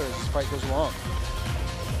wider and wider as this fight goes along.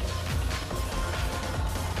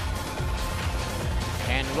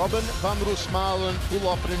 And Robin Van Smallen pull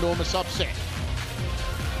off an enormous upset.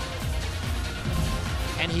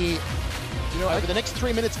 And he, over the next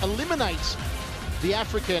 3 minutes, eliminates the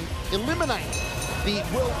African, eliminates the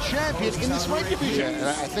world champion in this weight division. Yeah, and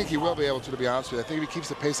I think he will be able to be honest with you. I think if he keeps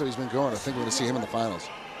the pace that he's been going, I think we're going to see him in the finals.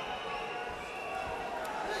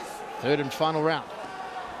 Third and final round.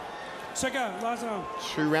 Second, last round.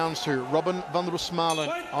 2 rounds to Robin Van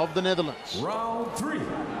Smallen of the Netherlands. Round 3.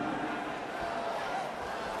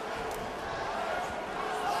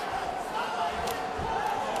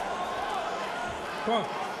 Come on.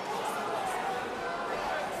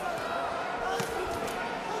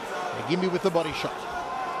 Nagimbi with the body shot.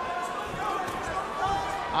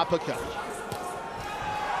 Uppercut.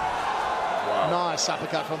 Wow. Nice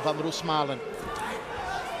uppercut from Van Smallen.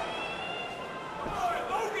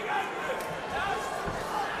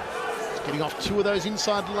 Getting off 2 of those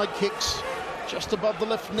inside leg kicks just above the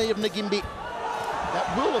left knee of Nagimbi.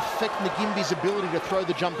 That will affect Nagimbi's ability to throw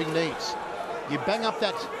the jumping knees. You bang up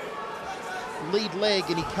that lead leg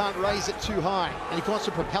and he can't raise it too high. And if he wants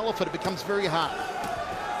to propel off it, it becomes very hard.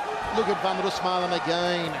 Look at Van Smallen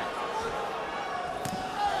again.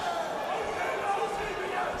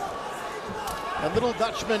 A little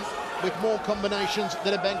Dutchman with more combinations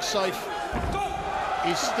than a bank safe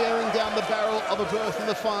is staring down the barrel of a berth in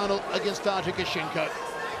the final against Lukashenko.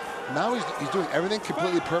 Now he's doing everything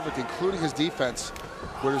completely perfect, including his defense,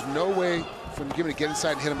 where there's no way for him to get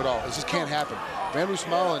inside and hit him at all. It just can't happen. Van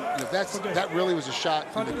Smallen, that really was a shot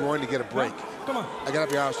in the groin to get a break. Come on. I got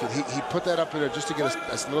to be honest with you. He put that up there just to get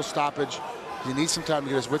a little stoppage. He needs some time to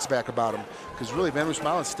get his wits back about him, because really Van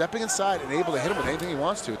Smallen stepping inside and able to hit him with anything he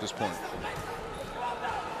wants to at this point.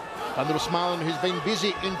 Van Smallen, who's been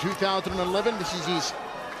busy in 2011. This is his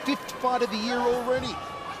 5th fight of the year already.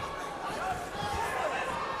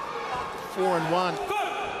 4-1.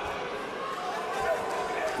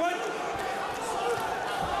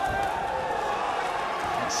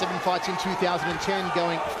 And 7 fights in 2010,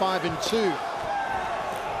 going 5-2.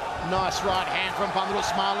 Nice right hand from Van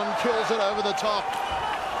Smallen, kills it over the top.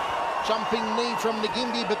 Jumping knee from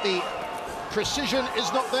Nagimbi, but the precision is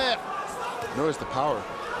not there. Notice the power.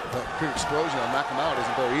 That quick explosion on knock him out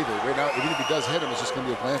isn't there either. Right now, even if he does hit him, it's just going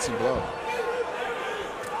to be a glancing blow.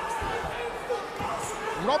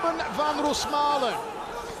 Robin Van Smallen,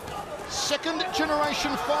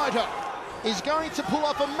 2nd-generation fighter, is going to pull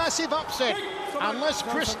up a massive upset unless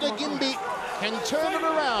Chris Nagimbi can turn it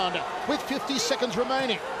around with 50 seconds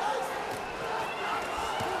remaining.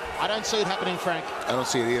 I don't see it happening, Frank. I don't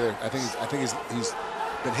see it either. I think he's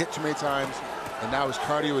been hit too many times, and now his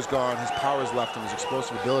cardio is gone, his power is left him, his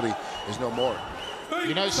explosive ability is no more.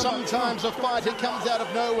 You know, sometimes a fighter comes out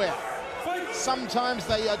of nowhere. Sometimes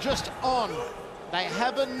they are just on. They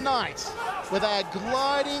have a night where they are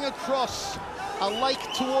gliding across a lake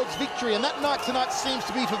towards victory, and that night tonight seems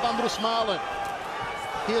to be for Van Smallen.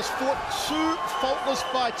 He has fought 2 faultless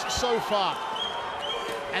fights so far.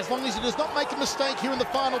 As long as he does not make a mistake here in the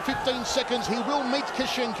final 15 seconds, he will meet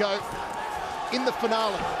Lukashenko in the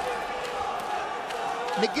finale.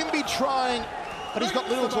 Nagimbi trying, but he's got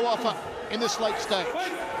little to offer in this late stage.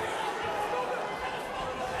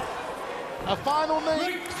 A final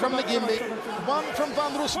knee from Ngimbi, one from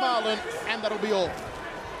Van Roosmalen, and that'll be all.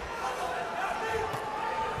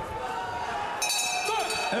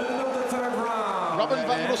 Another third round. Robin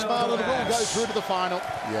Van Roosmalen will go through to the final.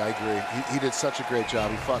 Yeah, I agree. He did such a great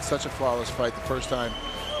job. He fought such a flawless fight the first time,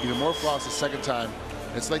 even more flawless the second time.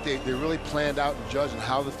 It's like they really planned out and judged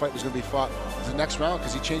how the fight was going to be fought the next round,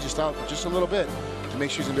 because he changed his style just a little bit to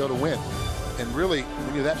make sure he's going to be able to win. And really,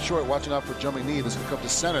 when you're that short, watching out for a jumping knee that's going to come to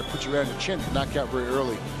center, put you right on your chin, knock you out very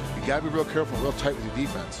early. You got to be real careful, real tight with your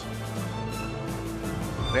defense.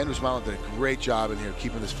 Van Roosmalen did a great job in here,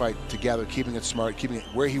 keeping this fight together, keeping it smart, keeping it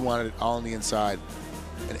where he wanted it, all on the inside.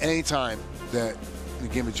 And any time that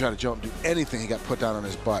Ngimbi tried to jump, do anything, he got put down on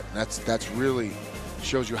his butt. And that's really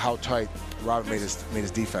shows you how tight Robin made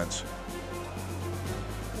his defense.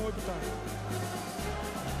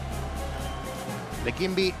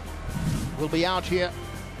 Ngimbi will be out here.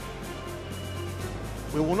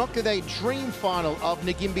 We will not get a dream final of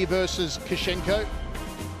Ngimbi versus Kishenko.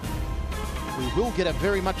 We will get a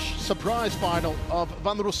very much surprise final of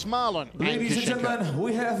Van Roosmalen and Ladies and Kishenko. gentlemen,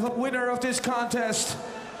 we have a winner of this contest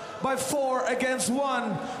by 4 against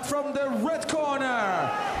 1 from the red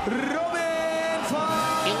corner, Robin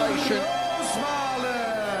Van Elation.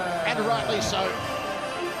 Roosmalen. And rightly so.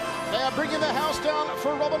 They are bringing the house down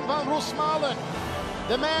for Robin Van Roosmalen,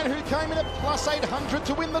 the man who came in at plus 800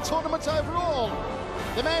 to win the tournament overall,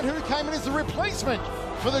 the man who came in as the replacement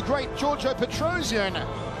for the great Giorgio Petrosian,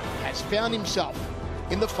 has found himself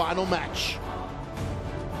in the final match.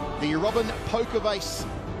 The Robin Pokerface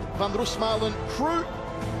Van Roosmalen crew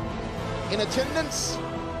in attendance.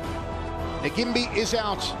 Ngimbi is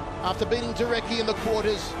out after beating Durecki in the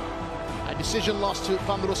quarters. A decision loss to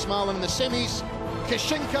Van Roosmalen in the semis.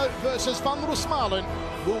 Kishenko versus Van Roosmalen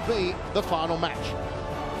will be the final match.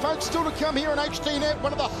 Folks, still to come here on HDNet,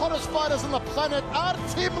 one of the hottest fighters on the planet,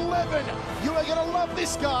 Artem Levin. You are going to love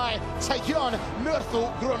this guy taking on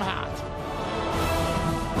Myrtle Grunhardt.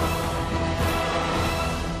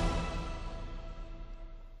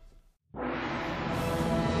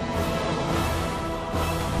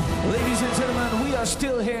 Ladies and gentlemen, we are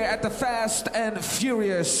still here at the Fast and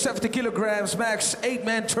Furious 70 kilograms max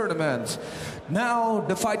 8-man tournament. Now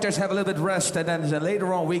the fighters have a little bit rest, and then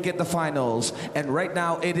later on we get the finals. And right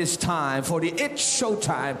now it is time for the It's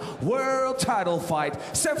Showtime world title fight,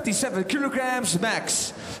 77 kilograms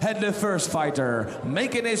max. And the first fighter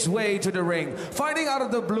making his way to the ring, fighting out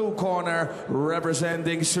of the blue corner,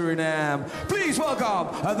 representing Suriname. Please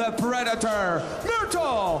welcome the Predator,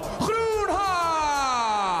 Myrtle Grunhardt.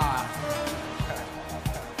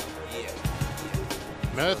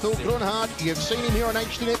 Myrtle Grunhardt, you've seen him here on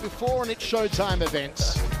HDNet before and It's Showtime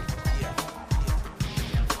events.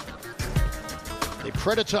 The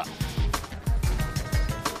Predator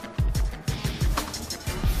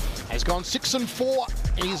has gone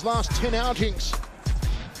 6-4 in his last 10 outings.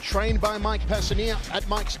 Trained by Mike Passanier at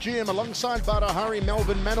Mike's gym alongside Badahari,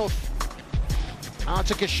 Melvin Manoff,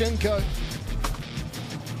 Artur Kishenko.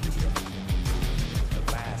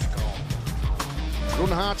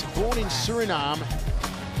 Grunhardt, born in Suriname,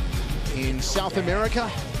 in South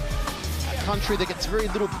America, a country that gets very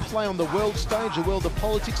little play on the world stage, the world of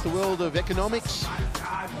politics, the world of economics,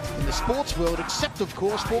 in the sports world, except of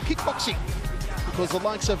course for kickboxing, because the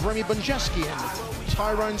likes of Remy Bonjaski and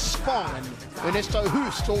Tyrone Spong and Ernesto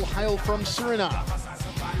Hoost all hail from Suriname.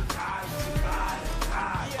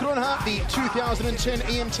 Grunhardt, the 2010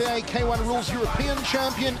 EMTA K1 Rules European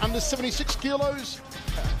champion under 76 kilos,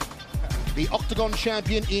 the Octagon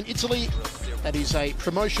champion in Italy. That is a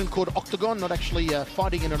promotion called Octagon, not actually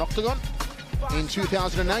fighting in an octagon, in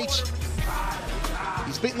 2008.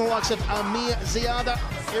 He's beaten the likes of Amir Ziada,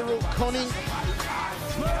 Errol Conning.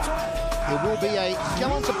 There will be a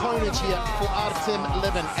gallant opponent here for Artem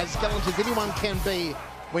Levin, as gallant as anyone can be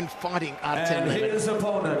when fighting Artem Levin. And his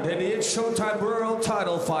opponent in the It's Showtime world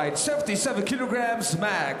title fight, 77 kilograms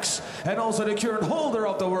max, and also the current holder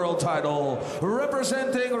of the world title,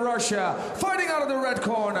 representing Russia, fighting out of the red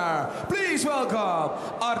corner. Please welcome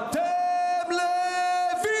Artem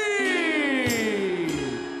Levin.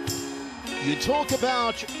 You talk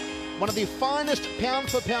about one of the finest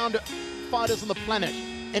pound-for-pound fighters on the planet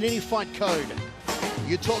in any fight code.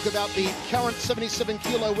 You talk about the current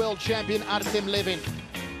 77-kilo world champion, Artem Levin.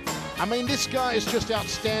 I mean, this guy is just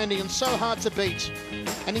outstanding and so hard to beat.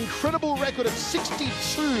 An incredible record of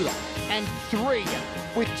 62-3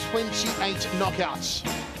 with 28 knockouts.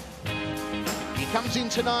 He comes in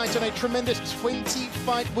tonight on a tremendous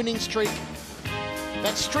 20-fight winning streak.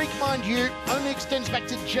 That streak, mind you, only extends back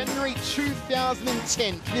to January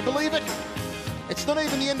 2010. Can you believe it? It's not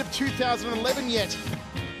even the end of 2011 yet,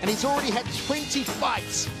 and he's already had 20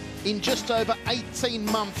 fights in just over 18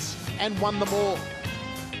 months and won them all.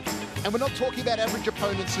 And we're not talking about average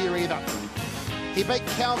opponents here either. He beat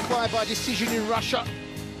Kalklai by decision in Russia.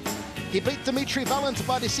 He beat Dimitri Valent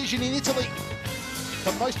by decision in Italy.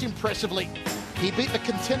 But most impressively, he beat the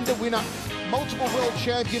contender winner, multiple world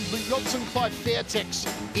champion Yodsanklai Fairtex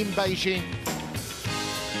in Beijing.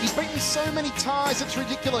 He's beaten so many ties, it's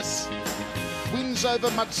ridiculous. Wins over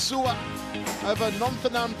Matsua, over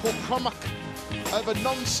Nonthanan Porkromak, over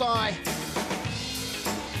Nonsai.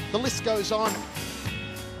 The list goes on.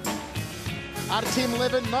 Artem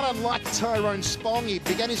Levin, not unlike Tyrone Spong, he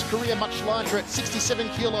began his career much lighter at 67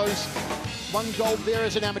 kilos, won gold there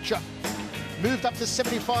as an amateur. Moved up to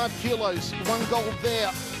 75 kilos, won gold there.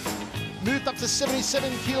 Moved up to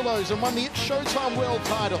 77 kilos and won the Showtime world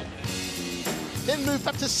title. Then moved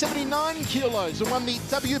up to 79 kilos and won the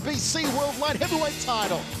WBC World Light Heavyweight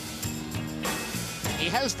title. He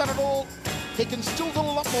has done it all. He can still do a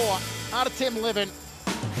lot more. Artem Levin.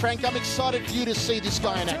 Frank, I'm excited for you to see this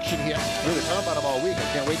guy in action here. We've been talking about him all week.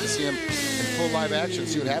 I can't wait to see him in full live action,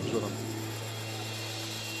 see what happens with him.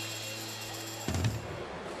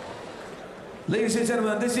 Ladies and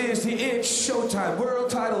gentlemen, this is the It's Showtime World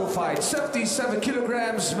Title Fight, 77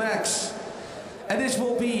 kilograms max. And this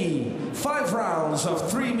will be 5 rounds of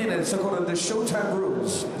 3 minutes according to the Showtime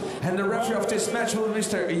rules. And the referee of this match will be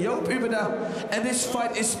Mr. Joop Ubeda. And this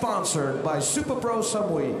fight is sponsored by Super Pro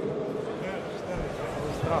Samui.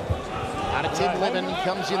 Artem Levin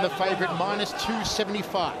comes in the favourite, minus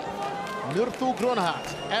 275. Myrtle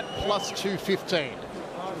Grunhardt at plus 215.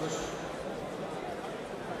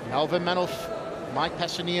 Melvin Manoff, Mike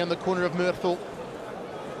Passanier in the corner of Myrtle.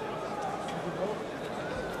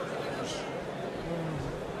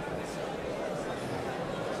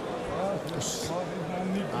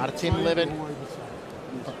 Artem Levin, in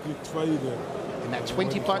that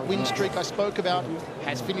 20-fight win streak I spoke about,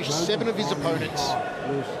 has finished 7 of his opponents.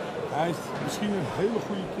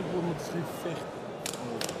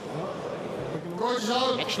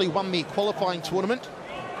 Actually won the qualifying tournament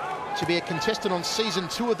to be a contestant on season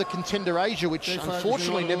 2 of the Contender Asia, which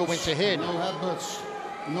unfortunately never went ahead.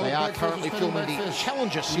 They are currently filming the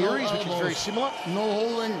Challenger Series, which is very similar,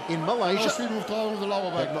 in Malaysia, but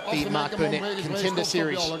not the Mark Burnett Contender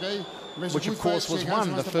Series, which of course was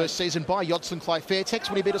won the first season by Yodsanklai Fairtex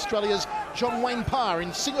when he beat Australia's John Wayne Parr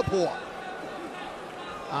in Singapore.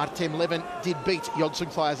 Artem Levin did beat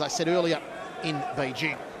Yodsanklai, as I said earlier, in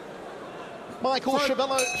Beijing. Michael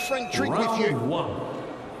Chavello, Frank Drink with you.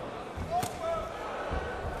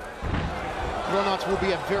 Grunhardt will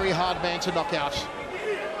be a very hard man to knock out.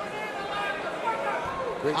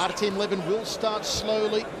 Artem Levin will start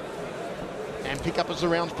slowly and pick up as the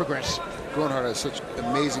rounds progress. Grunhardt has such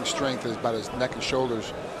amazing strength about his neck and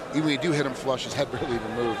shoulders. Even when you do hit him flush, his head barely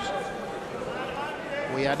even moves.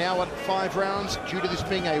 We are now at 5 rounds due to this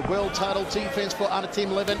being a world title defense for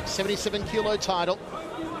Artem Levin, 77 kilo title.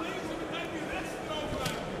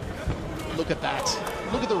 Look at that.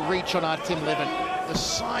 Look at the reach on Artem Levin, the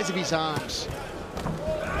size of his arms.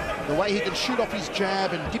 The way he can shoot off his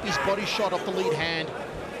jab and dip his body shot off the lead hand.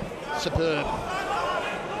 Superb.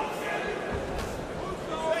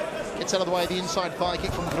 Gets out of the way of the inside thigh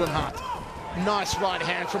kick from Grunhardt. Nice right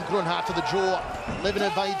hand from Grunhardt to the jaw. Levin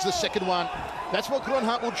evades the second one. That's what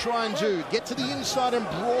Grunhardt will try and do. Get to the inside and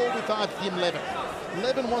brawl with Artem Levin.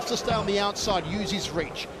 Levin wants to stay on the outside, use his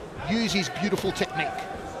reach, use his beautiful technique.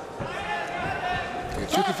 Yeah,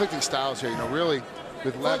 2 conflicting styles here, you know, really.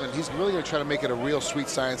 With Levin, he's really going to try to make it a real sweet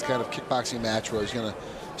science kind of kickboxing match where he's going to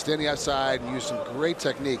stand on the outside and use some great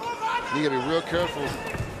technique. You got to be real careful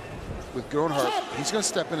with Grunhardt. He's going to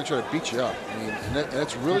step in and try to beat you up. I mean, and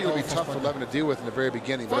that's really going to be tough for Levin to deal with in the very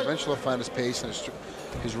beginning, but eventually he'll find his pace and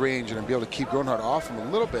his range and be able to keep Grunhardt off him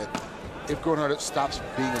a little bit if Grunhardt stops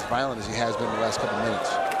being as violent as he has been in the last couple of minutes.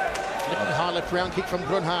 High left round kick from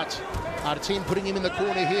Grunhardt. Artem putting him in the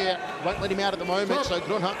corner here. Won't let him out at the moment, so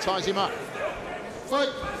Grunhardt ties him up.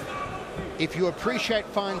 If you appreciate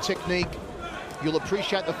fine technique, you'll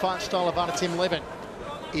appreciate the fight style of Artem Levin.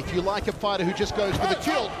 If you like a fighter who just goes for the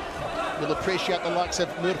kill, you'll appreciate the likes of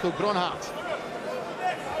Myrtle Grunhardt.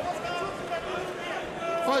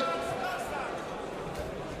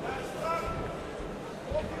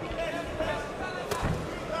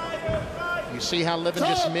 You see how Levin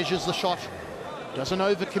just measures the shot. Doesn't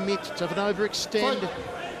overcommit, doesn't overextend.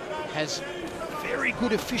 Has very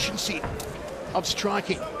good efficiency of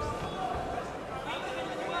striking.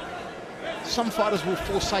 Some fighters will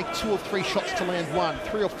forsake 2 or 3 shots to land 1,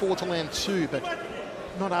 3 or 4 to land 2, but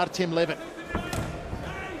not Artem Levin.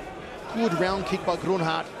 Good round kick by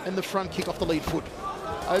Grunhardt and the front kick off the lead foot.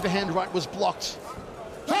 Overhand right was blocked.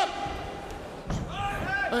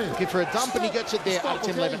 Looking for a dump, and he gets it there,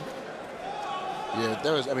 Artem Levin. Yeah,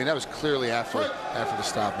 that was. I mean, that was clearly after the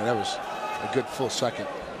stop. I mean, that was a good full second.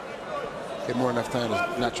 Get more than enough time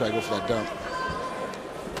to not try to go for that dump.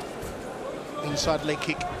 Inside leg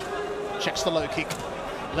kick. Checks the low kick.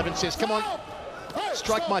 Levin says, "Come on,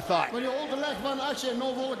 strike my thigh." When you hold the left one, actually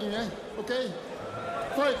no walking, eh? Okay.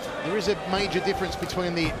 Fight. There is a major difference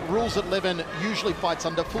between the rules that Levin usually fights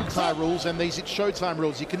under, full tie rules, and these Showtime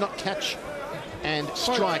rules. You cannot catch and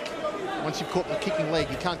strike once you've caught the kicking leg.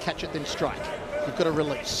 You can't catch it then strike. You've got to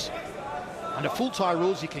release. Under full tie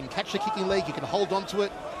rules, you can catch the kicking leg, you can hold on to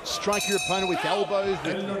it, strike your opponent with elbows,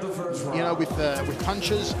 with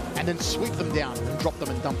punches, and then sweep them down and drop them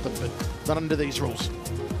and dump them, but not under these rules.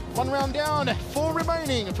 1 round down, 4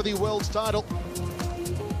 remaining for the world's title.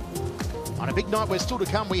 On a big night, we're still to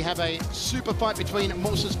come. We have a super fight between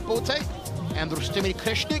Moses Bote and Rustemir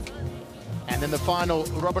Kreshnik, and then the final,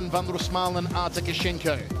 Robin van Roosmalen and Artur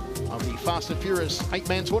Kashenko of the Fast and Furious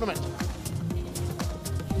 8-man tournament.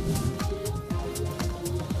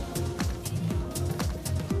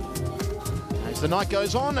 As the night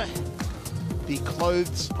goes on, the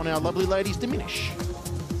clothes on our lovely ladies diminish.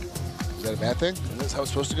 Is that a bad thing? Is that how it's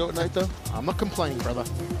supposed to go at night, though? I'm not complaining, brother.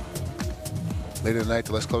 Later at night,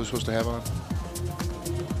 the less clothes you're supposed to have on.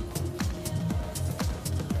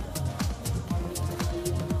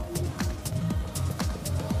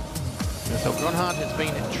 So Gronhardt has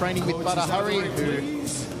been training with Badr Hari,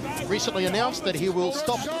 who recently announced that he will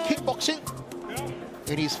stop kickboxing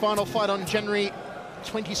in his final fight on January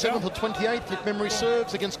 27th or 28th, if memory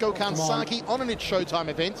serves, against Gokhan Saki on an Showtime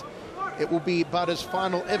event. It will be Badr's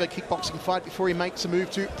final ever kickboxing fight before he makes a move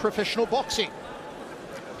to professional boxing.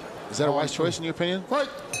 Is that a wise choice in your opinion?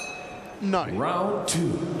 No. Round 2.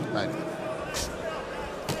 Right.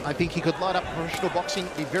 I think he could light up professional boxing,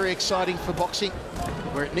 be very exciting for boxing,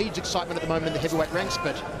 where it needs excitement at the moment in the heavyweight ranks,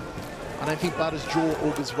 but I don't think Badr's jaw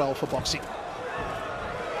augurs well for boxing.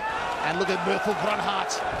 And look at Murthel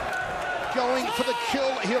Gronhardt going for the kill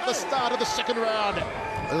here at the start of the second round.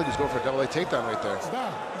 I think he's going for a double A takedown right there.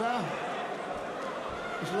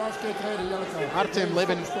 Artem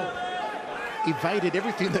Levin evaded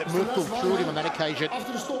everything that Murthel threw at him on that occasion.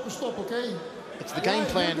 After the stop, okay? It's the game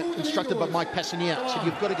plan instructed by Mike Passanier. So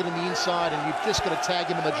you've got to get on the inside and you've just got to tag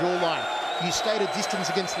him in the jawline. You stay at a distance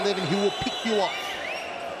against Levin, he will pick you off.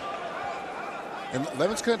 And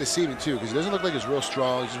Levin's kind of deceiving too, because he doesn't look like he's real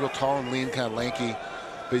strong. He's real tall and lean, kind of lanky,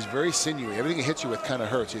 but he's very sinewy. Everything he hits you with kind of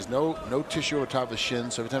hurts. He has no tissue over top of his shin,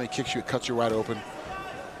 so every time he kicks you, it cuts you wide open.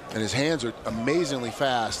 And his hands are amazingly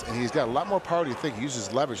fast, and he's got a lot more power than you think. He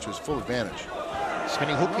uses leverage to his full advantage.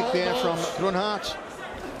 Spinning hook kick there from Gronhardt.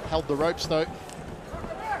 Held the ropes though.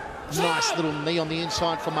 Nice little knee on the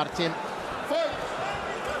inside from Artem.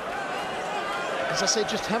 As I said,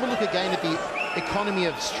 just have a look again at the economy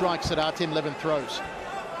of strikes that Artem Levin throws.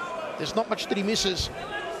 There's not much that he misses.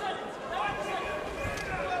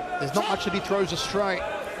 There's not much that he throws astray.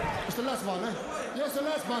 It's the last one, eh? Yes, the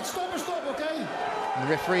last one. Stop, okay? And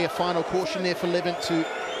the referee, a final caution there for Levin to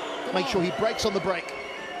make sure he breaks on the break.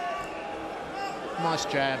 Nice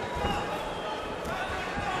jab.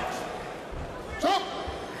 Stop!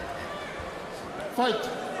 Fight.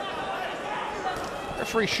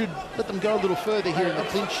 Referee should let them go a little further here in the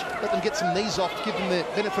clinch. Let them get some knees off, give them the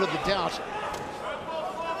benefit of the doubt.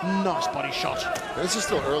 Nice body shot. This is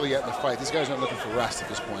still early yet in the fight. These guys aren't looking for rest at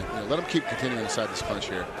this point. You know, let them keep continuing inside this punch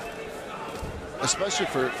here. Especially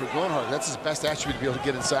for Gronhardt, that's his best attribute to be able to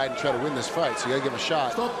get inside and try to win this fight. So you gotta give him a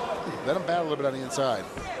shot. Stop. Let him battle a little bit on the inside.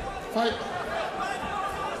 Fight.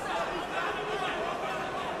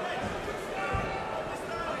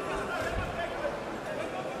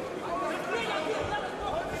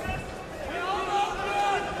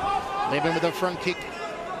 Levin with a front kick.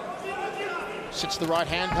 Sits the right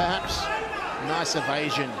hand, perhaps. Nice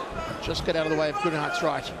evasion. Just got out of the way of Gronhardt's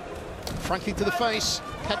right. Front kick to the face.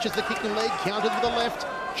 Catches the kicking leg. Countered with the left.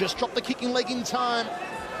 Just dropped the kicking leg in time.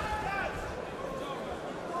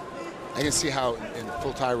 I can see how in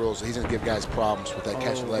full tie rules he's going to give guys problems with that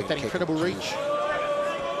catching leg. That incredible reach.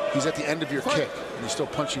 He's at the end of your kick, and he's still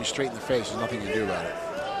punching you straight in the face. There's nothing you can do about it.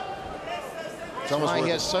 It's almost he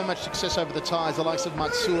has so much success over the ties, the likes of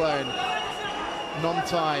Matsua and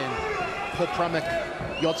Nontai and Paul Pramek,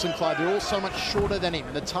 Yodson Clyde. They're all so much shorter than him.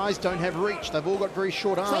 The ties don't have reach. They've all got very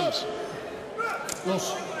short arms.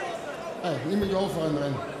 Los. Hey, niet met je hoofd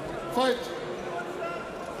erin. Fight.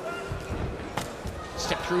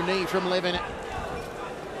 Step through knee from Levin.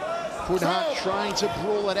 Gronhardt trying to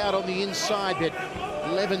brawl it out on the inside, but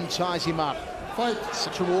Levin ties him up. Fight.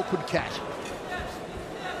 Such an awkward cat.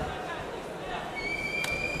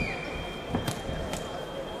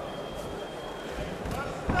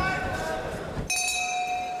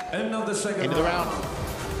 End of the second End of the round.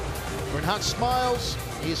 Bernhardt smiles.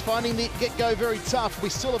 He is finding the get-go very tough. We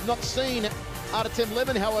still have not seen Artem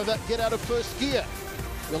Levin, however, get out of first gear.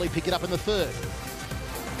 Will he pick it up in the third?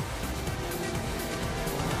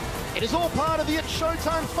 It is all part of the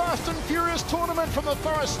Showtime Fast and Furious tournament from the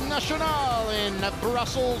Forest National in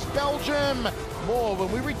Brussels, Belgium. More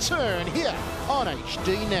when we return here on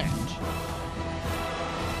HDNet.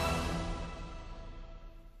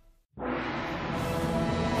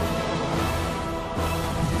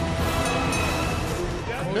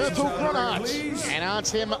 Myrtle Gronart and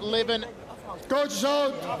Artem Levin. Coach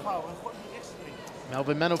out.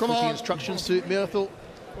 Melvin Manoff with the instructions to Myrtle.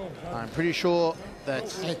 I'm pretty sure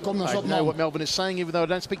that I know what Melvin is saying, even though I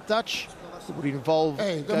don't speak Dutch. It would involve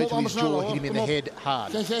go to his jaw, hit him in the head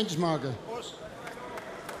hard. Geen geintjes maken.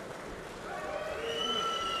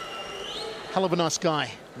 Hell of a nice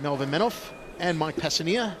guy, Melvin Manoff and Mike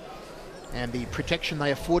Passanier. And the protection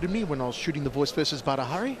they afforded me when I was shooting The Voice versus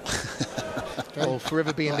Badahari will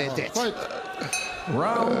forever be in their debt.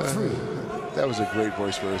 Round 3. That was a great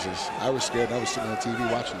Voice versus. I was scared. I was sitting on the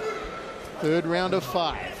TV watching it. Third round of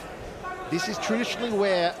 5. This is traditionally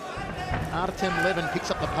where Artem Levin picks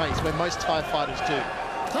up the pace, where most Thai fighters do.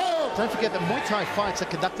 Don't forget that Muay Thai fights are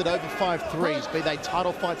conducted over 5 threes, be they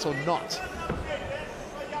title fights or not.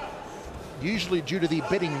 Usually due to the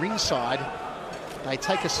betting ringside, they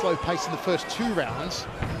take a slow pace in the first 2 rounds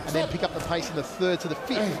and then pick up the pace in the 3rd to the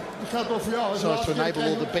 5th. So as to enable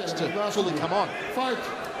all the bets to fully come on.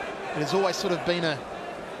 And it's always sort of been a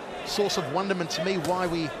source of wonderment to me why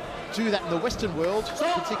we do that in the Western world.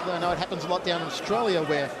 Particularly, I know it happens a lot down in Australia,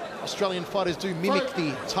 where Australian fighters do mimic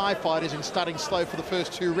the Thai fighters in starting slow for the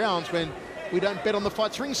first 2 rounds when we don't bet on the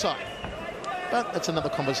fights ringside. But that's another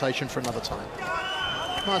conversation for another time.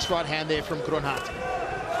 Nice right hand there from Gronart.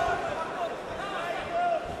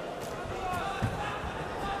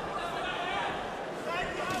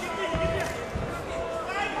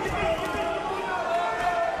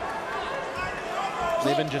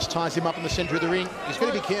 Levin just ties him up in the centre of the ring. He's got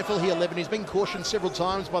to be careful here, Levin. He's been cautioned several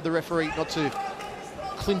times by the referee not to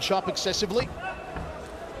clinch up excessively.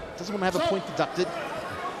 Doesn't want to have a point deducted.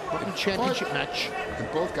 Not in a championship match.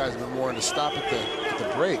 And both guys have been warned to stop at the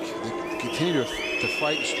break. They continue to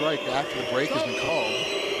fight and strike after the break has been called.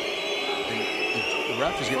 And the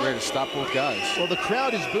ref is getting ready to stop both guys. Well, the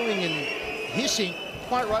crowd is booing and hissing,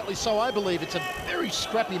 quite rightly so, I believe. It's a very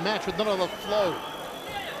scrappy match with not a lot of flow.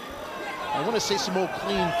 I want to see some more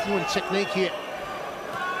clean, fluent technique here,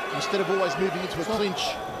 instead of always moving into a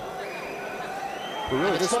clinch. But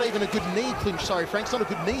really, it's not even a good knee clinch, sorry, Frank. It's not a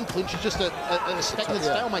good knee clinch, it's just a stagnant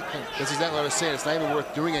stalemate clinch. That's exactly what I was saying. It's not even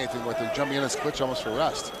worth doing anything with it. Jumping in this clinch almost for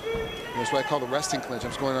rest. That's what I call the resting clinch.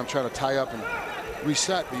 I'm just going in, I'm trying to tie up and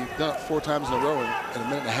reset, but you've done it 4 times in a row in a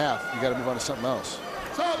minute and a half. You got to move on to something else.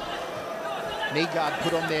 Knee guard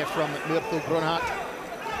put on there from Myrtle Gronart.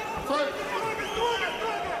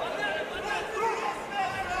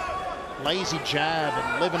 Lazy jab,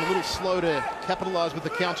 and Levin a little slow to capitalise with the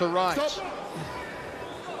counter right.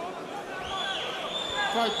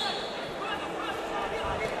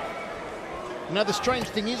 Now, the strange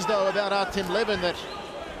thing is, though, about Artem Levin, that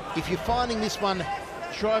if you're finding this one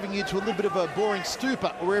driving you to a little bit of a boring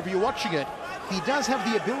stupor wherever you're watching it, he does have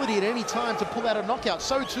the ability at any time to pull out a knockout.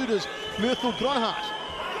 So too does Myrtle Gronart.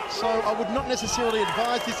 So I would not necessarily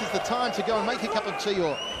advise this is the time to go and make a cup of tea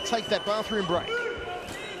or take that bathroom break.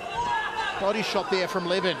 Body shot there from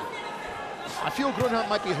Levin. I feel Gronart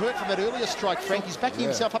might be hurt from that earlier strike, Frank. He's backing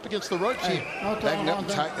himself up against the ropes here. Backing up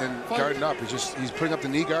and guarding up. He's putting up the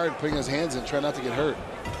knee guard and putting his hands in, trying not to get hurt.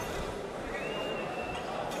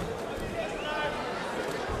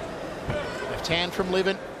 Left hand from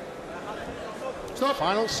Levin.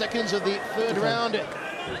 Final seconds of the 3rd round.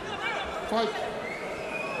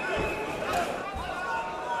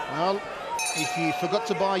 Well, if you forgot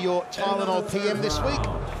to buy your Tylenol PM this week,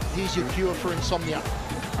 here's your cure for insomnia.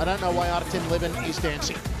 I don't know why Artem Levin is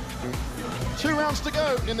dancing. 2 rounds to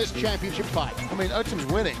go in this championship fight. I mean, Artem's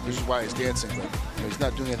winning, which is why he's dancing, but he's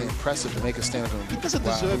not doing anything impressive to make a stand up. He doesn't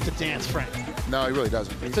deserve to dance, Frank. No, he really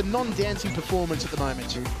doesn't. It's a non-dancing performance at the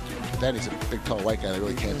moment. Then he's a big, tall white guy that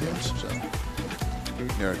really can't dance, so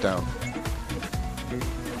narrow it down.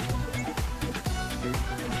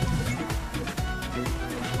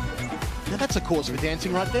 Now that's a cause for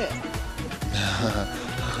dancing right there.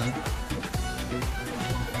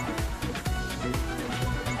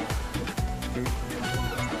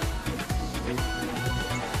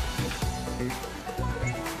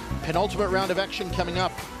 Penultimate round of action coming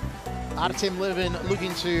up. Artem Levin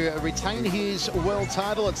looking to retain his world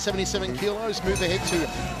title at 77 kilos, move ahead to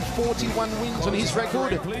 41 wins on his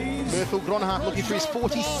record. Murthel Gronhardt looking for his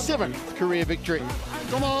 47th career victory.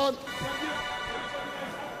 Come on.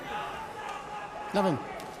 Levin.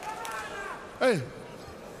 Hey.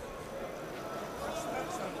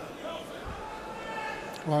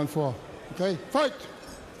 Round 4. Okay, fight.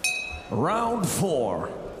 Round 4.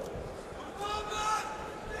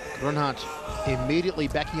 Gronhardt immediately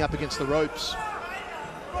backing up against the ropes.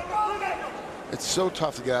 It's so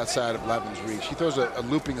tough to get outside of Levin's reach. He throws a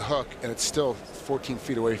looping hook, and it's still 14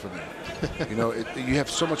 feet away from him. You know, you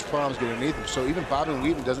have so much problems getting underneath him. So even Bob and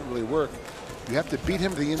Wheaton doesn't really work. You have to beat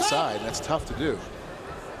him to the inside, and that's tough to do.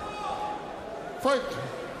 Fight.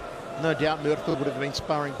 No doubt Murthel would have been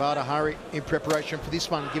sparring Badr Hari in preparation for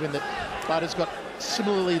this one, given that Badr's got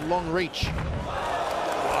similarly long reach.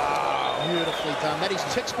 Wow, beautifully done. That is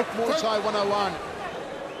textbook Muay Thai 101.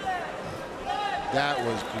 That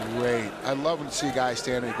was great. I love when you see a guy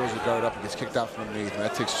standing, he goes to guard up and gets kicked out from underneath, and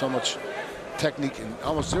that takes so much technique and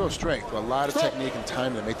almost zero strength, but a lot of technique and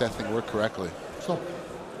time to make that thing work correctly. Stop.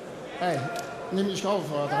 Hey, neem je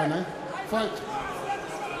schouder erin, hè. Fight.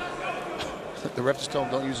 The ref just told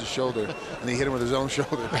him don't use his shoulder, and he hit him with his own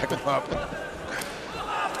shoulder, back him up.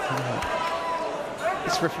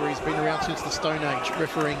 This referee's been around since the Stone Age,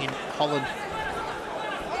 refereeing in Holland,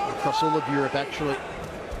 across all of Europe actually.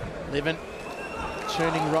 Levin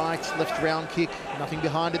turning right, left round kick, nothing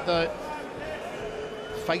behind it though.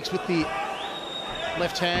 Fakes with the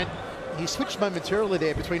left hand. He switched momentarily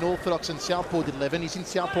there between orthodox and southpaw, did Levin. He's in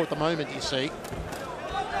southpaw at the moment, you see.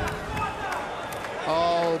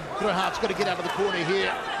 Oh, Gronhardt's got to get out of the corner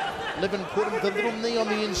here. Levin put him with a little knee on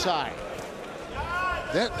the inside.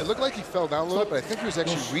 It looked like he fell down a little bit, but I think he was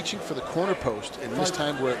actually reaching for the corner post and this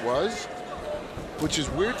time where it was, which is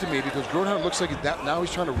weird to me because Gronhardt looks like now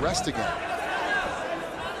he's trying to rest again.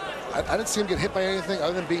 I didn't see him get hit by anything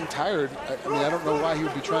other than being tired. I mean, I don't know why he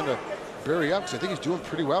would be trying to bury up because I think he's doing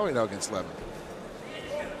pretty well right now against Levin.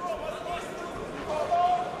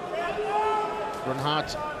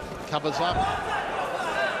 Gronhardt covers up.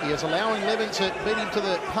 He is allowing Levin to beat him to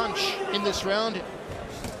the punch in this round,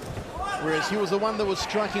 whereas he was the one that was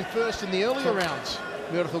striking first in the earlier rounds.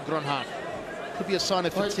 Murthel Gronhardt. Could be a sign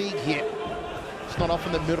of fatigue here. It's not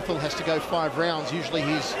often that Murthel has to go 5 rounds. Usually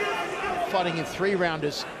he's fighting in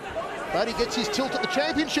 3-rounders. But he gets his tilt at the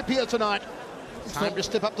championship here tonight. Time to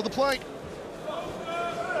step up to the plate.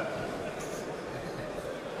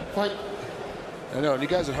 Fight. I know, and you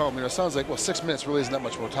guys at home, it sounds like, well, 6 minutes really isn't that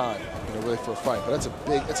much more time, really for a fight. But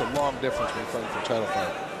that's a long difference when you're fighting for a title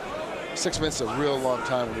fight. 6 minutes is a real long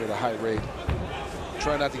time when you're at a high rate.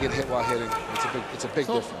 Try not to get hit while hitting. It's a big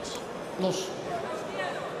difference. Los.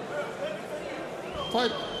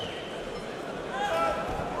 Fight.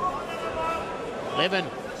 Levin,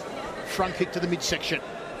 front kick to the midsection.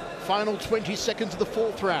 Final 20 seconds of the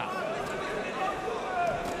 4th round.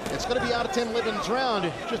 It's going to be Artem Levin's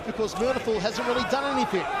round just because Murthel hasn't really done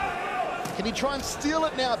anything. Can he try and steal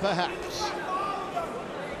it now, perhaps?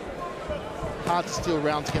 Hard to steal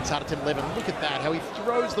rounds against Artem Levin. Look at that, how he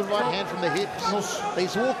throws the right hand from the hips.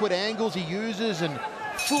 These awkward angles he uses and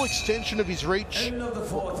full extension of his reach. End of the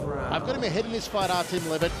 4th round. I've got him ahead in this fight, Artem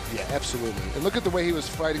Levin. Yeah, absolutely. And look at the way he was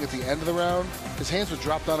fighting at the end of the round. His hands were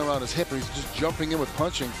dropped down around his hip, and he's just jumping in with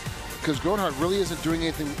punching because Gronhardt really isn't doing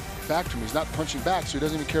anything back to him. He's not punching back, so he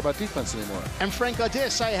doesn't even care about defense anymore. And Frank, I dare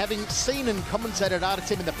say, having seen and commentated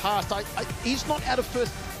Artem in the past, he's not out of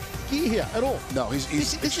first gear here at all. No, this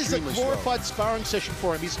is a glorified sparring session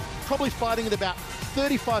for him. He's probably fighting at about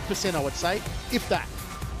 35%, I would say, if that.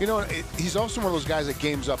 You know, he's also one of those guys that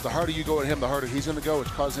games up. The harder you go at him, the harder he's going to go, which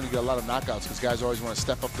causes him to get a lot of knockouts because guys always want to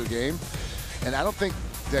step up their game. And I don't think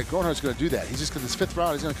that Gronhardt's going to do that. He's just going to, this 5th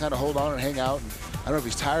round, he's going to kind of hold on and hang out. And I don't know if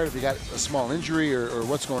he's tired, if he got a small injury or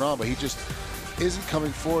what's going on, but he just isn't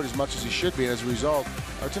coming forward as much as he should be. And as a result,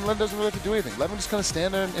 Artem Levin doesn't really have to do anything. Levin just kind of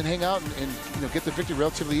stand there and hang out and get the victory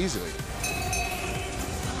relatively easily.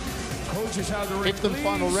 5th and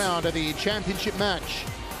final round of the championship match.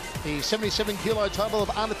 The 77-kilo title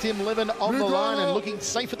of Artem Levin on the line and looking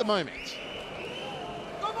safe at the moment.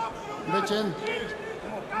 Beetje.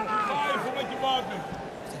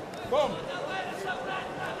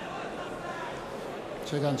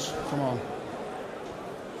 Seconds, come on.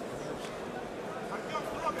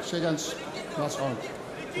 Seconds, last round.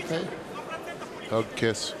 Okay? Hug,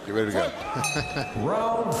 kiss, get ready to go.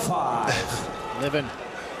 Round 5. Levin.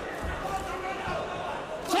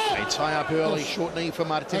 A tie-up early, short knee for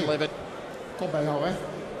Artem Levin. Top bij jou, hè?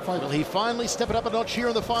 Fight. Will he finally step it up a notch here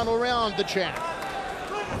in the final round, the champ?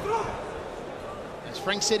 As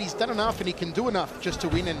Frank said, he's done enough and he can do enough just to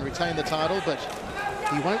win and retain the title, but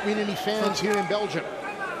he won't win any fans here in Belgium.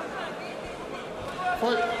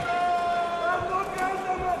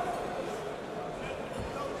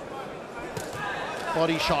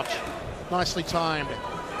 Body shot, nicely timed.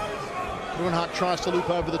 Grunhard tries to loop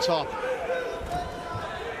over the top.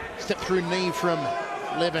 Step through knee from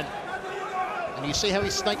Levin. And you see how he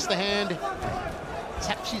snakes the hand,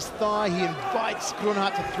 taps his thigh, he invites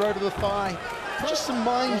Grunhard to throw to the thigh. Just some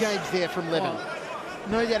mind games there from Levin.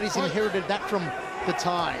 No doubt he's inherited that from the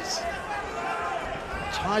Thais.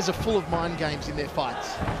 Thais are full of mind games in their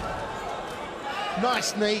fights.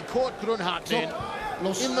 Nice knee, caught Grunhard then,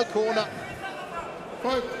 in the corner.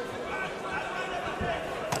 I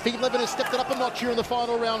think Levin has stepped it up a notch here in the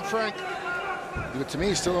final round, Frank. But to me,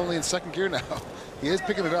 he's still only in second gear now. He is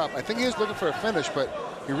picking it up. I think he is looking for a finish, but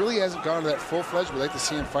he really hasn't gone to that full-fledged we'd like to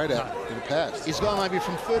see him fight at in the past. He's gone maybe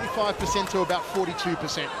from 35% to about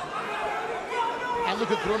 42%. And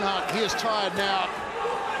look at Grunhard, he is tired now.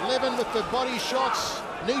 Levin with the body shots,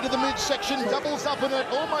 knee to the midsection, doubles up in it,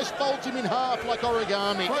 almost folds him in half like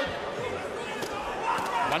origami.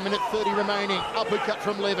 1 minute 30 remaining, uppercut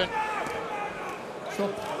from Levin.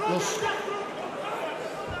 Stop, los.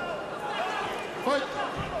 Fight.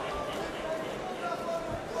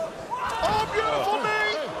 Oh, beautiful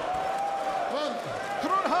knee!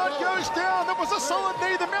 Grunhard goes down, that was a solid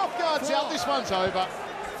knee, the mouth guard's out, this one's over.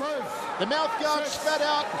 The mouth guard spat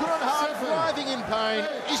out, Grunhard writhing in pain,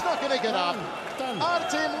 he's not going to get up.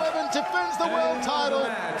 Artem Levin defends the world title.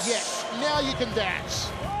 Yes, now you can dance.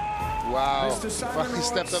 Wow, he finally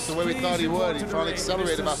stepped up the way we thought he would. He finally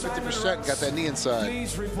accelerated about 50% and got that knee inside.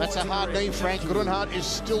 That's a hard knee, Frank. Grunhard is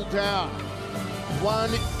still down.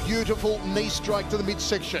 One beautiful knee strike to the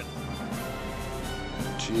midsection.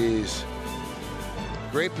 Jeez.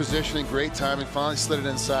 Great positioning, great timing. Finally slid it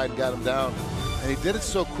inside and got him down. And he did it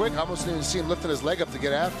so quick, I almost didn't even see him lifting his leg up to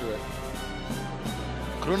get after it.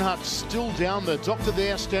 Grunhard still down, the doctor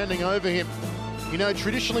there standing over him. You know,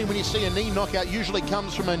 traditionally when you see a knee knockout, usually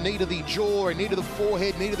comes from a knee to the jaw, a knee to the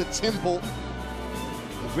forehead, knee to the temple.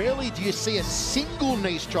 Rarely do you see a single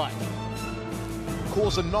knee strike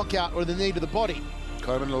cause a knockout or the knee to the body.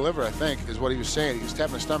 Caught him in the liver, I think, is what he was saying. He was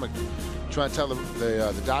tapping his stomach, trying to tell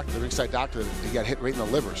the doctor, the ringside doctor, that he got hit right in the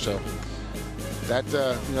liver. So that,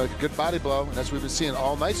 you know, a good body blow. And that's what we've been seeing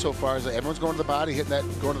all night so far, is that everyone's going to the body, hitting that,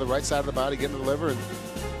 going to the right side of the body, getting to the liver. And,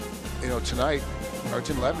 you know, tonight,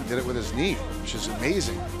 Artem Levin did it with his knee, which is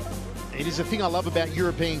amazing. It is a thing I love about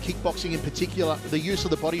European kickboxing in particular, the use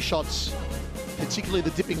of the body shots, particularly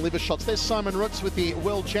the dipping liver shots. There's Simon Rutz with the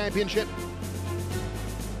World Championship.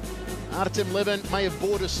 Artem Levin may have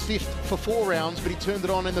bought us fifth for 4 rounds, but he turned it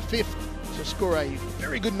on in the 5th to score a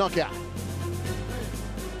very good knockout.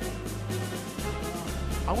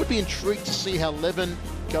 I would be intrigued to see how Levin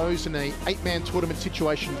goes in a 8-man tournament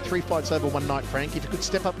situation, 3 fights over 1 night, Frank, if he could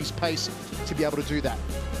step up his pace to be able to do that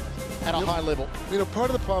at a high level. You know, part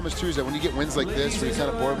of the problem is too is that when you get wins like this, where you kind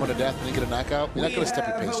of bore everyone to death and you get a knockout, you're not going to step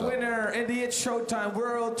your pace up. Winner in the It's Showtime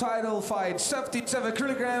World Title fight, 77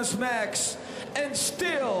 kilograms max, and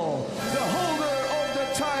still the holder of the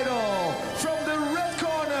title from the red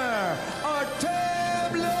corner,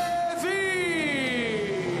 Artem Levin.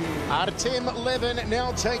 Artem Levin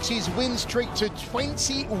now takes his win streak to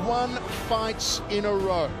 21 fights in a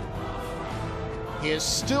row. He is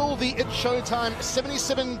still the It's Showtime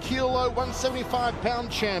 77 kilo, 175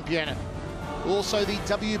 pound champion. Also the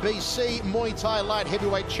WBC Muay Thai light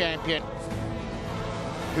heavyweight champion.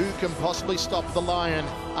 Who can possibly stop the Lion,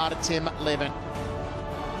 Artem Levin?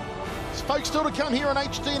 Folks, still to come here on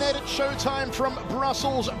HDNet at Showtime from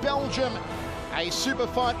Brussels, Belgium. A super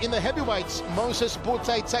fight in the heavyweights. Moses Bote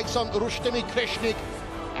takes on Rustem Kreshnik.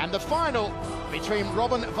 And the final between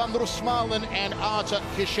Robin van Roosmalen and Artur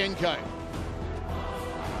Kishenko.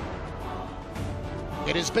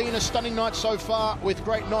 It has been a stunning night so far with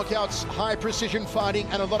great knockouts, high precision fighting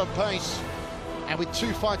and a lot of pace. And with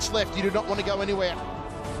 2 fights left, you do not want to go anywhere.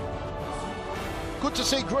 Good to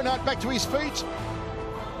see Grunhard back to his feet.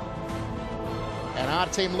 And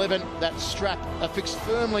Artem Levin, that strap affixed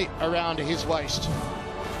firmly around his waist.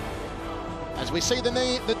 As we see the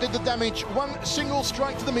knee that did the damage, 1 single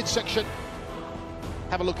strike to the midsection.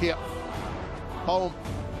 Have a look here. Boom,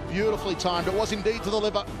 beautifully timed. It was indeed to the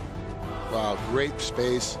liver. Wow, great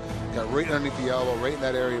space. Got right underneath the elbow, right in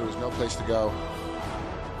that area. There was no place to go.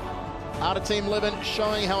 Artem Levin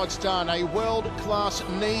showing how it's done. A world-class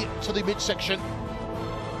knee to the midsection.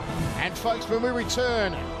 And folks, when we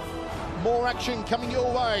return, more action coming your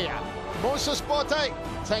way. Moses Bote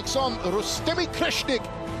takes on Rustem Kreshnik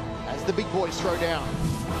as the big boys throw down.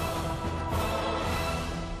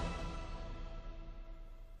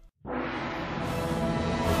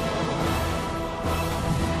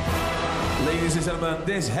 and gentlemen,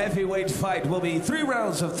 this heavyweight fight will be 3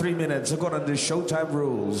 rounds of 3 minutes according to Showtime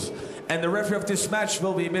rules. And the referee of this match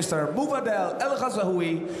will be Mr. Mouvadel El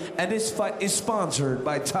Ghazaoui, and this fight is sponsored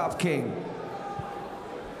by Top King.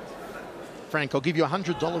 Frank, I'll give you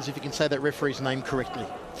 $100 if you can say that referee's name correctly.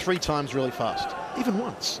 3 times really fast. Even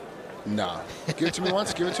once. Nah. Give it to me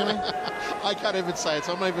once. Give it to me. I can't even say it,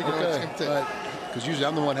 so I'm not even going to attempt it. Because usually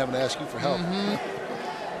I'm the one having to ask you for help.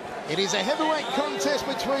 It is a heavyweight contest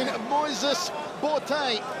between Moises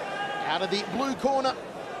Borte out of the blue corner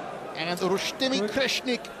and Rustemi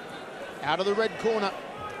Kreshnik out of the red corner.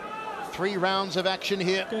 3 rounds of action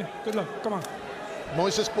here. Okay, good luck. Come on.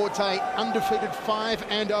 Moises Borte undefeated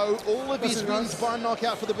 5-0. All of his wins by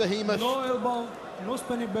knockout for the behemoth. No elbow, no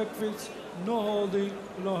spinning back fists, no holding,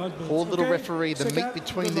 no headbutts. Poor little okay? referee, the meat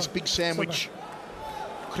between this big sandwich.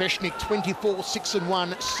 Kreshnik 24,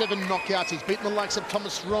 6-1, 7 knockouts. He's beaten the likes of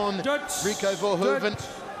Thomas Ron, Rico Verhoeven.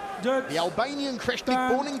 The Albanian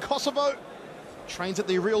Kreshnik, born in Kosovo, trains at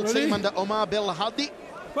the real team under Omar Belhadi.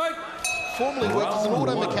 Formerly worked as an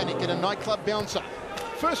auto mechanic and a nightclub bouncer.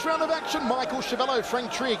 First round of action, Michael Chevello, Frank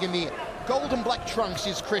Trigg in the gold and black trunks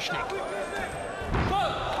is Kreshnik.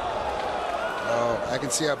 Oh, I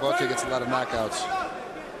can see how Borte gets a lot of knockouts.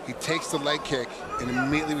 He takes the leg kick and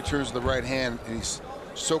immediately returns to the right hand, and he's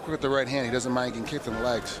so quick with the right hand, he doesn't mind getting kicked in the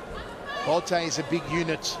legs. Borte is a big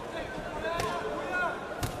unit.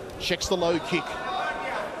 Checks the low kick.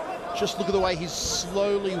 Just look at the way he's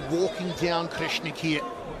slowly walking down Kreshnik here.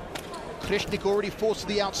 Kreshnik already forced to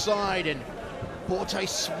the outside, and Borte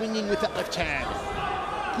swinging with that left hand.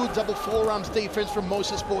 Good double forearms defense from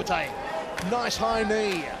Moises Borte. Nice high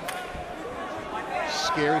knee.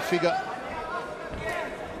 Scary figure.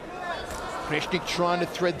 Kreshnik trying to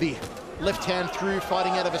thread the left hand through,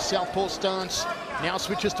 fighting out of a southpaw stance. Now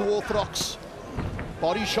switches to orthodox.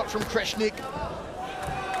 Body shot from Kreshnik.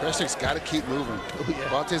 Kreshnik's got to keep moving.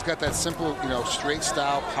 Borte's got that simple, straight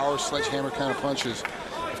style, power sledgehammer kind of punches.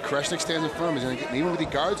 If Kreshnik stands in front of him, he's going to get, even if he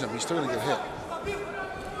guards him, he's still going to get hit.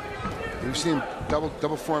 We've seen him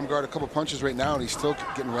double forearm guard a couple punches right now, and he's still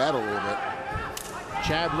getting rattled a little bit.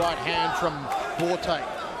 Jab right hand from Borte.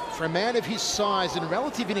 For a man of his size and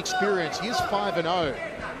relative inexperience, he is 5-0.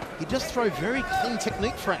 He does throw very clean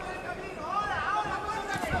technique, Frank.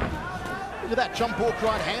 Look at that jump walk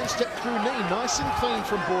right hand, step through knee, nice and clean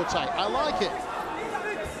from Borte. I like it.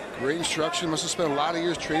 Great instruction. Must have spent a lot of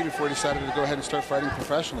years training before he decided to go ahead and start fighting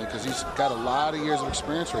professionally, because he's got a lot of years of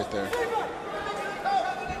experience right there.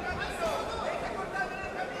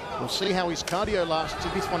 We'll see how his cardio lasts.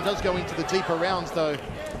 If this one does go into the deeper rounds, though,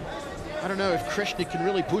 I don't know if Kreshnik can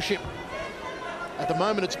really push him. At the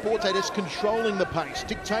moment, it's Borte that's controlling the pace,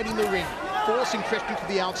 dictating the ring, forcing Kreshnik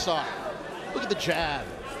to the outside. Look at the jab.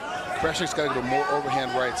 Kreshnik's got to go more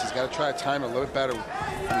overhand rights. He's got to try to time it a little bit better.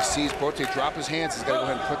 When he sees Borte drop his hands, he's got to go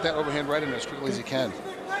ahead and put that overhand right in there as quickly as he can.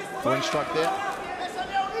 One strike there.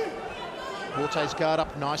 Borte's guard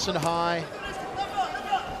up nice and high.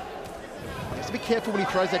 He has to be careful when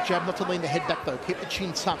he throws that jab not to lean the head back, though. Keep the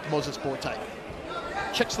chin tucked, Moises Borte.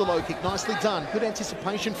 Checks the low kick, nicely done. Good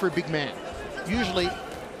anticipation for a big man. Usually,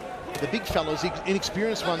 the big fellows, the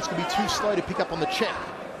inexperienced ones, can be too slow to pick up on the check.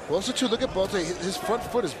 Well, also, too, look at Borte. His front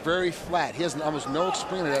foot is very flat. He has almost no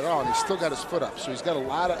spring in it at all, and he's still got his foot up. So he's got a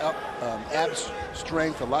lot of abs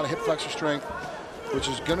strength, a lot of hip flexor strength, which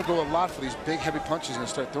is going to go a lot for these big, heavy punches he's going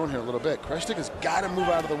to start throwing here a little bit. Kreshnik has got to move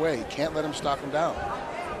out of the way. He can't let him stop him down.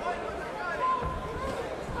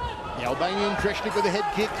 The Albanian Kreshnik with a head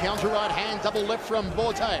kick, counter right hand, double left from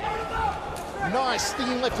Borte. Nice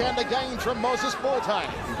stinging left hand again from Moises Borte.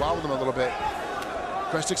 He wobbled him a little bit.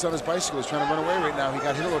 Kreshnik's on his bicycle. He's trying to run away right now. He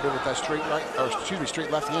got hit a little bit with that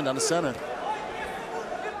straight left hand down the center.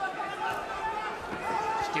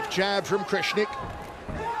 Stiff jab from Kreshnik.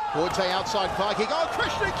 Borte outside fire kick. Oh,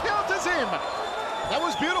 Kreshnik counters him. That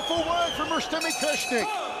was beautiful work from Rustemi Kreshnik.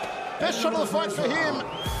 Best shot of the fight for him,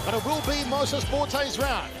 but it will be Moises Borte's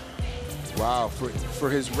round. Wow, for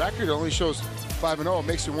his record, it only shows 5-0. It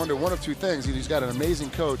makes you wonder one of two things. He's got an amazing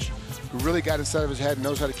coach who really got inside of his head and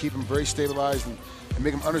knows how to keep him very stabilized and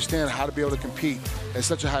make him understand how to be able to compete at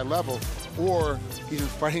such a high level, or he's been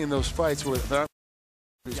fighting in those fights where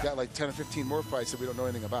he's got like 10 or 15 more fights that we don't know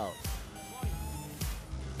anything about.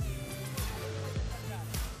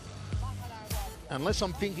 Unless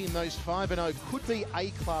I'm thinking those 5-0 could be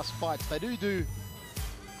A-class fights. They do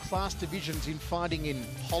class divisions in fighting in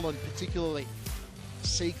Holland, particularly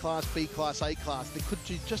C-class, B-class, A-class. They could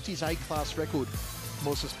do just his A-class record,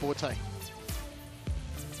 Moises Borte.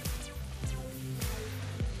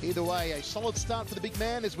 Either way, a solid start for the big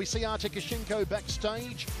man as we see Artur Kashenko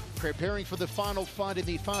backstage. preparing for the final fight in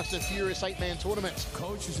the Fast and Furious 8-man tournament.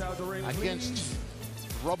 Coach is out the ring, against please.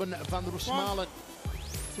 Robin van Roosmalen.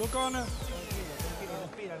 Look on her.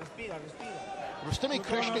 Rustemi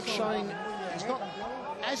Kreshnik showing he's not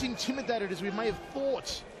as intimidated as we may have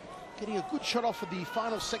thought. Getting a good shot off for the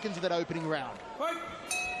final seconds of that opening round. Right.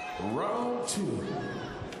 Round 2.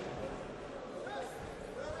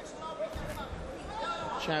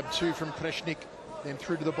 Jab 2 from Kreshnik, then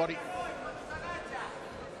through to the body.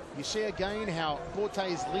 You see again how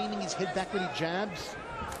Forte is leaning his head back when he jabs.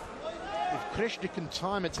 If Kreshnik can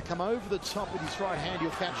time it to come over the top with his right hand,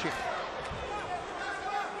 he'll catch it.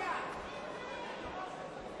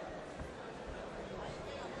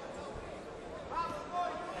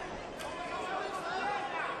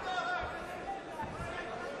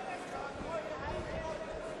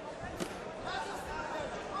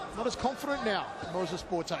 Not as confident now, Moses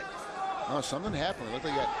Forte. Oh, something happened. It looked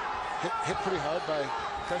like he got hit pretty hard by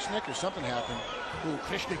Kreshnik, or something happened. Ooh,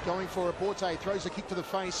 Kreshnik going for a Forte, throws a kick to the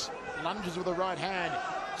face, lunges with the right hand.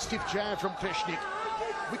 Stiff jab from Kreshnik.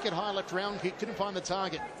 Wicked high left round kick, didn't find the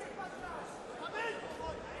target.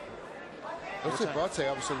 Looks like Forte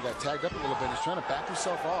all of a sudden got tagged up a little bit. He's trying to back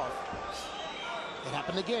himself off. It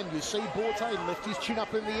happened again. You see Forte lift his chin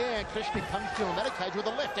up in the air. Kreshnik comes to on that occasion with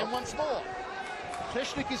the left, and once more.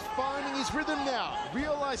 Kreshnik is finding his rhythm now,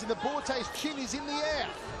 realizing that Forte's chin is in the air.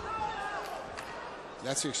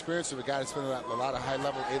 That's the experience of a guy that's been in a lot of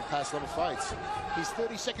high-level, A-class-level fights. His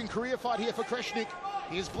 32nd career fight here for Kreshnik.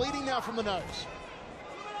 He is bleeding now from the nose.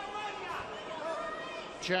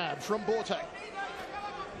 Jab from Forte.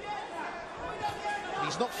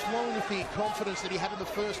 He's not flowing with the confidence that he had in the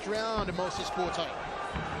first round of Moses Forte.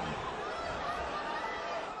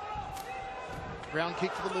 Round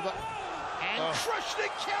kick to the liver. And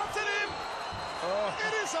Kreshnik counted him.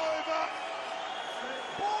 It is over.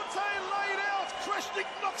 Forte laid out. Kreshnik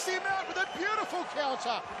knocks him out with a beautiful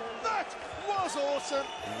counter. That was awesome.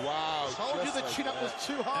 Wow. Told you the chin up was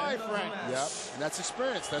too high, Frank. Yep, and that's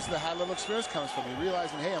experience. That's where the high-level experience comes from. You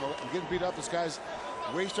realizing, hey, I'm getting beat up. This guy's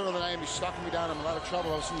way stronger than I am. He's sucking me down. I'm in a lot of trouble.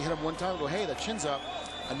 All of a sudden, you hit him one time and go, hey, that chin's up.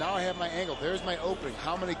 And now I have my angle. There's my opening.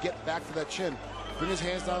 How am I going to get back to that chin? Bring his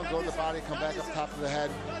hands down, go to the body, come back up top of the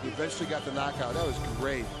head. He eventually got the knockout. That was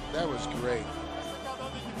great. That was great.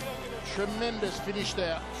 Tremendous finish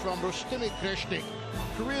there from Rustemi Kreshnik.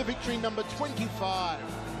 Career victory number 25.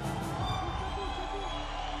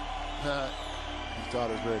 His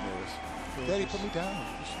daughter's very nervous. Daddy, put me down.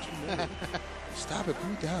 Stop it, put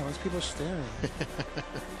me down. Those people are staring.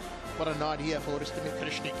 What a night here for Rustemi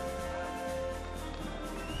Kreshnik.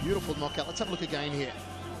 Beautiful knockout. Let's have a look again here.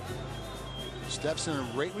 Steps in,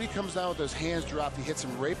 and right when he comes down with those hands dropped, he hits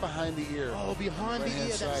him right behind the ear. Oh, behind the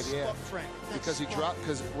ear, that's spot, Frank. Because he dropped,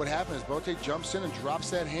 because what happened is Forte jumps in and drops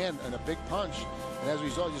that hand and a big punch. And as a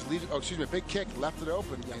result, he just leaves, a big kick, left it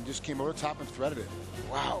open, and just came over the top and threaded it.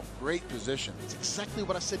 Wow, great position. It's exactly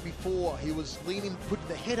what I said before. He was leaning, putting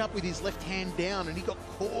the head up with his left hand down, and he got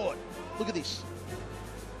caught. Look at this.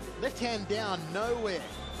 Left hand down, nowhere.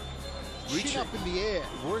 Reaching up in the air.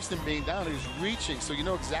 Worse than being down, he's reaching, so you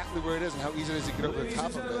know exactly where it is and how easy it is to get over the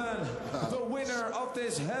top of it. The winner of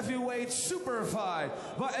this heavyweight super fight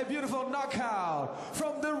by a beautiful knockout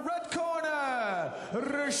from the red corner,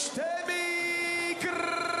 Rustemi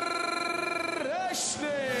Kreshnik.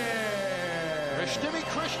 Rustemi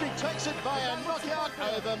Kreshnik takes it by a knockout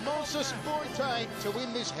over Moses Forte to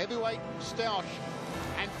win this heavyweight stoush.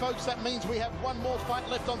 And folks, that means we have one more fight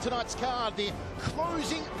left on tonight's card. The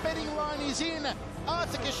closing betting line is in.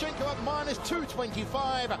 Artur Kashenko at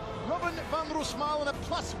 -225. Robin van Roosmalen at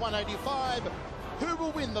 +185. Who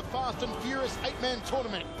will win the Fast and Furious 8-man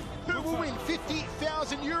tournament? Who will win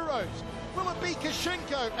 50,000 euros? Will it be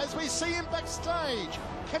Kashenko as we see him backstage?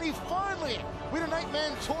 Can he finally win an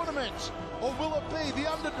 8-man tournament? Or will it be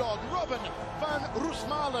the underdog, Robin van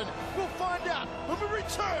Roosmalen? We'll find out when we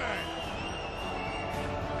return.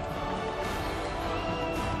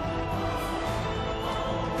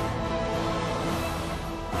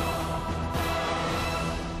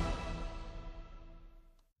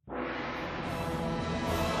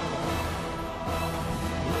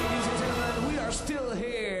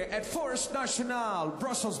 At Forest National,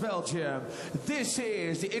 Brussels, Belgium. This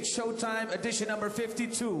is the It's Showtime edition number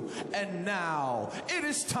 52. And now, it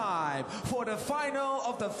is time for the final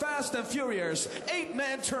of the Fast and Furious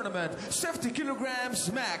 8-man tournament, 70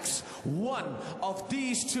 kilograms max. One of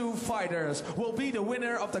these two fighters will be the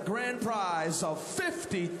winner of the grand prize of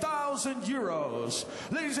 50,000 euros.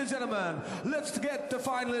 Ladies and gentlemen, let's get the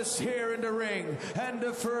finalists here in the ring. And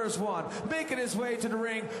the first one, making his way to the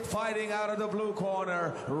ring, fighting out of the blue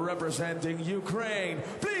corner, representing Ukraine.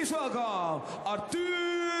 Please welcome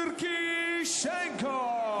Artur Kishenko.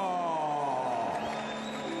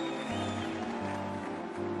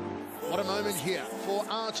 What a moment here for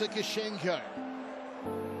Artur Kishenko.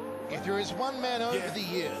 If there is one man over the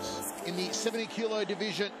years in the 70-kilo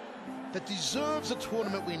division that deserves a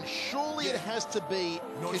tournament win, surely it has to be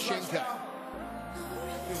Kishenko.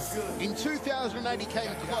 In 2008, he came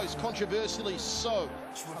close, controversially so,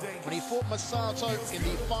 when he fought Masato in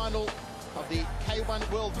the final of the K1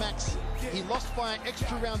 World Max. He lost by an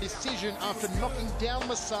extra round decision after knocking down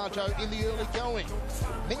Masato in the early going.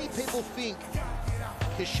 Many people think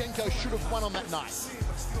Kishenko should have won on that night.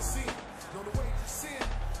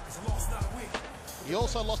 He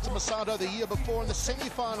also lost to Masato the year before in the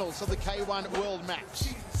semi-finals of the K1 World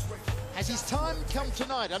Max. Has his time come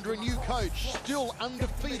tonight under a new coach, still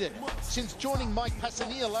undefeated since joining Mike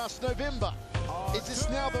Passania last November? Is this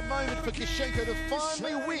now the moment for Kishenko to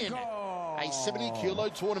finally win a 70-kilo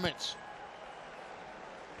tournament?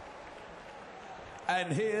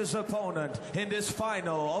 And his opponent in this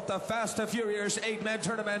final of the Fast and Furious 8-man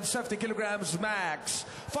tournament, 70 kilograms max,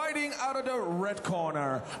 fighting out of the red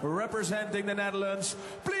corner, representing the Netherlands.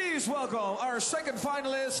 Please welcome our second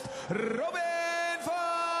finalist, Robin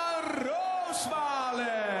van Roosmalen.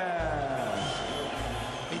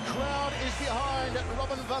 The crowd is behind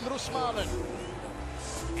Robin van Roosmalen.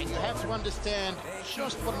 And you have to understand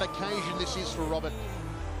just what an occasion this is for Robin.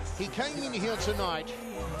 He came in here tonight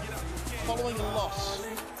following a loss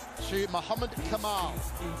to Muhammad Kamal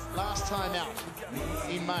last time out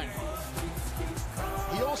in May.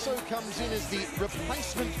 He also comes in as the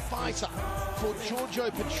replacement fighter for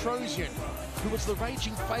Giorgio Petrosian, who was the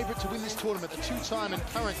raging favourite to win this tournament, the two-time and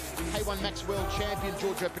current K1 Max World Champion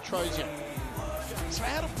Giorgio Petrosian. So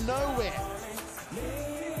out of nowhere,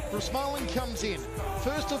 Roosmalen comes in.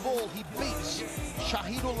 First of all, he beats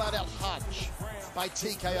Shahidul Al-Hajj by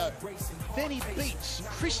TKO. Then he beats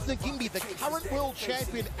Chris Ngimbi, the current world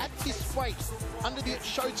champion at this weight, under the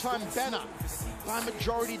Showtime banner by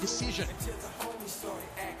majority decision.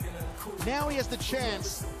 Now he has the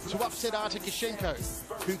chance to upset Artur Kishenko,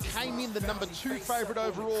 who came in the #2 favourite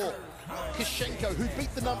overall. Kishenko, who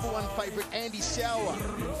beat the #1 favourite Andy Sauer.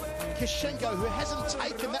 Kishenko, who hasn't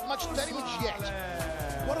taken that much damage yet.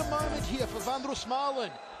 What a moment here for Van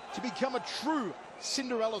Roosmalen to become a true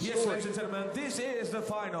Cinderella story. Yes, ladies and gentlemen, this is the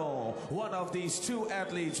final. One of these two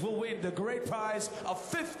athletes will win the great prize of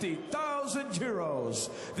 50,000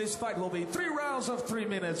 euros. This fight will be 3 rounds of 3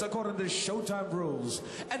 minutes according to the Showtime rules.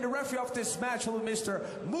 And the referee of this match will be Mr.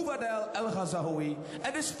 Mubadel El Ghazaoui.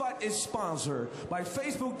 And this fight is sponsored by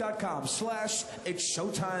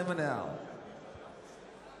Facebook.com/It'sShowtimeNL.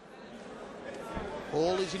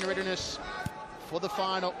 All is in readiness for the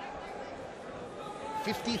final.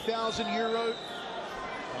 50,000 euro.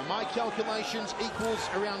 By my calculations, equals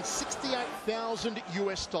around 68,000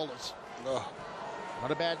 US dollars. Oh. Not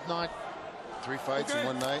a bad night. 3 fights in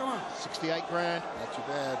one night. 68 grand. Not too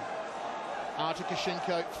bad. Artur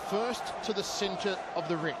Kishenko first to the center of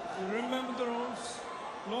the ring. Remember the rules.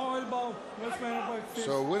 No elbow, no spanning by fist.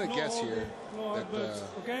 So we're gonna no guess holding, here no that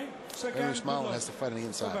okay? Van Roosmalen has to fight on the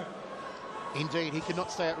inside. Indeed, he cannot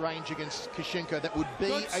stay at range against Kishenko. That would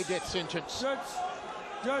be a death sentence.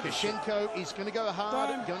 Kishenko is going to go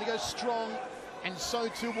hard, going to go strong, and so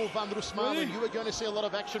too will Van Roosmalen. You are going to see a lot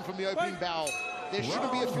of action from the opening bell. There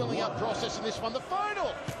shouldn't be a filling out process in this one. The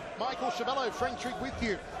final. Michael Chavello, Frank Trick with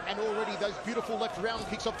you. And already those beautiful left round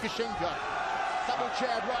kicks off Kishenko. Double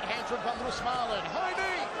jab, right hand from Van Roosmalen. High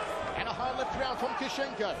knee. And a high left round from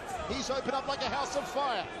Kishenko. He's opened up like a house of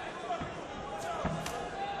fire.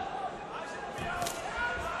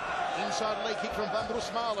 Inside leg kick from Van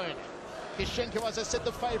Roosmalen. Kishenko, as I said,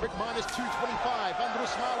 the favourite, -225. Van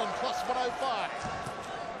Roosmalen, +105.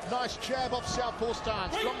 Nice jab off southpaw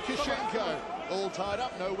stance from Kishenko. All tied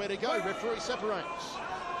up, nowhere to go. Referee separates.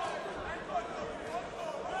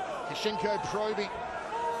 Kishenko probing.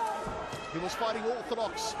 He was fighting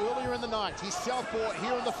orthodox earlier in the night. He's southpaw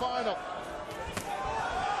here in the final.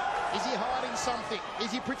 Is he hiding something?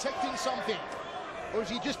 Is he protecting something? Or is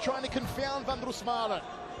he just trying to confound Van Roosmalen?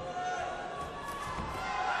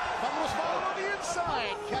 Van Roosmalen on the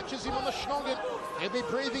inside, catches him on the schnoggin. He'll be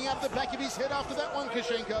breathing out of the back of his head after that one,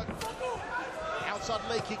 Kishenko. Outside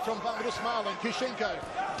leg kick from Van Roosmalen. Kishenko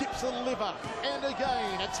dips the liver, and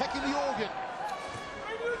again, attacking the organ.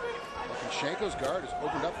 Kishenko's guard has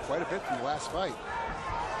opened up quite a bit from the last fight.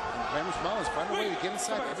 And Van Roosmalen's finding a way to get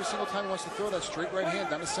inside. Every single time he wants to throw that straight right hand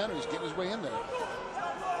down the center, he's getting his way in there.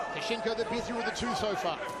 Kishenko the busier of the two so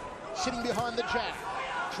far. Sitting behind the jab.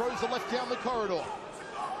 Throws the left down the corridor.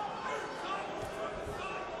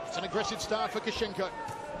 It's an aggressive start for Kishenko.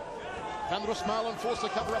 Van Roosmalen forced to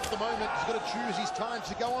cover up at the moment. He's got to choose his time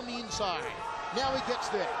to go on the inside. Now he gets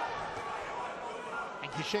there. And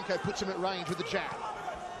Kishenko puts him at range with the jab.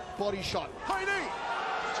 Body shot. High knee.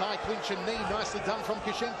 Tie clinch and knee. Nicely done from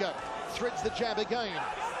Kishenko. Threads the jab again.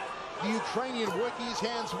 The Ukrainian working his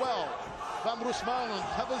hands well. Van Roosmalen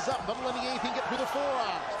covers up, not letting anything get through the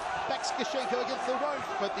forearms. Backs Kishenko against the rope,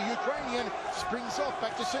 but the Ukrainian springs off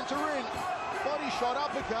back to center ring. Body shot,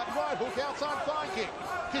 uppercut, right hook, outside thigh kick.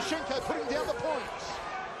 Kishenko putting down the points.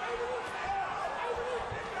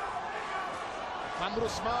 Van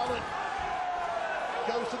Roosmalen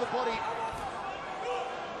goes to the body.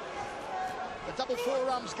 The double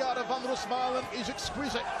forearms guard of Van Roosmalen is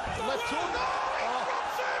exquisite. Left hook.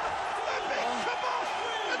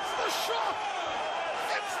 It's the shot!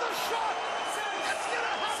 It's the shot! It's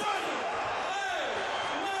gonna happen!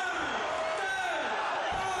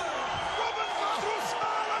 Robin Van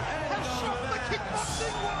Roosmalen has shot the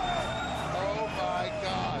kickboxing world! Oh my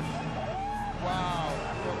God. Wow.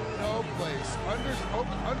 From no place.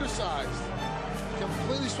 Undersized.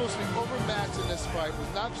 Completely supposed to be overmatched in this fight.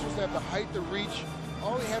 Was not supposed to have the height, the reach.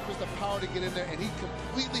 All he had was the power to get in there, and he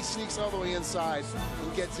completely sneaks all the way inside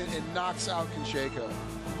and gets in and knocks out Kishenko.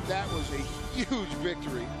 That was a huge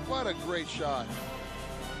victory. What a great shot.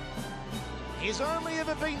 He's only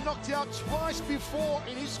ever been knocked out twice before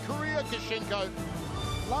in his career, Kishenko.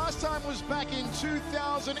 Last time was back in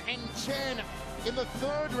 2010 in the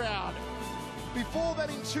third round. Before that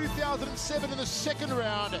in 2007 in the second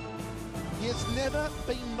round. He has never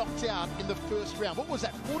been knocked out in the first round. What was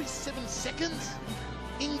that, 47 seconds?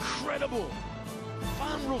 Incredible.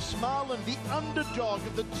 Van Roosmalen, the underdog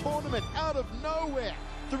of the tournament, out of nowhere.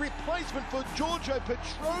 The replacement for Giorgio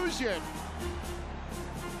Petrosian.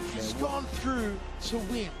 He's gone through to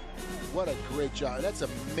win. What a great job. That's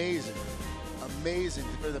amazing. Amazing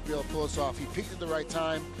to be able to pull this off. He peaked at the right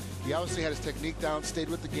time. He obviously had his technique down, stayed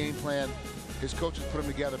with the game plan. His coaches put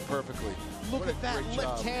him together perfectly. Look at that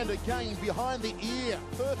left hand again behind the ear.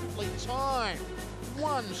 Perfectly timed.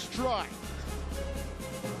 One strike.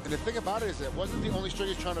 And the thing about it is that it wasn't the only strike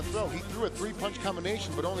he was trying to throw. He threw a three-punch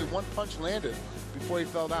combination, but only one punch landed before he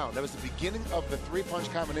fell down. That was the beginning of the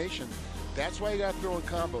three-punch combination. That's why you got to throw in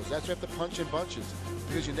combos. That's why you have to punch in bunches,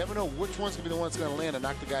 because you never know which one's going to be the one that's going to land and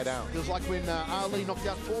knock the guy down. It was like when Ali knocked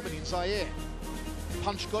out Foreman in Zaire.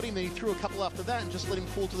 Punch got him, then he threw a couple after that and just let him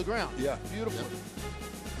fall to the ground. Yeah. Beautiful.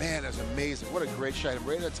 Yeah. Man, that's amazing. What a great shot.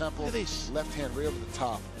 Right at the temple. Look at this. Left hand right over the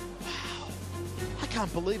top. Wow. I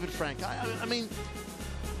can't believe it, Frank. I mean,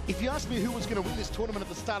 if you asked me who was going to win this tournament at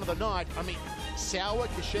the start of the night, I mean, Sauer,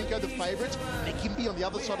 Kishenko, the favourites, Nekimbi on the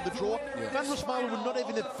other side of the draw. Yeah. Van Roosmalen would not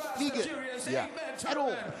even have figured at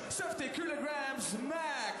all. 50 kilograms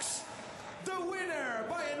max. The winner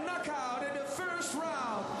by a knockout in the first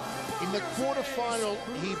round. In the quarterfinal,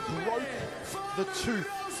 he broke the tooth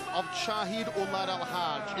of Shahid Oulad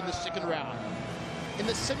Al-Haj in the second round. In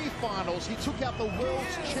the semi-finals, he took out the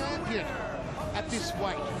world's champion at this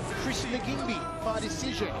weight, Chris Nekimbi, by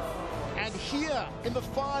decision. And here in the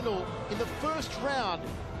final, in the first round,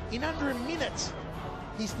 in under a minute,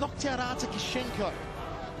 he's knocked out Artur Kishenko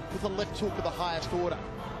with a left hook of the highest order.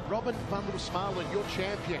 Robin Van Roosmalen, your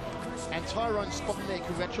champion, and Tyrone Spotton there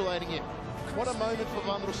congratulating him. What a moment for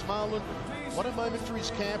Van Roosmalen. What a moment for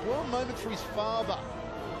his camp. What a moment for his father,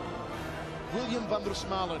 William Van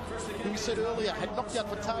Roosmalen, who we said earlier had knocked out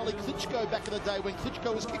Vitaly Klitschko back in the day when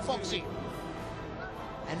Klitschko was kickboxing.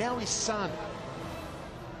 And now his son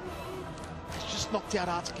has just knocked out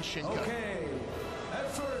Artur Kishenko. Okay.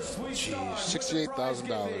 At first we start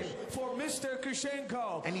 $68,000 for Mr.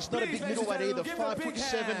 Kishenko. And he's not a big middleweight either,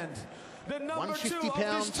 5'7", the number 2 150 of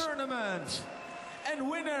pounds. this tournament and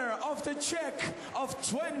winner of the check of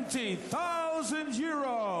 20,000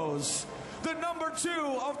 euros. The number 2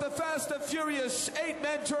 of the Fast and Furious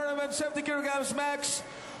 8-man tournament, 70 kilograms max,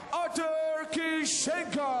 Artur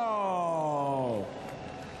Kishenko.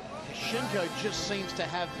 Kishenko just seems to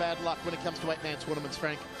have bad luck when it comes to 8-man tournaments,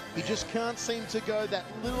 Frank. He just can't seem to go that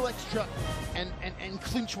little extra and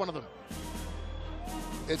clinch one of them.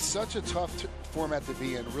 It's such a tough format to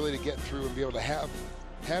be in, really, to get through and be able to have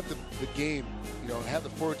the game, you know, have the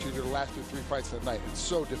fortitude to last through 3 fights at night. It's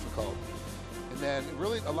so difficult. And then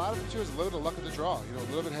really a lot of it too is a little bit of luck of the draw. You know, a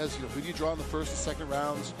little bit has, you know, who do you draw in the first and second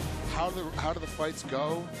rounds? how do the fights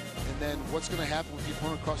go, and then what's going to happen with the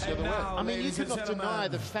opponent across the other way. I mean, you cannot deny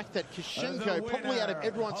the fact that Kishenko, probably out of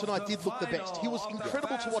everyone tonight, did look the best. He was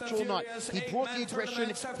incredible to watch all night. He brought the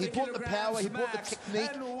aggression, he brought the power, he brought the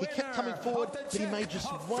technique, he kept coming forward, but he made just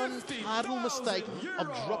one cardinal mistake of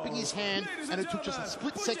dropping his hand, and it took just a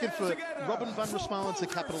split second for Robin van Roosmalen to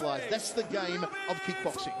capitalise. That's the game of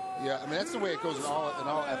kickboxing. Yeah, I mean, that's the way it goes in all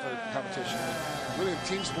athletic competition. I mean, really, in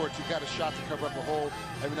team sports, you've got a shot to cover up a hole.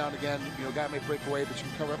 Every now and again, you know, a guy may break away, but you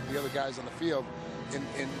can cover up the other guys on the field.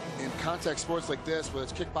 In contact sports like this, whether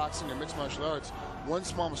it's kickboxing or mixed martial arts, one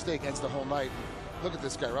small mistake ends the whole night. Look at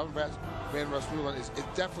this guy, Robin van Roosmalen is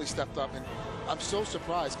definitely stepped up, and I'm so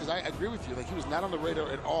surprised because I agree with you. Like, he was not on the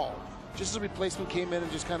radar at all. Just as a replacement came in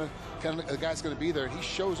and just kind of the guy's going to be there, and he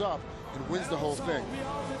shows up and wins the whole thing.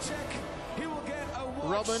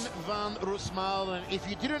 Robin van Roosmalen, if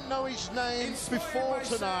you didn't know his name before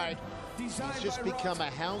tonight, he's just become a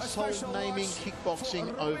household name in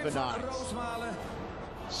kickboxing overnight.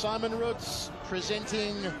 Simon Roots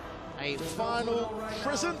presenting a final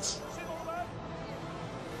present.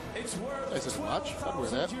 Is this much? I'd wear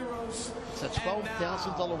that. It's a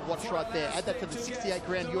 $12,000 watch right there. Add that to the 68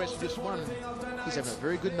 grand US just won. He's having a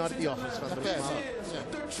very good night at the office.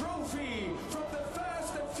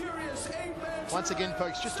 Once again,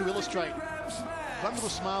 folks, just to illustrate, Van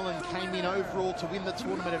Roosmalen came in overall to win the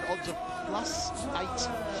tournament at odds of plus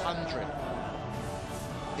 800.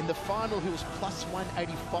 In the final, he was plus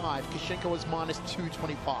 185. Kishenko was minus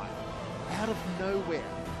 225. Out of nowhere,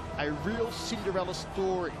 a real Cinderella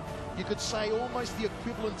story. You could say almost the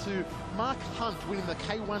equivalent to Mark Hunt winning the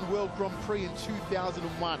K1 World Grand Prix in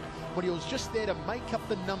 2001, when he was just there to make up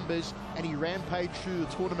the numbers, and he rampaged through the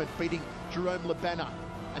tournament, beating Jerome Labana,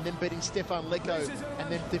 and then beating Stefan Leko, and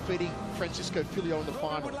then defeating Francisco Filho in the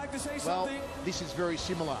final. Well, this is very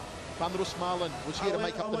similar. Van Roosmalen was here to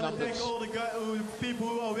make up the numbers. I want to thank all the people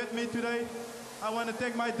who are with me today. I want to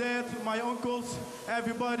thank my dad, my uncles,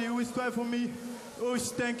 everybody who is there for me. Always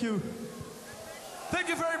thank you. Thank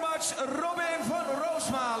you very much, Robin van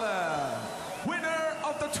Roosmalen, winner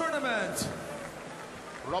of the tournament.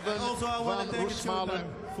 Robin van Roosmalen,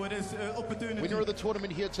 for this opportunity. winner of the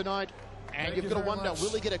tournament here tonight. And you've got to wonder,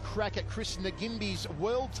 will he get a crack at Chris Ngimbi's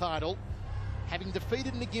world title? Having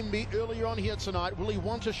defeated Ngimbi earlier on here tonight, will he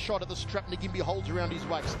want a shot at the strap Ngimbi holds around his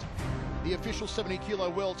waist? The official 70-kilo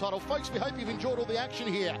world title. Folks, we hope you've enjoyed all the action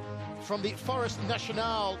here from the Forest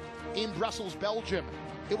National in Brussels, Belgium.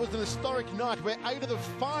 It was an historic night where 8 of the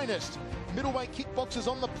finest middleweight kickboxers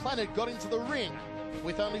on the planet got into the ring,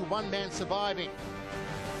 with only one man surviving.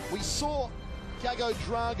 We saw Gago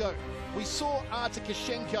Drago. We saw Artur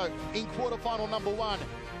Kishenko in quarterfinal number 1,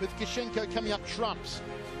 with Kishenko coming up trumps.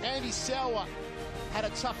 Andy Sauer had a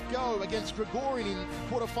tough go against Gregorian in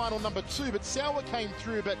quarterfinal number 2, but Sauer came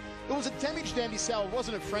through, but it was a damaged Andy Sauer,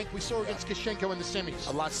 wasn't it, Frank? We saw against Kishenko in the semis.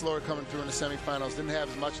 A lot slower coming through in the semifinals. Didn't have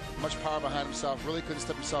as much power behind himself. Really couldn't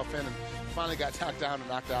step himself in, and finally got knocked down and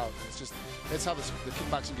knocked out. That's how the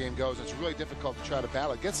kickboxing game goes. It's really difficult to try to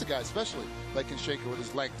battle against a guy, especially like Kishenko, with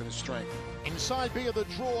his length and his strength. Inside B of the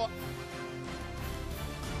draw,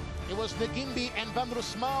 it was Ngimbi and Van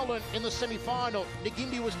Roosmalen in the semi-final.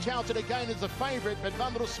 Ngimbi was touted again as the favourite, but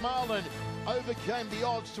Van Roosmalen overcame the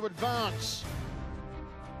odds to advance.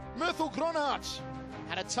 Myrtle Gronart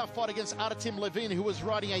had a tough fight against Artem Levin, who was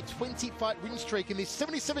riding a 20-fight win streak in this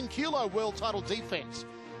 77-kilo world title defence.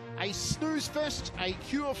 A snooze fest, a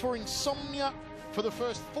cure for insomnia for the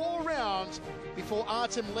first 4 rounds before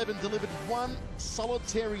Artem Levin delivered one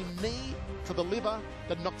solitary knee to the liver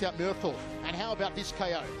that knocked out Myrtle. And how about this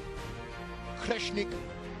KO? Kreshnik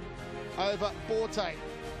over Borte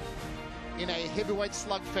in a heavyweight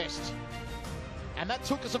slugfest. And that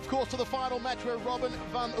took us, of course, to the final match where Robin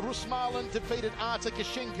van Roosmalen defeated Artur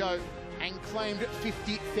Kishenko and claimed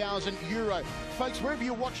 €50,000. Folks, wherever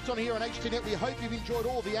you watched on here on HDNet, we hope you've enjoyed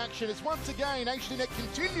all the action. As once again, HDNet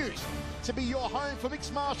continues to be your home for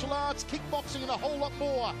mixed martial arts, kickboxing, and a whole lot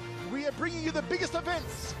more. We are bringing you the biggest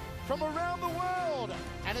events from around the world,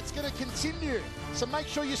 and it's going to continue. So make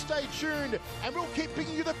sure you stay tuned, and we'll keep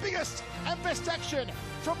bringing you the biggest and best action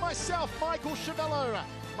from myself, Michael Chavello,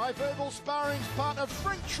 my verbal sparring partner,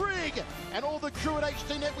 Frank Trigg, and all the crew at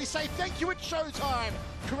HDNet. We say thank you at Showtime.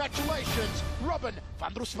 Congratulations, Robin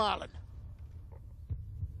van Roosmalen.